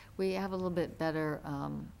we have a little bit better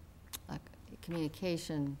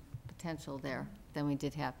communication potential there than we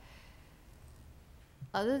did have.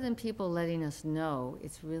 Other than people letting us know,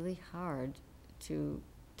 it's really hard to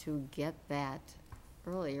get that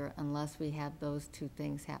earlier unless we have those 2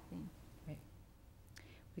 things happening. Right.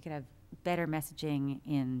 We could have better messaging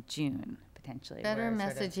in June, potentially. Better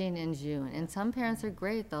messaging in June. And some parents are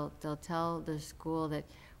great. They'll tell their school that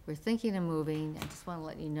we're thinking of moving. I just want to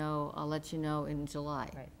let you know, I'll let you know in July.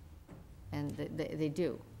 Right. And they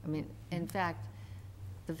do. I mean, in fact,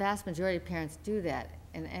 the vast majority of parents do that.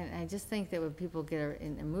 And I just think that when people get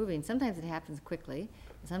in moving, sometimes it happens quickly.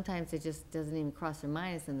 Sometimes it just doesn't even cross their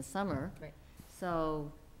minds in the summer. Right.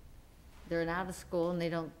 So they're out of school and they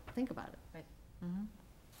don't think about it. Right. Mm-hmm.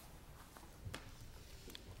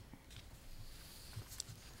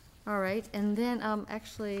 All right, and then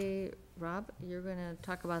actually, Rob, you're going to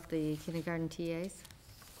talk about the kindergarten TAs?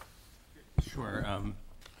 Sure.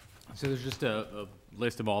 So there's just a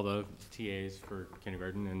list of all the TAs for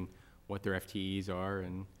kindergarten and what their FTEs are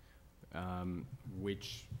and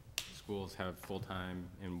which schools have full-time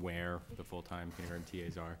and where the full-time kindergarten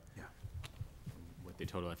TAs are. Yeah. What the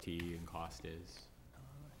total FTE and cost is.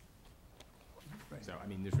 So, I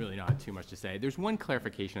mean, there's really not too much to say. There's one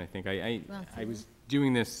clarification, I think. I was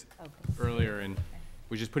doing this earlier and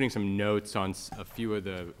was just putting some notes on a few of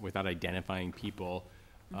the, without identifying people.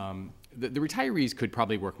 The retirees could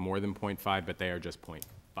probably work more than 0.5, but they are just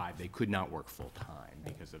 0.5. They could not work full-time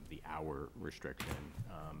because of the hour restriction.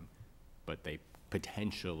 But they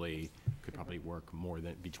potentially could probably work more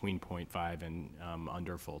than, between 0.5 and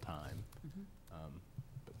under full-time.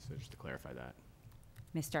 But so just to clarify that.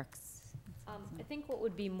 Ms. Starks. I think what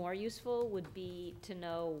would be more useful would be to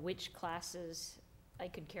know which classes I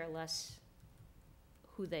could care less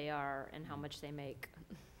who they are and how much they make.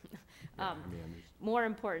 More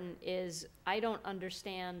important is I don't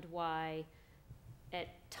understand why at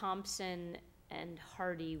Thompson and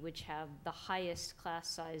Hardy, which have the highest class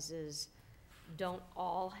sizes, don't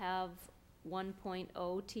all have 1.0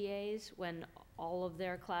 TAs when all of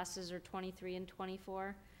their classes are 23 and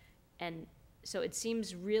 24. And so it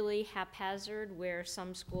seems really haphazard where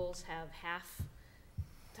some schools have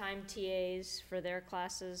half-time TAs for their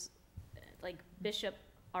classes. Like Bishop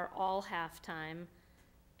are all half-time,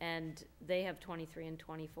 and they have 23 and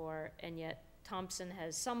 24, and yet Thompson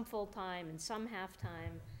has some full-time and some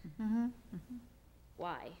half-time.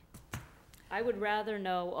 Why? I would rather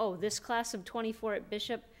know, oh, this class of 24 at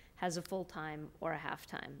Bishop has a full-time or a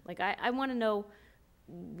half-time. Like, I want to know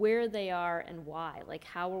where they are and why. Like,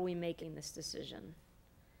 how are we making this decision?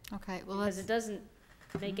 Okay, well, because it doesn't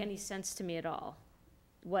make any sense to me at all,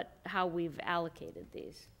 how we've allocated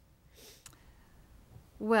these.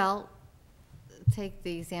 Well, take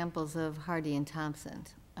the examples of Hardy and Thompson.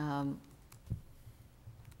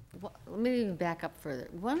 Let me even back up further.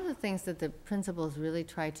 One of the things that the principals really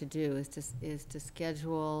try to do is to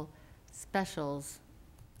schedule specials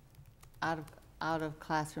out of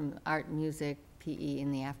classroom art, music, PE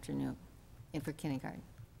in the afternoon and for kindergarten.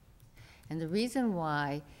 And the reason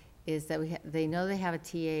why is that they know they have a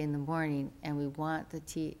TA in the morning, and we want the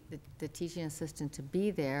teaching assistant to be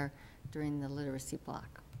there during the literacy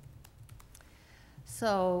block.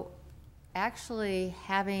 So actually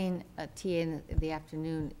having a TA in the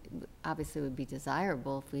afternoon obviously would be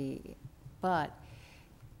desirable but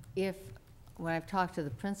when I've talked to the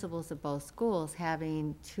principals of both schools,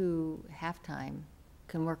 having 2 halftime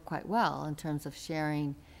can work quite well in terms of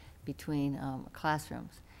sharing between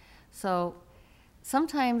classrooms. So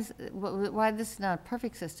sometimes, why this is not a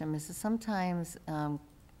perfect system is that sometimes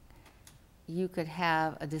you could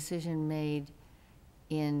have a decision made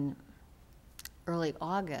in early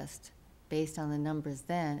August based on the numbers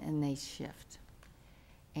then, and they shift.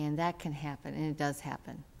 And that can happen, and it does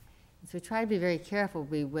happen. So we try to be very careful.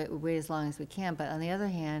 We wait as long as we can, but on the other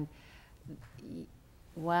hand,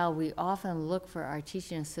 while we often look for our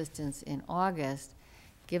teaching assistants in August,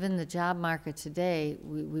 given the job market today,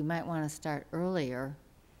 we might want to start earlier,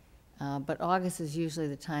 but August is usually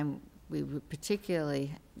the time we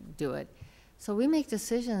particularly do it. So we make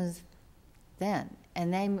decisions then,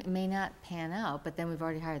 and they may not pan out, but then we've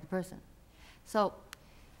already hired the person. So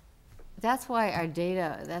that's why the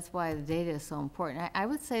data is so important. I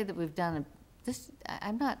would say that we've done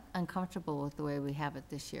I'm not uncomfortable with the way we have it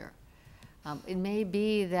this year. It may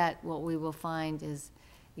be that what we will find is,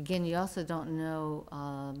 again, you also don't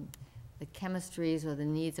know the chemistries or the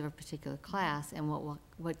needs of a particular class, and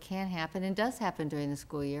what can happen and does happen during the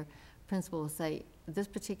school year. Principal will say, this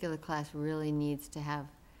particular class really needs to have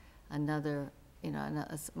another,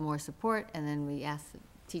 more support, and then we ask the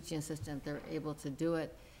teaching assistant if they're able to do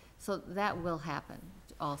it. So that will happen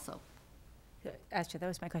also. Astrid, that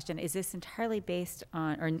was my question. Is this entirely based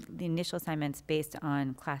on, or the initial assignments based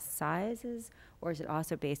on class sizes, or is it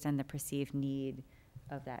also based on the perceived need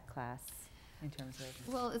of that class in terms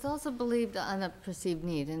of? Well, it's also believed on a perceived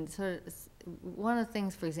need, and sort of one of the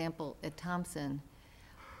things, for example, at Thompson,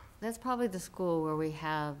 that's probably the school where we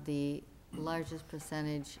have the largest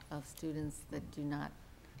percentage of students that do not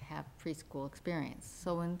have preschool experience.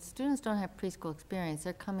 So when students don't have preschool experience,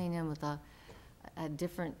 they're coming in with a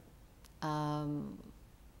different,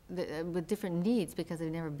 with different needs because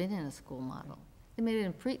they've never been in a school model. They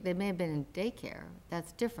may have been in daycare.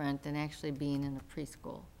 That's different than actually being in a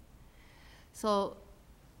preschool. So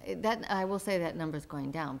that, I will say that number's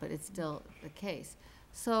going down, but it's still the case.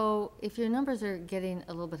 So if your numbers are getting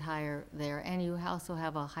a little bit higher there, and you also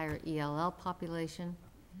have a higher ELL population,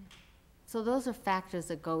 so those are factors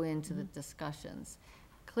that go into the discussions.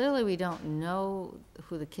 Clearly, we don't know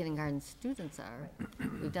who the kindergarten students are.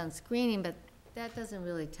 We've done screening, but that doesn't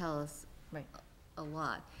really tell us a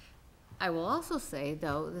lot. I will also say,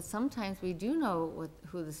 though, that sometimes we do know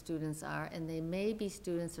who the students are, and they may be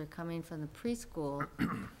students that are coming from the preschool,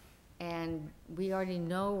 and we already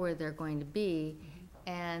know where they're going to be,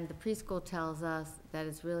 and the preschool tells us that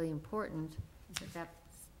it's really important that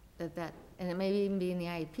and it may even be in the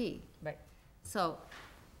IEP. Right. So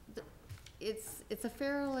it's a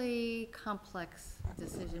fairly complex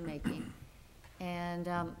decision-making, and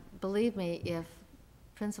believe me, if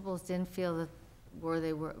principals didn't feel that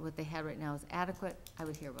what they had right now is adequate, I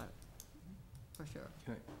would hear about it, for sure.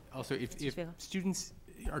 Also, if students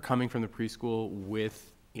are coming from the preschool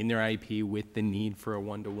in their IEP with the need for a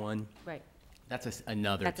one-to-one, right, that's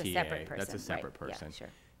another that's TA. A separate person. That's a separate right. person. Yeah, sure.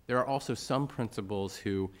 There are also some principals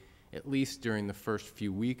who, at least during the first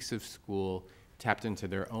few weeks of school, tapped into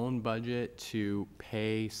their own budget to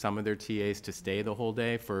pay some of their TAs to stay the whole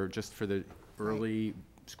day for the early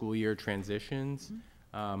school year transitions,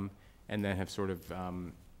 and then have sort of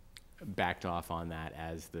backed off on that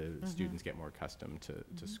as the students get more accustomed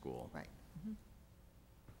to school. Right.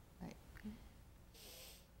 Right.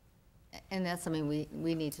 And that's something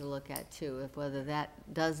we need to look at too, if whether that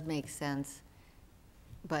does make sense,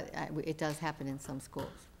 but it does happen in some schools.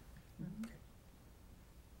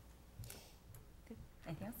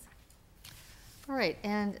 Anything else? All right,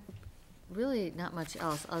 and really not much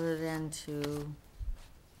else other than to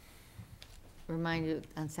remind you,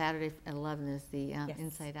 on Saturday at 11 is the Yes.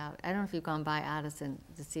 Inside Out. I don't know if you've gone by Addison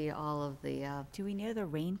to see all of the... Do we know the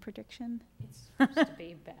rain prediction? It's supposed to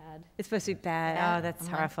be bad. It's supposed to be bad. Oh, that's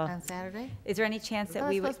horrible. On Saturday? Is there any chance that Oh,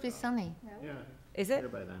 we it's would? supposed to be sunny. Yeah. Is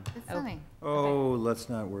it? By then. It's sunny. Oh, let's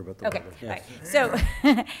not worry about the Okay. weather. All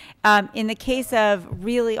right. So, in the case of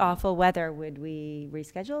really awful weather, would we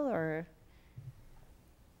reschedule, or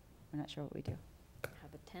we're not sure what we do?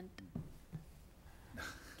 Have a tent.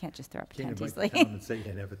 Can't just throw up a Can't tent invite easily. the town and say you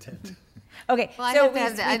can't have a tent. Okay. Well, I so have we to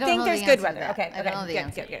have that. I don't think know there's the good answer to weather. that. Okay. I don't know the Good.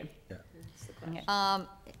 answer. Good. Yeah. Okay.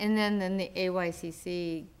 And then the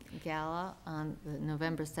AYCC Gala on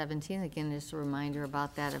November 17th. Again, just a reminder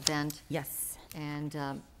about that event. Yes. And,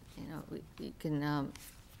 you can,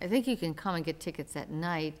 I think you can come and get tickets at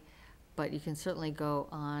night, but you can certainly go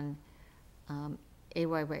on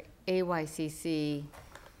AYCC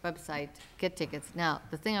website, get tickets. Now,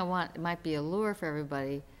 the thing I want, it might be a lure for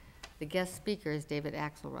everybody, the guest speaker is David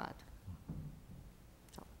Axelrod.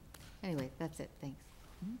 So, anyway, that's it, thanks.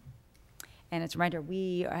 And as a reminder,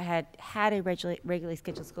 we had a regularly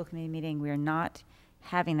scheduled school committee meeting. We are not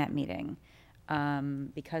having that meeting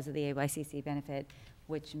because of the AYCC benefit,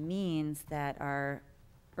 which means that our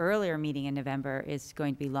earlier meeting in November is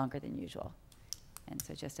going to be longer than usual. And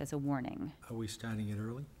so just as a warning. Are we starting it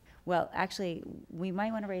early? Well, actually, we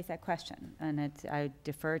might want to raise that question, and I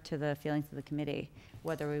defer to the feelings of the committee,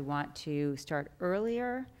 whether we want to start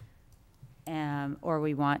earlier or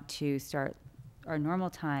we want to start our normal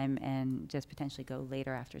time and just potentially go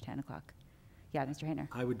later after 10 o'clock. Yeah, Mr. Hayner.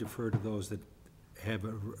 I would defer to those that have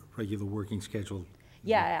a regular working schedule.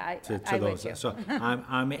 Yeah, I would those. too. So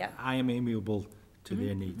Yeah. I am amiable to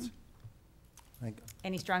their needs.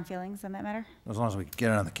 Any strong feelings on that matter? As long as we get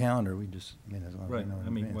it on the calendar, we just, as long as we Right, know in I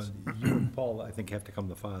mean, well, advance. you and Paul, I think, have to come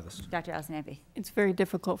the farthest. Dr. Allison-Ampe. It's very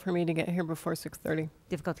difficult for me to get here before 6:30.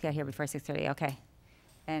 Difficult to get here before 6:30, okay.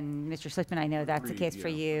 And Mr. Schlickman, I know that's the Agreed, case for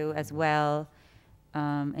yeah. you as well.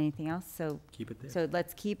 Anything else? So Keep it there. So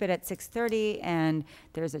let's keep it at 6:30, and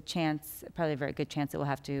there's a chance, probably a very good chance that we'll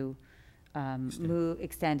have to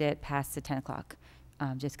extend it past the 10 o'clock,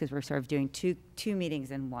 just because we're sort of doing two meetings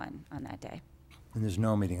in one on that day. And there's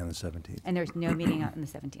no meeting on the 17th. And there's no meeting on the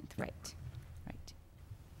 17th, right, right.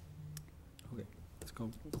 Okay, let's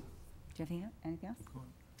go. Do you have anything else?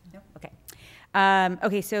 No? Okay.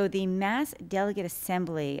 Okay, so the Mass Delegate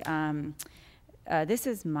Assembly, this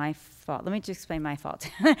is my fault. Let me just explain my fault.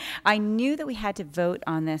 I knew that we had to vote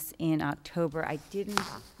on this in October. I didn't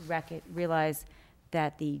realize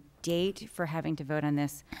that the date for having to vote on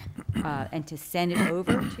this and to send it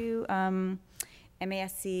over to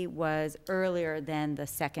MASC was earlier than the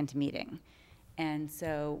second meeting. And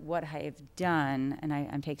so what I have done, and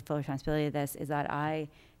I'm taking full responsibility of this, is that I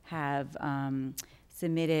have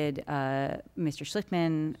submitted Mr.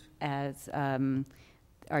 Schlickman as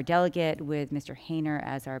our delegate with Mr. Hayner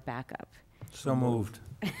as our backup. So moved.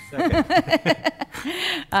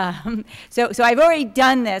 So I've already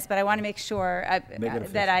done this, but I want to make sure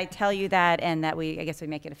that I official. tell you that and that I guess we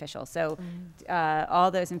make it official. So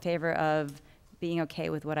all those in favor of being okay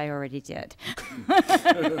with what I already did?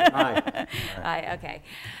 Aye. Aye, okay.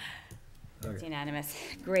 It's unanimous.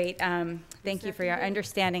 Great. Thank you for your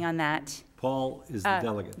understanding on that. Paul is the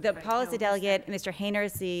delegate. Paul is the delegate. Mr. Hayner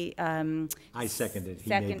is the I seconded. He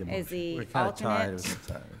made the second is motion. the We're kind of tied.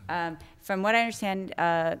 alternate. From what I understand,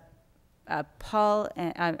 Paul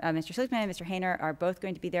and Mr. Schlickman and Mr. Hayner are both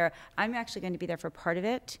going to be there. I'm actually going to be there for part of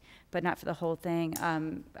it, but not for the whole thing.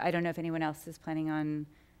 I don't know if anyone else is planning on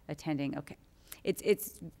attending. Okay.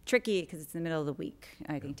 It's tricky because it's in the middle of the week,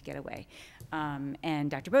 I think, to get away. And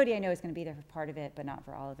Dr. Bodie, I know, is going to be there for part of it, but not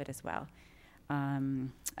for all of it as well.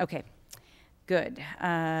 Okay, good.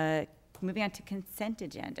 Moving on to consent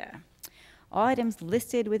agenda. All items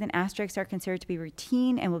listed with an asterisk are considered to be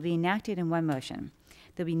routine and will be enacted in one motion.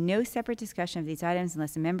 There'll be no separate discussion of these items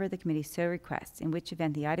unless a member of the committee so requests, in which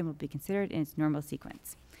event the item will be considered in its normal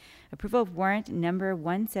sequence. Approval of warrant number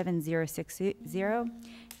 17060,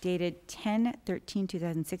 dated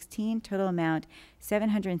 10/13/2016, total amount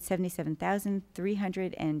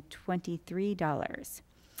 $777,323.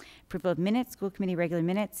 Approval of minutes, school committee regular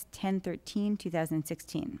minutes,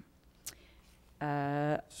 10/13/2016.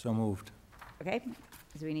 So moved. Okay,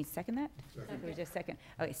 do we need to second that? Second. Or just second?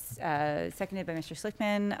 Okay, seconded by Mr.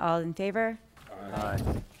 Schlickman. All in favor? Aye.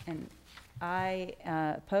 And I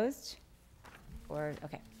opposed? Or,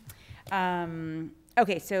 okay.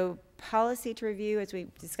 Okay, so policy to review, as we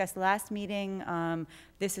discussed last meeting,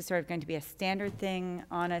 this is sort of going to be a standard thing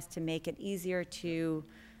on us to make it easier to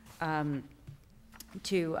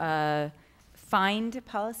find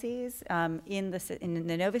policies in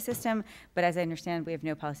the NOVA system, but as I understand, we have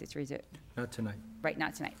no policies to review. Not tonight. Right,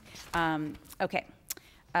 not tonight. Okay.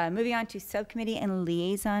 Moving on to subcommittee and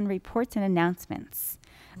liaison reports and announcements.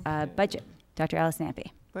 Budget, Dr.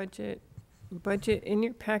 Allison-Ampe. Budget, in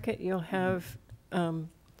your packet, you'll have,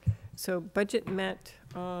 so budget met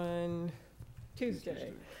on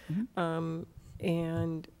Tuesday.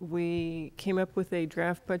 And we came up with a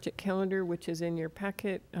draft budget calendar, which is in your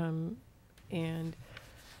packet.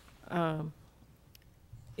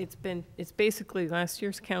 It's basically last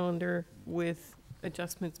year's calendar with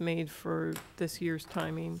adjustments made for this year's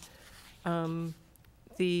timing.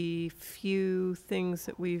 The few things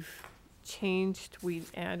that we've changed, we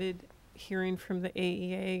added hearing from the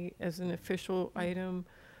AEA as an official item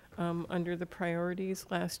under the priorities.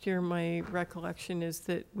 Last year, my recollection is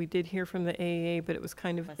that we did hear from the AEA, but it was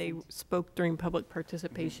kind of, they spoke during public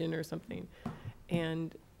participation or something.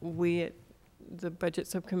 And we at the budget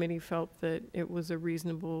subcommittee felt that it was a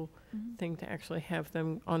reasonable thing to actually have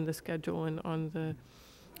them on the schedule and on the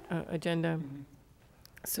agenda.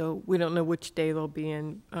 So we don't know which day they'll be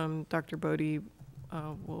in. Dr. Bodie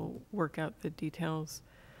will work out the details.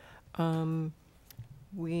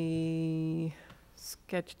 we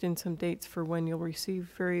sketched in some dates for when you'll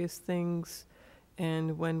receive various things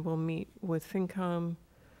and when we'll meet with FinCom.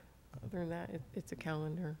 Other than that, it's a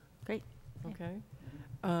calendar. Great. Okay.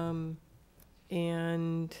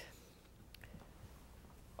 And,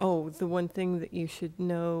 oh, the one thing that you should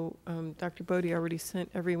know, Dr. Bodie already sent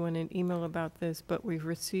everyone an email about this, but we've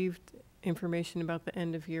received information about the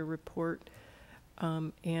end-of-year report.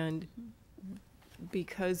 And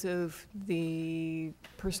because of the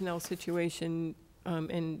personnel situation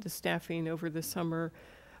and the staffing over the summer,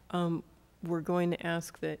 we're going to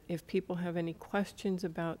ask that if people have any questions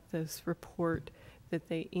about this report, that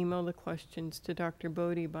they email the questions to Dr.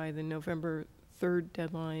 Bodie by the November 3rd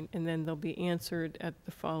deadline, and then they'll be answered at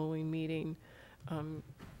the following meeting.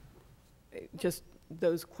 Just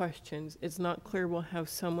those questions. It's not clear we'll have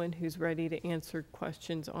someone who's ready to answer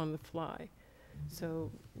questions on the fly. So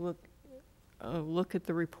look at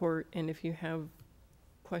the report, and if you have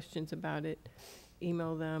questions about it,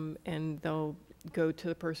 email them, and they'll go to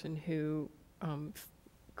the person who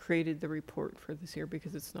created the report for this year,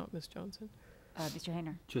 because it's not Ms. Johnson. Mr.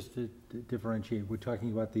 Hayner. Just to differentiate, we're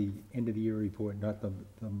talking about the end-of-the-year report, not the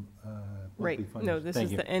Right. monthly financial. No, this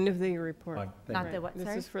is the end-of-the-year report. Fine, thank Not you. the what, This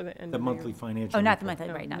sorry? is for the end The of the monthly year. financial. Oh, not the report.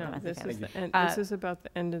 monthly, right, not the monthly. This is Okay. the end, Uh, this is about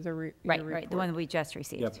the end of the year Right, report. the one we just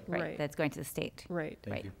received, Yep. right, Right. that's going to the state. Right.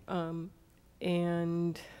 Thank you.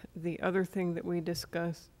 And the other thing that we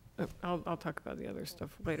discussed, I'll talk about the other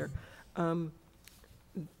stuff later.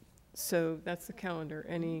 So that's the calendar.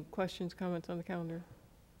 Any questions, comments on the calendar?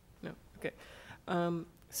 No, okay.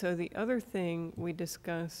 So the other thing we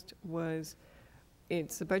discussed was,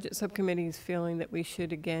 it's the budget subcommittee's feeling that we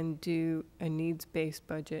should again do a needs-based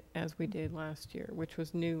budget as we did last year, which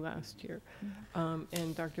was new last year.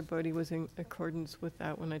 And Dr. Bodie was in accordance with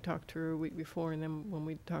that when I talked to her a week before, and then when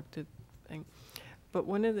we talked to thing. But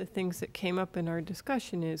one of the things that came up in our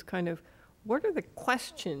discussion is kind of, what are the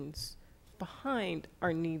questions behind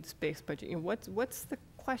our needs-based budget? You know, what's the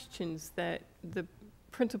questions that the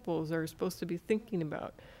principals are supposed to be thinking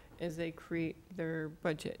about as they create their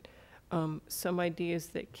budget? Some ideas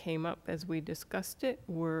that came up as we discussed it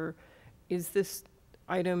were, is this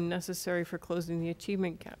item necessary for closing the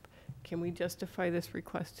achievement gap? Can we justify this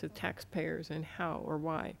request to taxpayers, and how or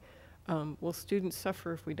why? Will students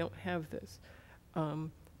suffer if we don't have this?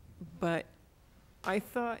 But I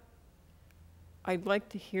thought I'd like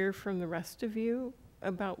to hear from the rest of you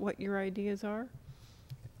about what your ideas are.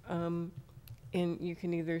 And you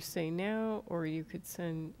can either say now, or you could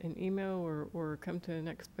send an email, or come to the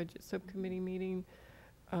next budget subcommittee meeting.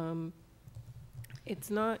 It's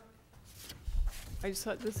not, I just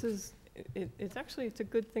thought this is, it's actually, it's a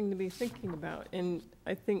good thing to be thinking about. And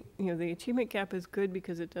I think, you know, the achievement gap is good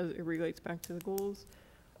because it relates back to the goals.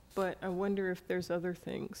 But I wonder if there's other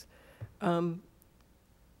things.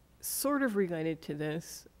 Sort of related to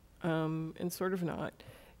this, and sort of not.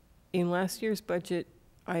 In last year's budget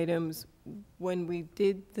items, when we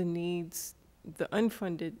did the needs, the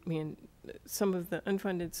unfunded, some of the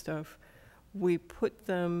unfunded stuff, we put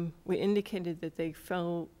them, we indicated that they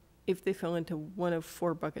fell, if they fell into one of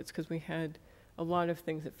 4 buckets, because we had a lot of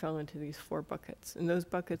things that fell into these 4 buckets. And those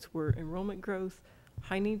buckets were enrollment growth,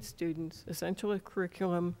 high-need students, essential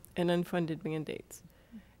curriculum, and unfunded mandates.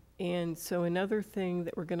 And so another thing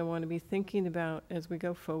that we're going to want to be thinking about as we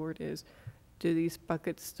go forward is, do these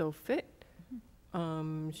buckets still fit?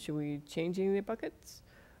 Should we change any of the buckets?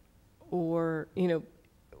 Or, you know,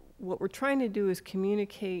 what we're trying to do is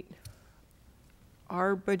communicate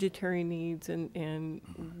our budgetary needs and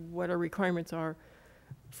what our requirements are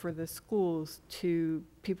for the schools to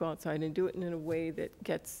people outside, and do it in a way that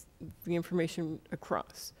gets the information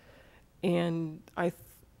across. And I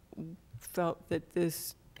felt that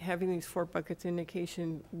having these 4 buckets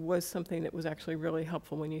indication was something that was actually really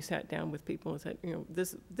helpful when you sat down with people and said, you know,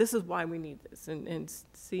 this is why we need this, and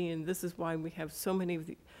this is why we have so many of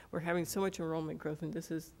we're having so much enrollment growth, and this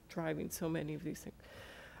is driving so many of these things.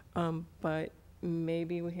 But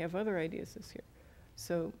maybe we have other ideas this year.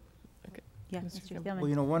 So, okay. Yeah, Mr. Mr. Gilman. Gilman. Well,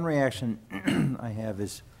 you know, one reaction I have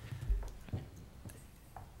is,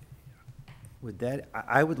 with that,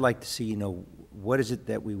 I would like to see, you know, what is it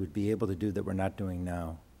that we would be able to do that we're not doing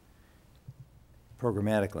now,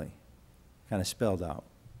 programmatically, kind of spelled out.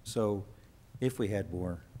 So if we had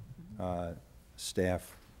more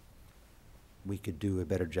staff, we could do a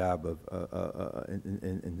better job of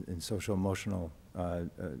in social emotional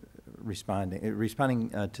responding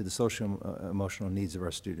to the social emotional needs of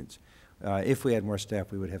our students. If we had more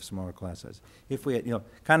staff, we would have smaller class sizes. If we had, you know,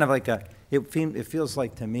 kind of like it feels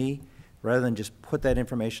like to me, rather than just put that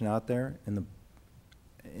information out there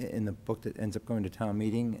in the book that ends up going to town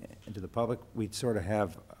meeting and to the public, we'd sort of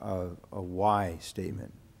have a why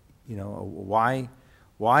statement. You know,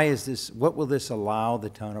 why is this, what will this allow the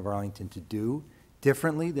town of Arlington to do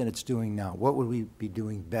differently than it's doing now? What would we be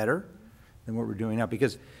doing better than what we're doing now?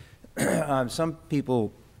 Because some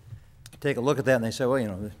people take a look at that and they say, well, you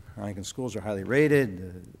know, the Arlington schools are highly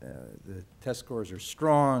rated, the test scores are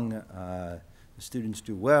strong, the students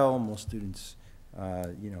do well, most students,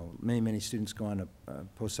 you know, many students go on to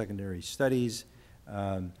post-secondary studies.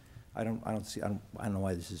 I don't know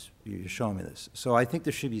why this is, you're showing me this. So I think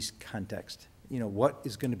there should be context. You know, what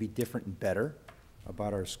is going to be different and better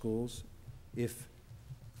about our schools if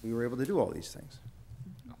we were able to do all these things?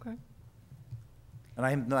 Okay. And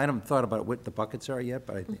I haven't thought about what the buckets are yet,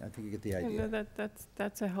 but I think you get the idea. No,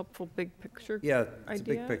 that's a helpful big picture. Yeah, it's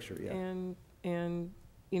idea, a big picture, yeah. And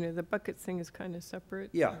you know, the buckets thing is kind of separate.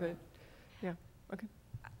 Yeah. But, yeah, okay.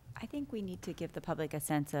 I think we need to give the public a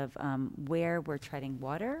sense of where we're treading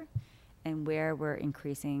water and where we're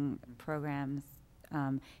increasing programs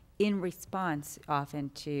in response often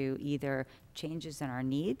to either changes in our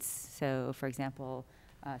needs. So, for example,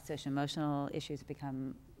 social emotional issues have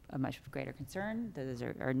become a much greater concern. Those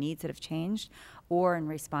are needs that have changed, or in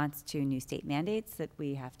response to new state mandates that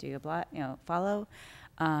we have to follow.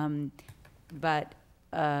 But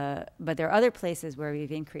there are other places where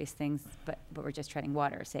we've increased things, but we're just treading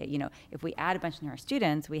water. Say, you know, if we add a bunch of our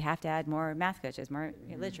students, we have to add more math coaches, more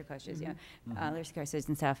literature coaches, literacy coaches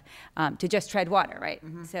and stuff, to just tread water, right?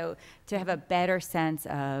 So to have a better sense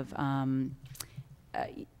of,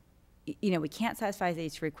 you know, we can't satisfy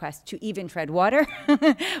these requests to even tread water,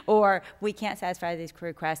 or we can't satisfy these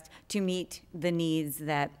requests to meet the needs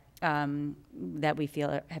that that we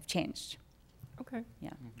feel have changed. Okay. Yeah.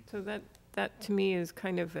 So that to me is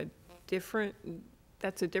kind of a different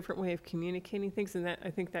way of communicating things, and that I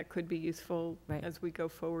think that could be useful as we go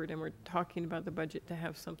forward and we're talking about the budget, to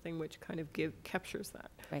have something which kind of captures that.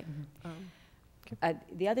 Right.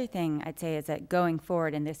 The other thing I'd say is that going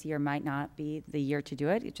forward, and this year might not be the year to do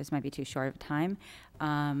it, it just might be too short of time,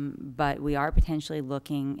 but we are potentially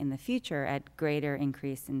looking in the future at greater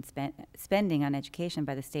increase in spending on education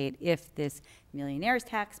by the state if this millionaire's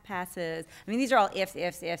tax passes. I mean, these are all ifs,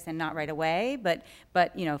 and not right away, but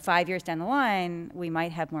you know, 5 years down the line, we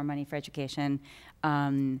might have more money for education.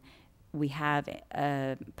 We have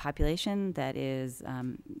a population that is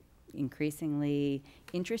increasingly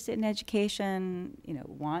interested in education, you know,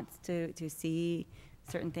 wants to see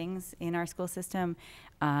certain things in our school system.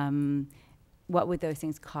 What would those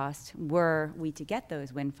things cost were we to get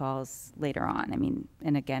those windfalls later on? I mean,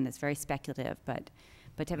 and again, it's very speculative, but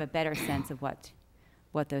to have a better sense of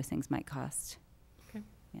what those things might cost. Okay.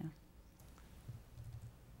 Yeah.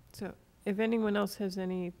 So if anyone else has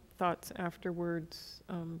any thoughts afterwards,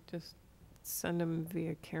 just send them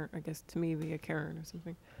via Karen, I guess to me via Karen or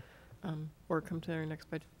something. Or come to our next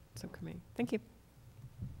budget subcommittee. Thank you.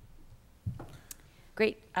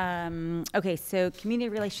 Great. Okay, so community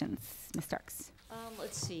relations, Ms. Starks.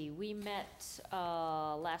 Let's see, we met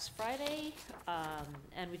last Friday,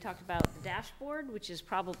 and we talked about the dashboard, which is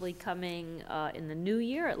probably coming in the new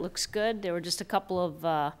year. It looks good. There were just a couple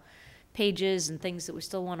of pages and things that we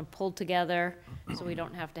still want to pull together, so we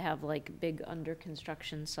don't have to have like big under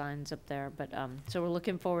construction signs up there. But so we're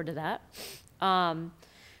looking forward to that.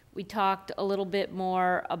 We talked a little bit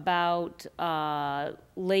more about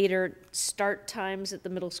later start times at the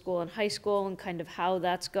middle school and high school, and kind of how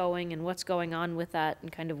that's going and what's going on with that,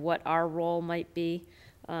 and kind of what our role might be.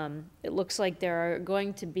 It looks like there are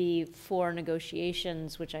going to be 4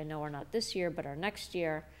 negotiations, which I know are not this year, but are next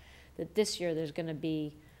year. That this year there's going to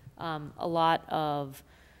be a lot of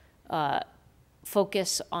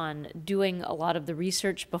focus on doing a lot of the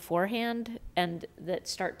research beforehand, and that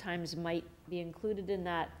start times might be included in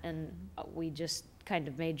that, and we just kind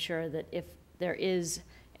of made sure that if there is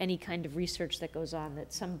any kind of research that goes on,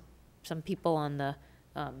 that some people on the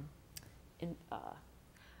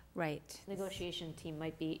negotiation team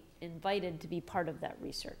might be invited to be part of that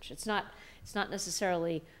research. It's not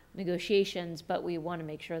necessarily negotiations, but we want to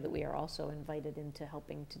make sure that we are also invited into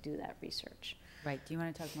helping to do that research. Right. Do you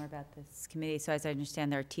want to talk more about this committee? So as I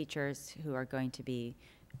understand, there are teachers who are going to be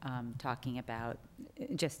talking about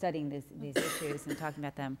just studying these issues and talking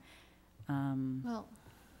about them. Well,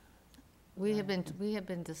 we have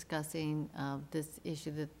been discussing this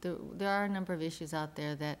issue, that there are a number of issues out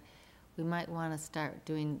there that we might want to start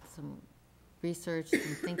doing some research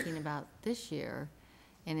and thinking about this year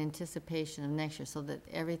in anticipation of next year, so that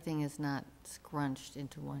everything is not scrunched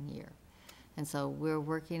into one year. And so we're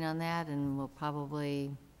working on that, and we'll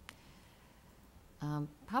probably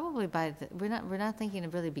by we're not thinking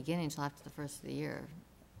of really beginning until after the first of the year.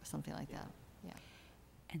 something like that, yeah.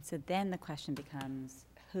 And so then the question becomes,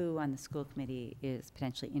 who on the school committee is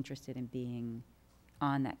potentially interested in being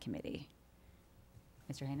on that committee?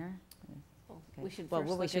 Mr. Hayner? We should Well, first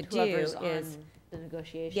what we look should at do whoever's is, on the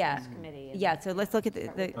negotiations yeah, committee. yeah, so let's look at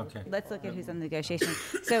Okay. let's look at who's on the negotiations.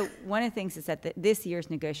 So one of the things is that this year's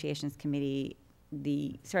negotiations committee,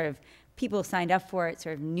 the sort of people who signed up for it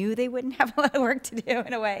sort of knew they wouldn't have a lot of work to do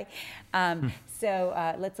in a way. So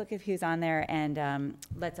let's look at who's on there, and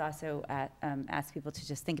let's also ask people to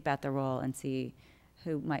just think about their role and see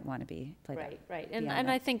who might want to be played. Right. And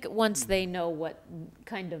I think once they know what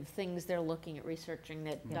kind of things they're looking at researching,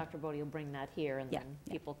 that Yeah. Dr. Bodie will bring that here, and then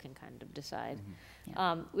people can kind of decide.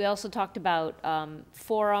 Yeah. We also talked about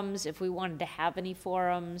forums, if we wanted to have any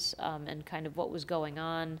forums, and kind of what was going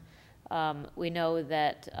on. We know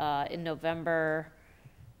that in November,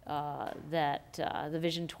 that the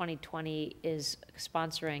Vision 2020 is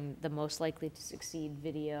sponsoring the Most Likely to Succeed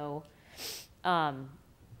video.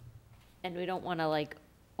 And we don't want to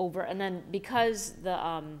and then because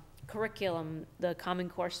the curriculum, the Common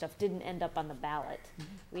Core stuff didn't end up on the ballot,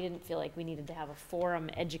 we didn't feel like we needed to have a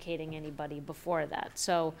forum educating anybody before that.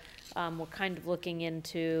 So we're kind of looking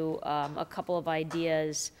into a couple of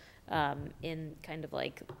ideas in kind of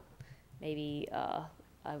maybe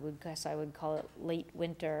I would call it late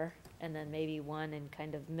winter, and then maybe one in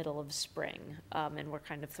kind of middle of spring, and we're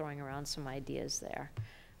kind of throwing around some ideas there.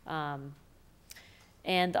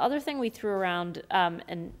 And the other thing we threw around,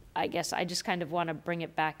 and I guess I just kind of want to bring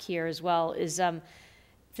it back here as well, is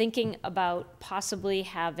thinking about possibly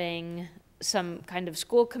having some kind of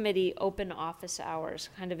school committee open office hours,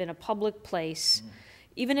 kind of in a public place,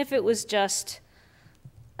 even if it was just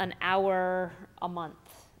an hour a month,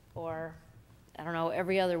 or I don't know,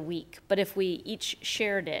 every other week. But if we each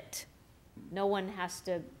shared it, no one has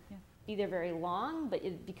to be there very long, but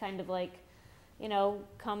it'd be kind of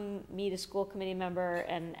come meet a school committee member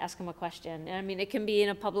and ask them a question. And I mean, it can be in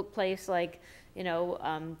a public place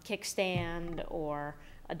Kickstand or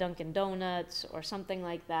a Dunkin' Donuts or something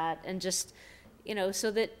like that. And just, so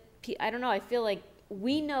that, I don't know, I feel like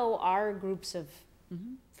we know our groups of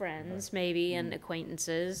friends maybe and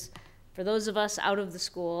acquaintances. For those of us out of the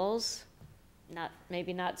schools,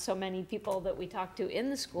 maybe not so many people that we talk to in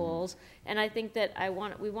the schools. And I think that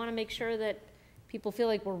we want to make sure that people feel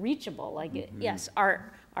like we're reachable. Yes,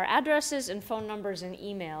 our addresses and phone numbers and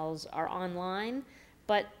emails are online,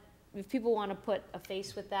 but if people want to put a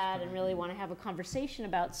face with that and really want to have a conversation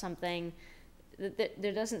about something, that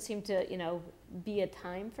there doesn't seem to, be a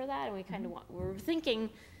time for that, and we kind of we're thinking,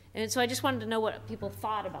 and so I just wanted to know what people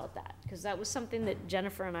thought about that, because that was something that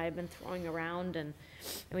Jennifer and I have been throwing around, and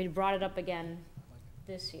we brought it up again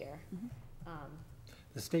this year.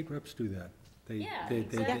 The state reps do that. They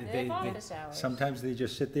have office hours. Sometimes they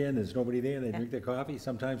just sit there and there's nobody there and they drink their coffee.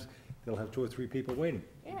 Sometimes they'll have 2 or 3 people waiting.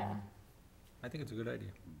 Yeah. I think it's a good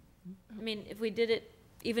idea. I mean, if we did it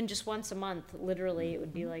even just once a month, literally, it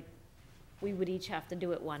would be we would each have to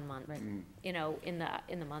do it 1 month, in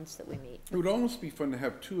the months that we meet. It would almost be fun to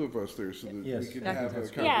have 2 of us there so that we could have a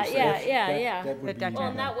conversation. Yeah. That would be Well,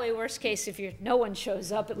 in that way, worst case, if no one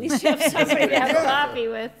shows up, at least you have somebody to have coffee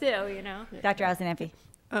with too, Dr. Allison Empey.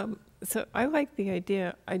 So I like the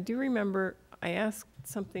idea. I do remember I asked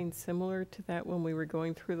something similar to that when we were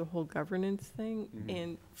going through the whole governance thing,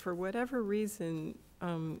 and for whatever reason,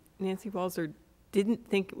 Nancy Walzer didn't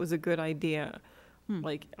think it was a good idea,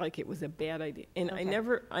 like it was a bad idea. And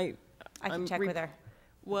Okay. I can check with her.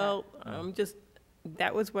 Well,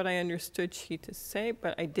 that was what I understood she to say,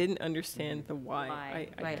 but I didn't understand the why.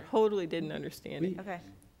 I totally didn't understand it. Okay.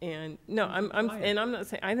 And no, I'm not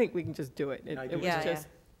saying, I think we can just do it. It was just.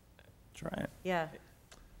 Try it. Yeah.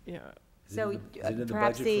 Yeah. So Is it in the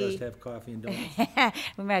perhaps budget for us to have coffee and donuts?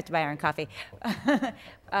 we might have to buy our own coffee.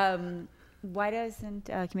 Why doesn't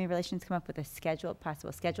Community Relations come up with a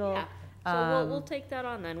possible schedule? Yeah. So we'll take that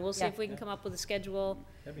on then. We'll see if we can come up with a schedule.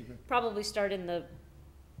 That'd be good. Probably start in the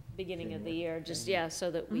beginning of the year, just,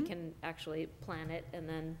 so that we can actually plan it, and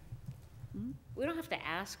then, we don't have to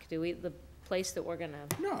ask, do we? The place that we're gonna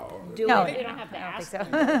do it, we don't have to ask.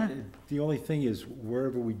 The only thing is,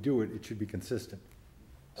 wherever we do it, it should be consistent.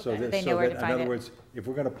 So Okay. that, They know where to in find other it. words, if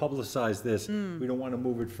we're gonna publicize this, we don't wanna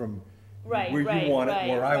move it from Right, where right, you want it, right,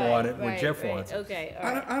 where I want it, right, where Jeff right. wants it. Okay,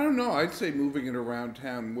 all right. I don't know, I'd say moving it around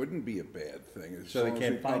town wouldn't be a bad thing, as So they long as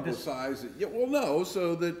can't we find us? publicize it. Yeah, well, no,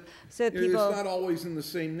 so that it's people not always in the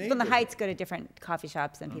same People in neighborhood. the Heights go to different coffee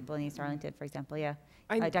shops than people in East Arlington, for example,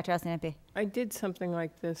 Dr. Allison Empey. I did something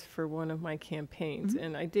like this for one of my campaigns,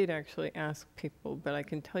 and I did actually ask people, but I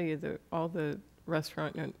can tell you that all the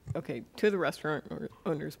restaurant, and, okay, two of the restaurant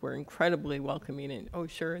owners were incredibly welcoming, and, oh,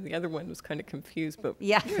 sure, and the other one was kind of confused, but.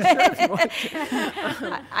 Yeah. Sure if you want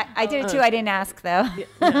to. I did it too. I didn't ask, though. Yeah,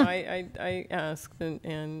 no, I asked,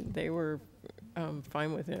 and they were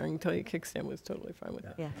fine with it. I can tell you Kickstand was totally fine with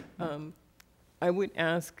it. Yeah. I would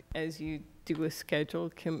ask, as you do a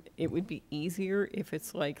schedule, it would be easier if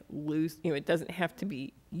it's like loose, it doesn't have to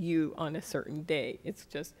be you on a certain day. It's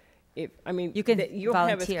just, You can you'll have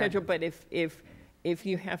a volunteer. schedule, but if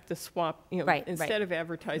you have to swap, Right, instead of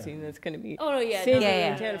advertising, it's going to be. Oh, no, yeah, Cindy no,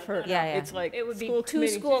 and yeah. Jennifer. Yeah, yeah. It's like It would be school two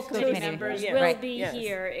committee, school school committee committee. members Yeah. will Right. be Yes.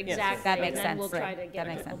 here, Yes. exactly. That makes And then sense. we'll try Right. to That get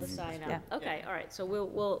makes people to sense. sign Yeah. up. Okay, all right, so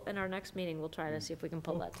we'll, in our next meeting, we'll try to see if we can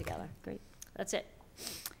pull that together. Great. That's it.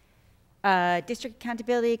 District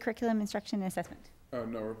accountability, curriculum, instruction, and assessment.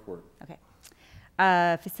 No report. Okay.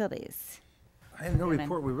 Facilities. I have no Kevin.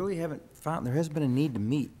 report. We really haven't found, there hasn't been a need to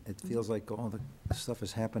meet. It feels like all the stuff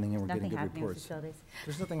is happening and we're getting Nothing good happening with reports. facilities.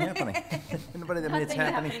 There's nothing happening. Anybody that it's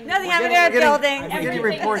happening. Nothing We're happening getting- at we're building. getting- We're getting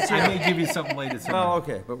reports I here. may give you something later tonight. Well,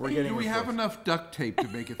 okay, but we're getting Do we have reports. enough duct tape to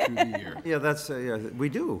make it through the year? Yeah, that's, yeah, we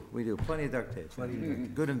do. Plenty of duct tape, plenty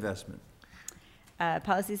of good investment.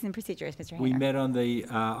 Policies and procedures, Mr. Hayner. We met on the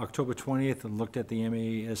October 20th and looked at the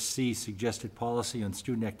MASC suggested policy on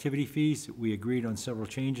student activity fees. We agreed on several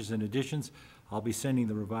changes and additions. I'll be sending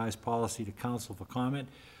the revised policy to council for comment.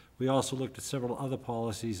 We also looked at several other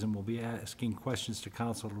policies and will be asking questions to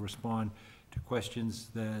council to respond to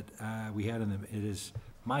questions that we had in them. It is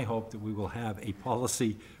my hope that we will have a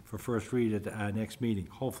policy for first read at our next meeting,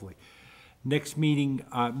 hopefully. Next meeting,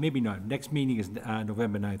 maybe not. Next meeting is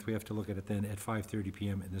November 9th. We have to look at it then at 5:30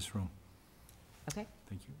 PM in this room. Okay.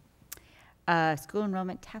 Thank you. School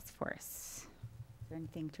enrollment task force. Is there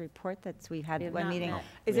anything to report that's, we've had We have one not meeting? met.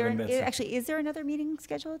 Is We there, haven't met since. actually, is there another meeting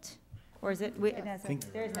scheduled? Or is it,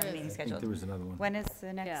 think- there is another meeting I think scheduled? there was another one. When is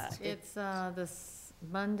the next? It's this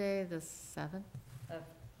Monday, the 7th of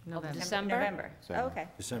November. December? November. Oh, okay.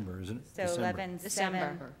 December, isn't it? So December. 11, 7.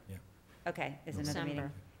 December. Yeah. Okay, is another meeting.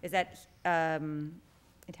 December. Is that in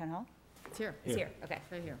Town Hall? It's here. It's here, okay,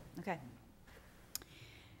 Right here. okay.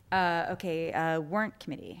 Warrant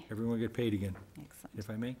committee. Everyone get paid again, Excellent. if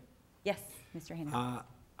I may. Yes, Mr. Hayner.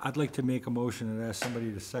 I'd like to make a motion and ask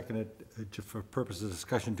somebody to second it for purpose of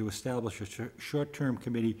discussion to establish a short-term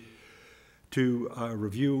committee to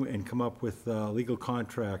review and come up with a legal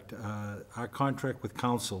contract. Our contract with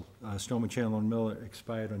council, Stoneman, Chandler, and Miller,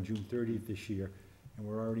 expired on June 30th this year, and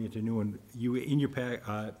we're already into new one. You, in your pack,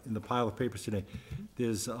 in the pile of papers today,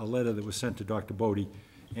 there's a letter that was sent to Dr. Bodie,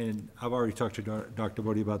 and I've already talked to Dr.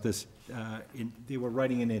 Bodie about this. They were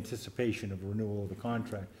writing in anticipation of renewal of the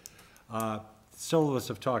contract. Several of us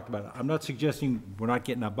have talked about it. I'm not suggesting we're not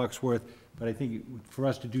getting our buck's worth, but I think for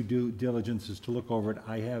us to do due diligence is to look over it.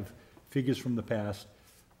 I have figures from the past.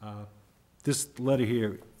 This letter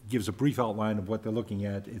here gives a brief outline of what they're looking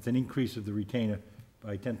at. It's an increase of the retainer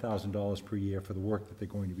by $10,000 per year for the work that they're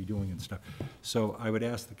going to be doing and stuff. So I would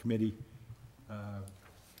ask the committee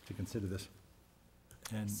to consider this.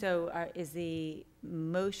 And So is the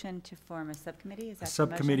motion to form a subcommittee? Is a that the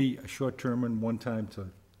motion? subcommittee, a short-term and one time to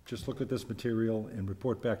just look at this material and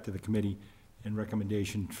report back to the committee and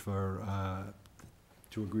recommendation for,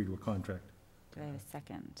 to agree to a contract. Do I have a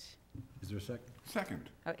second? Is there a second? Second.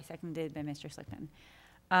 Okay, seconded by Mr.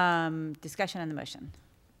 Schlickman. Discussion on the motion.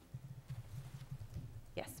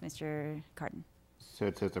 Yes, Mr. Cardin. So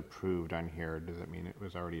it says approved on here. Does that mean it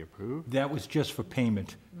was already approved? That was just for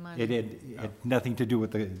payment. Money. It had nothing to do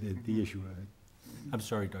with the issue. I'm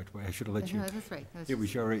sorry, Dr. Boyd, I should have let you. No, that's right. It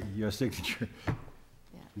was your signature. It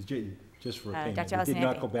was just for a payment. Dr. It did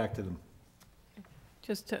not Alessandri. go back to them.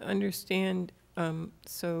 Just to understand,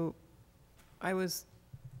 so I was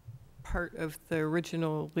part of the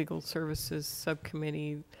original Legal Services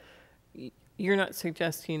Subcommittee. You're not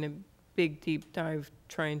suggesting a big deep dive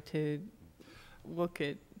trying to look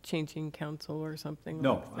at changing counsel or something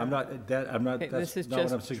No, like that? I'm not, Okay, that's this is not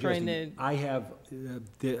what I'm just trying suggesting. to- I have,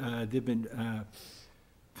 they've been,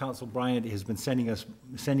 Council Bryant has been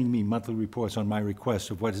sending me monthly reports on my request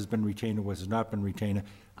of what has been retained and what has not been retained.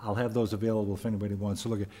 I'll have those available if anybody wants to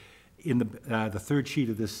look at. In the third sheet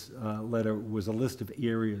of this letter was a list of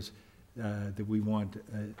areas that we want,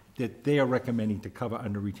 that they are recommending to cover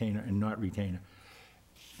under retainer and not retainer.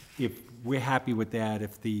 If we're happy with that,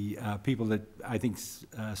 if the people that, I think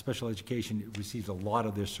special education receives a lot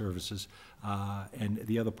of their services and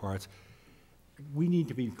the other parts, we need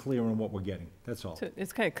to be clear on what we're getting, that's all. So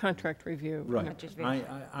it's kind of contract review. Right. Just very-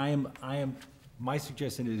 I am, my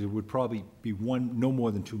suggestion is it would probably be no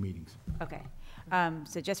more than 2 meetings. Okay.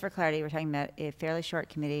 So just for clarity, we're talking about a fairly short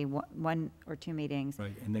committee, one or two meetings.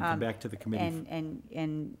 Right, and then come back to the committee.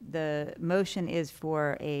 And the motion is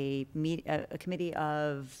for a committee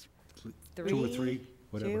of three? 2 or 3,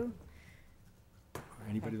 whatever. 2?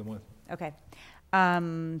 Anybody that wants. Okay.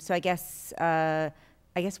 So I guess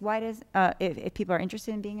why does, if people are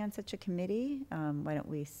interested in being on such a committee, why don't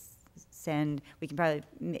we we can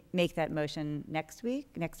probably make that motion next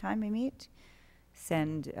time we meet.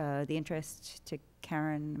 Send the interest to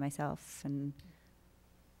Karen, myself, and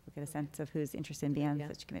we'll get a sense of who's interested in being on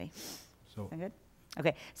such a committee. So. Sound good?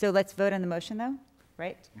 Okay, so let's vote on the motion, though,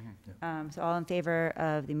 right? So all in favor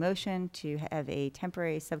of the motion to have a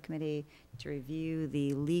temporary subcommittee to review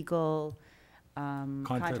the legal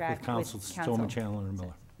Contract with council, Stillman, Chandler, and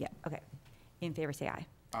Miller. Yeah, okay. In favor, say aye.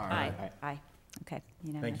 Aye. Aye. Okay,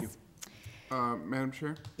 unanimous. Thank you. Madam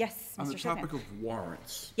Chair? Yes, On Mr. the Schiffman. topic of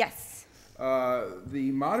warrants. Yes.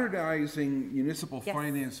 The Modernizing Municipal Yes.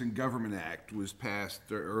 Finance and Government Act was passed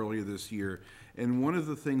earlier this year, and one of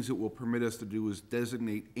the things it will permit us to do is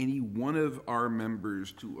designate any one of our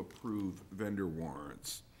members to approve vendor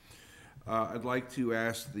warrants. I'd like to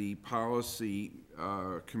ask the Policy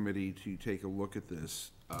Committee to take a look at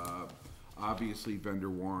this. Obviously, vendor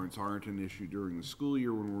warrants aren't an issue during the school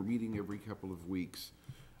year when we're meeting every couple of weeks.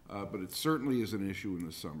 But it certainly is an issue in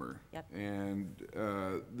the summer. Yep. And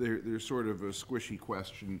there's sort of a squishy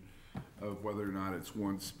question of whether or not it's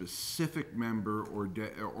one specific member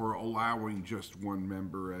or allowing just one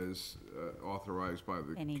member as authorized by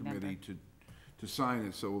the committee to sign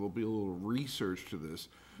it. So there'll be a little research to this.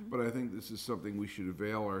 But I think this is something we should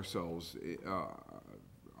avail ourselves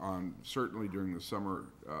on, certainly during the summer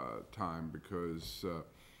time, because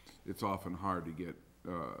it's often hard to get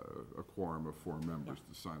a quorum of 4 members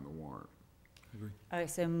to sign the warrant. All right,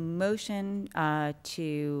 so motion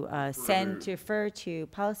to refer to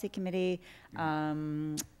Policy Committee,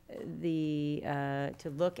 to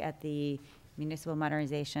look at the Municipal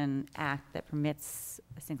Modernization Act that permits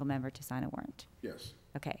a single member to sign a warrant. Yes.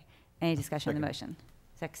 Okay. Any discussion on the motion?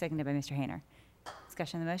 Seconded by Mr. Hayner.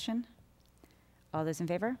 Discussion on the motion? All those in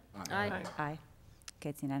favor? Aye. Aye. Okay,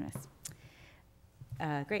 it's unanimous.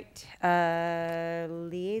 Great.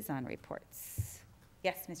 Liaison reports.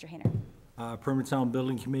 Yes, Mr. Hayner. Permanent Sound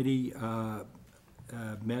Building Committee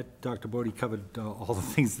met. Dr. Bodie covered all the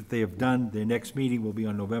things that they have done. Their next meeting will be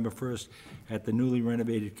on November 1st at the newly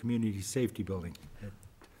renovated Community Safety Building.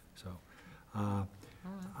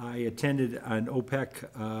 I attended an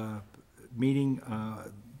OPEC meeting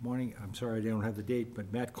morning. I'm sorry I don't have the date,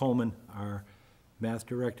 but Matt Coleman, our math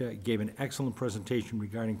director, gave an excellent presentation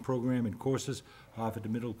regarding program and courses offered to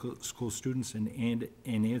middle school students and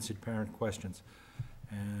answered parent questions.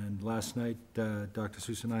 And last night, Dr.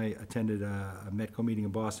 Seuss and I attended a METCO meeting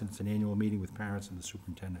in Boston. It's an annual meeting with parents and the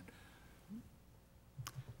superintendent.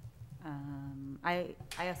 I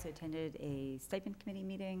also attended a stipend committee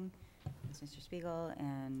meeting with Mr. Spiegel,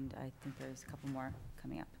 and I think there's a couple more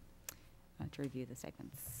coming up to review the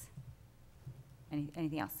stipends.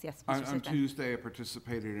 Anything else? Yes, Mr. On Schiffman. Tuesday, I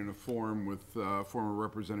participated in a forum with former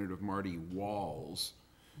Representative Marty Walls.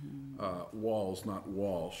 Walls, not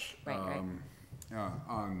Walsh. Right.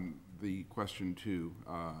 On the question 2,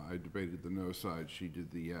 I debated the no side. She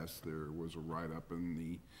did the yes. There was a write-up in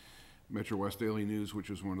the Metro West Daily News, which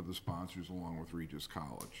is one of the sponsors, along with Regis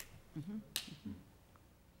College.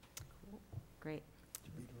 Great.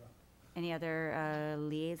 Any other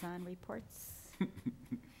liaison reports?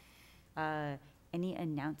 Any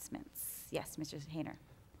announcements? Yes, Mr. Hayner.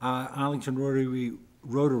 Arlington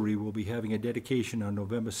Rotary will be having a dedication on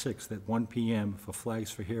November 6th at 1 p.m. for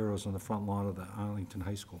Flags for Heroes on the front lawn of the Arlington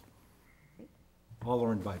High School. All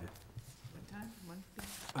are invited. What time? 1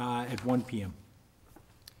 p.m.? At 1 p.m.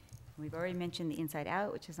 We've already mentioned the Inside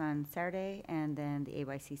Out, which is on Saturday, and then the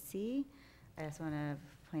AYCC. I also want to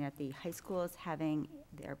point out the high school is having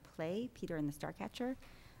their play, Peter and the Starcatcher,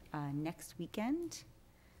 next weekend.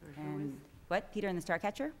 And what? Peter and the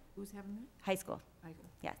Starcatcher? Who's having that? High school. High school.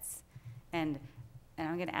 Yes. And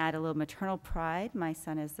I'm going to add a little maternal pride. My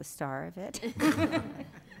son is the star of it.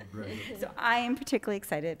 So I am particularly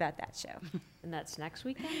excited about that show. And that's next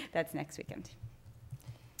weekend? That's next weekend.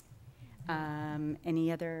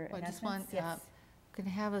 Any other I just announcements? want, Yes. can I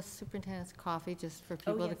have a superintendent's coffee just for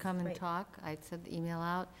people to yes, come and right. talk? I sent the email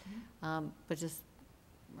out, but just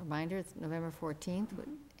reminder, it's November 14th,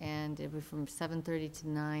 and it was from 7:30 to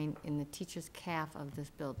 9 in the teacher's caf of this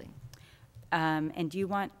building. And do you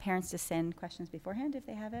want parents to send questions beforehand if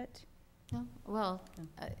they have it? No, well,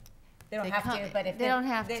 They don't They have come- to, but if they don't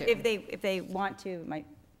have to. If they want to, might.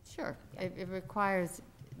 sure. It requires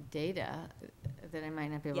data that I might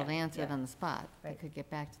not be able to Yeah, answer it yeah. on the spot. I Right. could get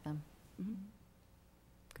back to them.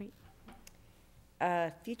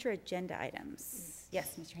 Future agenda items.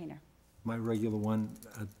 Yes, Mr. Hayner. My regular one,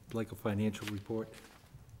 I'd like a financial report.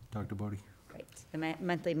 Dr. Bodie? Right, the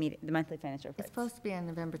monthly meeting, the monthly financial report. It's supposed to be on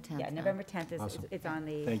November 10th. Yeah, now. November 10th is, Awesome. it's on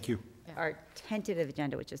the. Thank you. Our tentative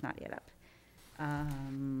agenda, which is not yet up.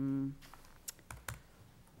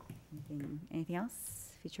 Anything else?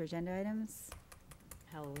 Future agenda items?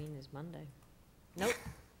 Halloween is Monday. Nope.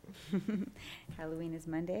 Halloween is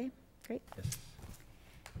Monday. Great. Yes.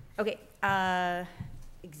 Okay,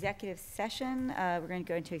 executive session. We're going to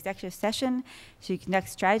go into executive session to conduct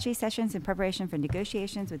strategy sessions in preparation for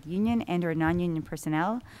negotiations with union and/or non-union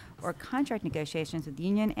personnel, or contract negotiations with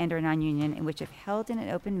union and/or non-union in which, if held in an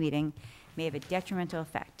open meeting, may have a detrimental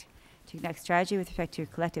effect. To conduct strategy with respect to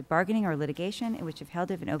collective bargaining or litigation in which, if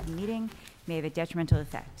held in an open meeting, may have a detrimental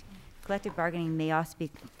effect. Collective bargaining may also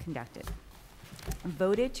be conducted.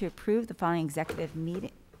 Voted to approve the following executive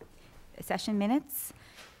meeting session minutes: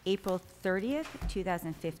 April 30th,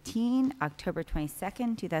 2015, October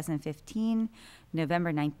 22nd, 2015,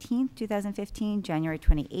 November 19th, 2015, January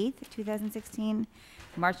 28th, 2016,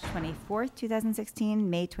 March 24th, 2016,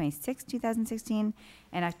 May 26th, 2016,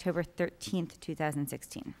 and October 13th,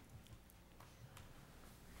 2016.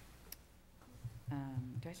 Do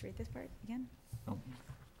I have to read this part again? No.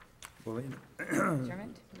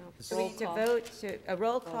 Adjournment? So we need to vote to, a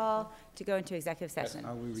roll call to go into executive session.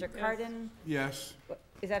 Mr. Cardin? Yes.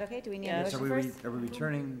 Is that okay? Do we need a Yes. motion first? Are we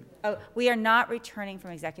returning? Oh, we are not returning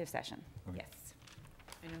from executive session. Yes.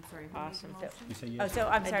 And I'm sorry, Awesome. You say Oh, yes? so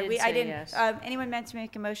I'm I sorry, did I say didn't, yes. anyone meant to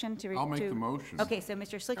make a motion to? I'll make the motion. Okay, so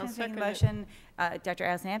Mr. Schlickman's making second the it. motion, Dr.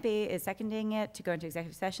 Alzampi is seconding it to go into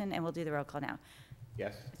executive session, and we'll do the roll call now.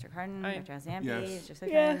 Yes. Mr. Cardin, Aye. Dr. Alzampi, Yes. Mr.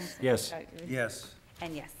 Schlickman. Yes. Dr. Yes.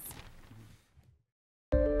 And yes.